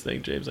 Yeah. Rate this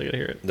thing, James. I gotta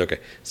hear it. Okay,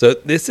 so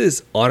this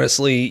is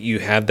honestly, you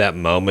have that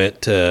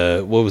moment.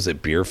 What was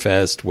it, Beer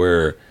Fest,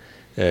 where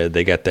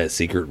they got that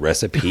secret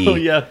recipe Oh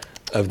yeah.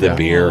 of the Yeah.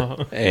 beer,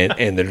 Oh.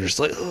 and they're just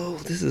like, oh,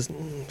 this is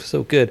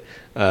so good.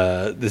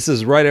 This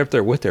is right up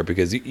there with there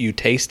because you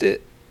taste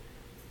it,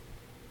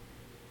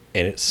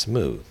 and it's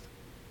smooth,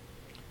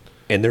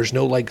 and there's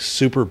no like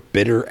super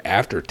bitter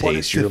aftertaste. Well,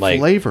 it's You're the like,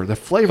 flavor. The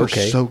flavor's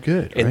okay. so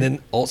good. and right? then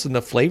all of a sudden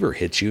the flavor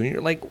hits you, and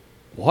you're like,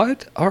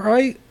 what? All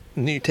right.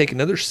 And then you take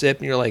another sip,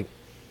 and you're like,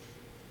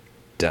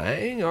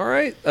 dang, all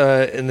right.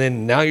 And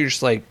then now you're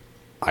just like,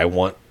 I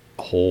want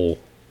a whole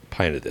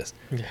pint of this.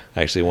 Yeah.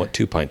 I actually want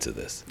 2 pints of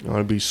this. I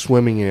want to be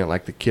swimming in it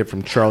like the kid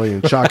from Charlie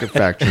and the Chocolate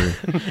Factory.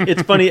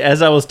 It's funny,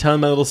 as I was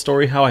telling my little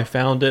story how I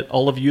found it,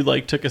 all of you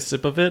like took a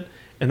sip of it,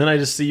 and then I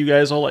just see you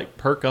guys all like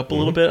perk up a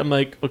little bit. I'm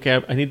like,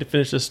 okay, I need to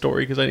finish this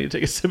story because I need to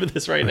take a sip of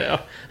this right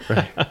now.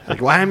 Like,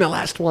 why am I the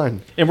last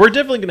one? And we're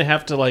definitely going to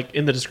have to, like,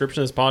 in the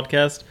description of this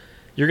podcast,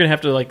 you're going to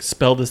have to, like,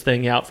 spell this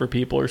thing out for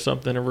people or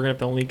something, or we're going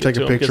to have to link Take it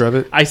to a them, picture 'cause of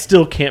it. I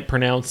still can't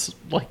pronounce,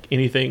 like,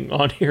 anything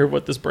on here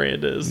what this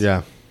brand is.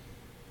 Yeah.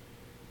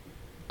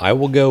 I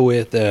will go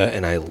with,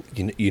 and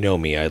you know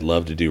me, I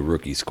love to do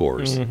rookie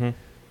scores. Mhm.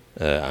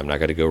 I'm not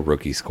going to go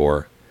rookie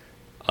score.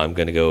 I'm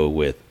going to go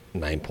with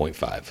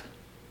 9.5.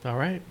 All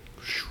right.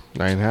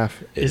 9.5.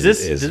 Is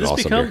this, It is did an this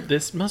awesome become, beer.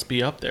 this must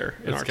be up there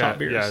in our top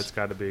beers. Yeah, it's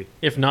got to be.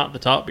 If not the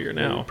top beer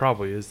now. It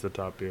probably is the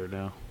top beer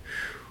now.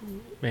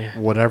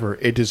 Man. Whatever.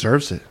 It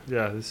deserves it.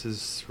 Yeah, this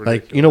is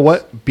ridiculous. Like, you know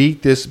what?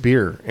 Beat this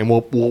beer, and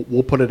we'll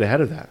put it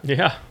ahead of that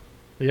Yeah.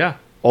 Yeah.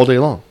 all day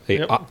long. Hey,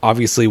 Yep.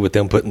 obviously, with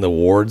them putting the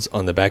awards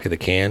on the back of the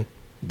can,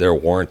 they're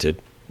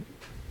warranted.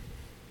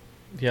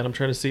 Yeah, and I'm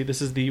trying to see.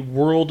 This is the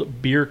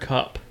World Beer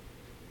Cup.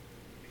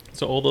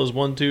 So all those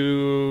 1,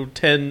 2,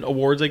 10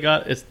 awards they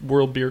got, it's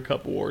World Beer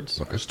Cup awards.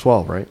 It's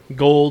 12, right?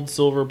 Gold,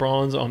 silver,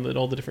 bronze on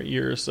all the different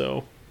years.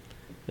 So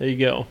there you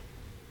go.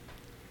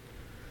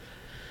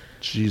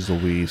 Jeez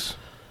Louise.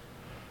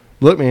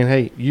 Look, man,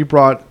 hey, you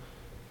brought...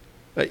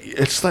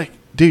 It's like,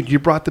 dude, you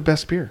brought the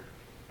best beer.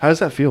 How does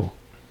that feel?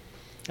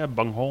 Yeah,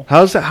 bunghole.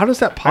 How does that I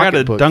got a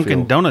pocketbook Dunkin'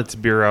 feel? Donuts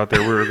beer out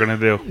there we were going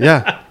to do.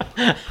 Yeah.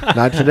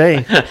 Not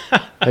today.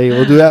 Hey,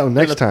 we'll do that one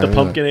next the, time. The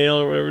pumpkin ale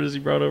or whatever it is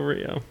you brought over.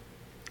 Yeah.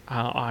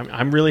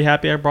 I'm really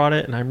happy I brought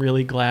it, and I'm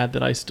really glad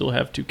that I still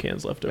have 2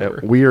 cans left over.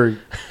 We are...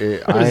 I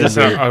Is am this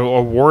very- a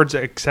awards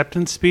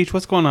acceptance speech?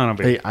 What's going on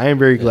over here? Hey, I am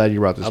very glad you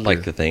brought this I'd beer.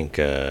 like to thank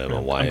my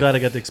wife. I'm glad I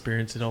got to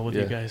experience it all with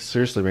Yeah. you guys.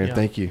 Seriously, man. Yeah.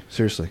 Thank you.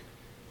 Seriously.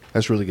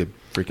 That's really good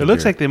freaking It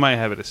looks beer. like they might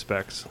have it at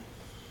Specs.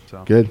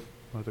 So Good.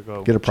 we'll have to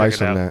go Get a check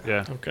price it on out.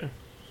 that. Yeah. Okay.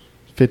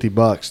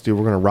 $50, dude.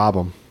 We're going to rob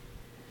them.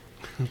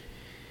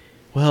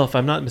 Well, if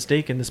I'm not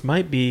mistaken, this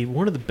might be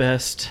one of the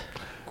best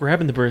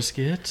grabbing the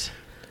brisket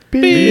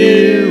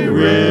Beer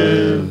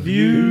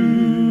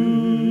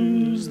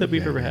reviews that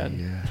we've ever had.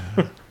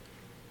 Yeah.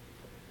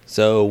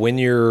 So when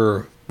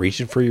you're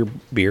reaching for your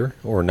beer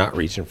or not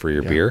reaching for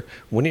your beer,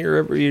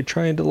 whenever you're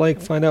trying to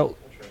like find out,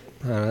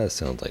 that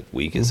sounds like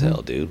weak as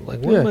hell, dude.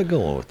 Like, where am I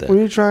going with that? When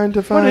you're trying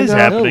to find is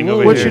out happening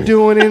over what here? you're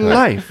doing in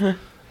life, I'm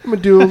going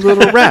to do a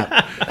little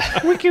rap.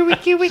 Wiki,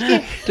 wiki,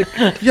 wiki.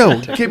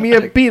 Yo, get me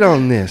a beat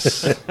on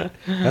this.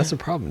 That's the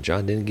problem.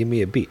 John didn't give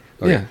me a beat.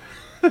 Okay.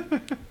 Yeah.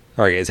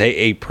 All right, guys.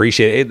 Hey,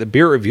 appreciate it. The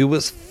beer review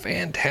was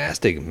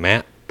fantastic.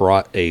 Matt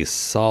brought a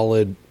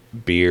solid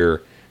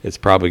beer. It's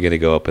probably going to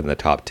go up in the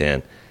top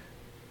 10,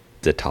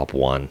 the top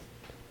 1.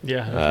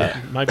 Yeah,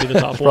 it might be the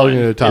top Probably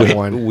one. in the top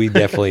one. We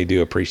definitely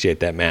do appreciate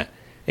that, Matt.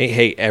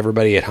 Hey,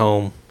 everybody at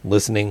home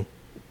listening,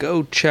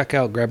 go check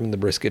out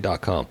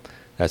grabbingthebrisket.com.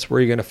 That's where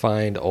you're going to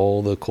find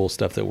all the cool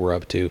stuff that we're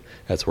up to.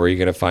 That's where you're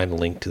going to find a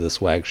link to the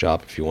swag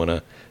shop if you want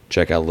to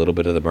check out a little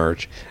bit of the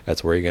merch.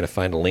 That's where you're going to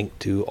find a link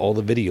to all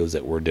the videos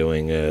that we're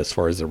doing as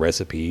far as the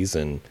recipes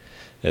and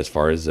as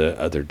far as the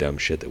other dumb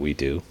shit that we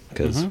do,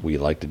 because we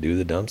like to do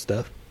the dumb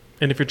stuff.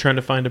 And if you're trying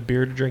to find a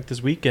beer to drink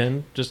this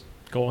weekend, just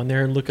go on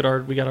there and look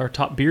at we got our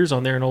top beers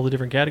on there in all the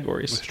different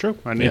categories. It's true.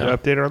 I need Yeah. to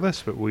update our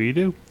list, but we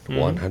do.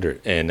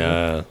 100.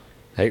 And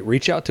hey,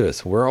 reach out to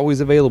us. We're always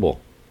available.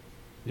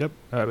 Yep.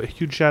 A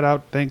huge shout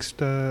out. Thanks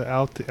to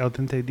Al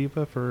Dente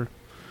Diva for.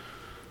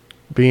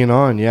 Being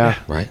on, yeah.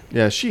 Right?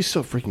 Yeah, she's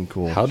so freaking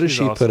cool. How does She's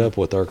she put awesome. up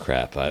with our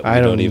crap? We I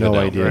don't even no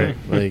know. idea.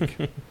 Like,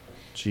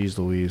 jeez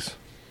Louise.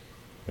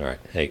 All right.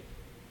 Hey,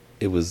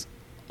 it was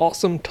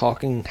awesome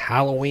talking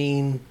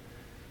Halloween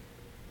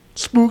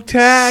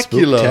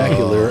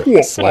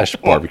Spooktacular. slash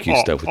barbecue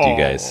stuff with you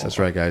guys. That's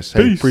right, guys.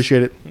 Hey,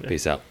 appreciate it.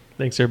 Peace out.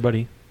 Thanks,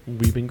 everybody.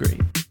 We've been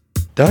great.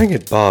 Dang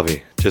it,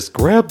 Bobby. Just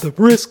grab the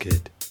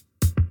brisket.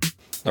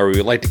 All right, we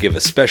would like to give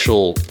a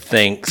special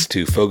thanks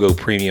to Fogo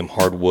Premium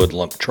Hardwood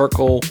Lump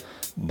Charcoal,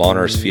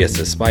 Bonner's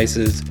Fiesta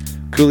Spices,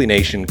 Cooley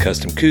Nation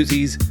Custom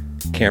Koozies,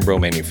 Cambro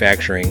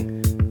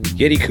Manufacturing,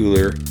 Yeti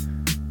Cooler,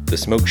 the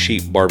Smoke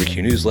Sheep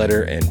Barbecue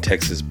Newsletter, and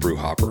Texas Brew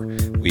Hopper.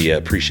 We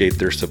appreciate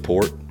their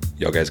support.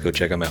 Y'all guys go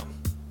check them out.